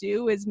want to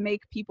do is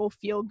make people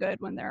feel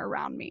good when they're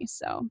around me.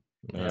 So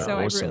awesome.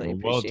 I really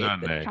appreciate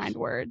the mate. kind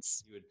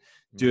words. You would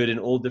do it in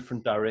all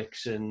different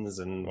directions,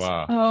 and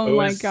oh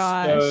my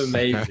gosh, so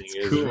amazing.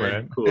 It's cool,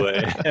 man. Cool,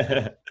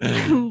 eh?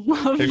 I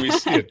love Can we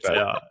see it?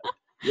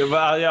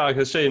 I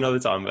can show you another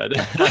time, but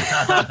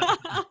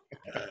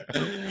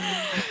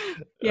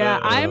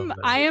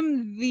I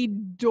am the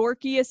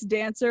dorkiest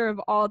dancer of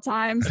all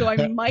time, so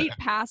I might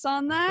pass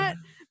on that,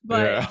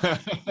 but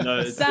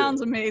it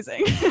sounds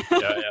amazing.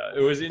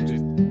 It was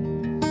interesting.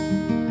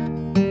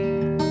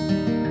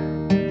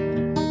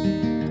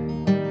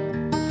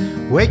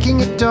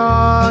 Waking at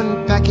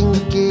dawn, packing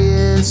the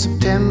gear,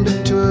 September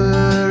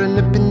tour and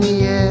up in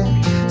the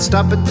air.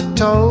 Stop at the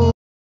toll.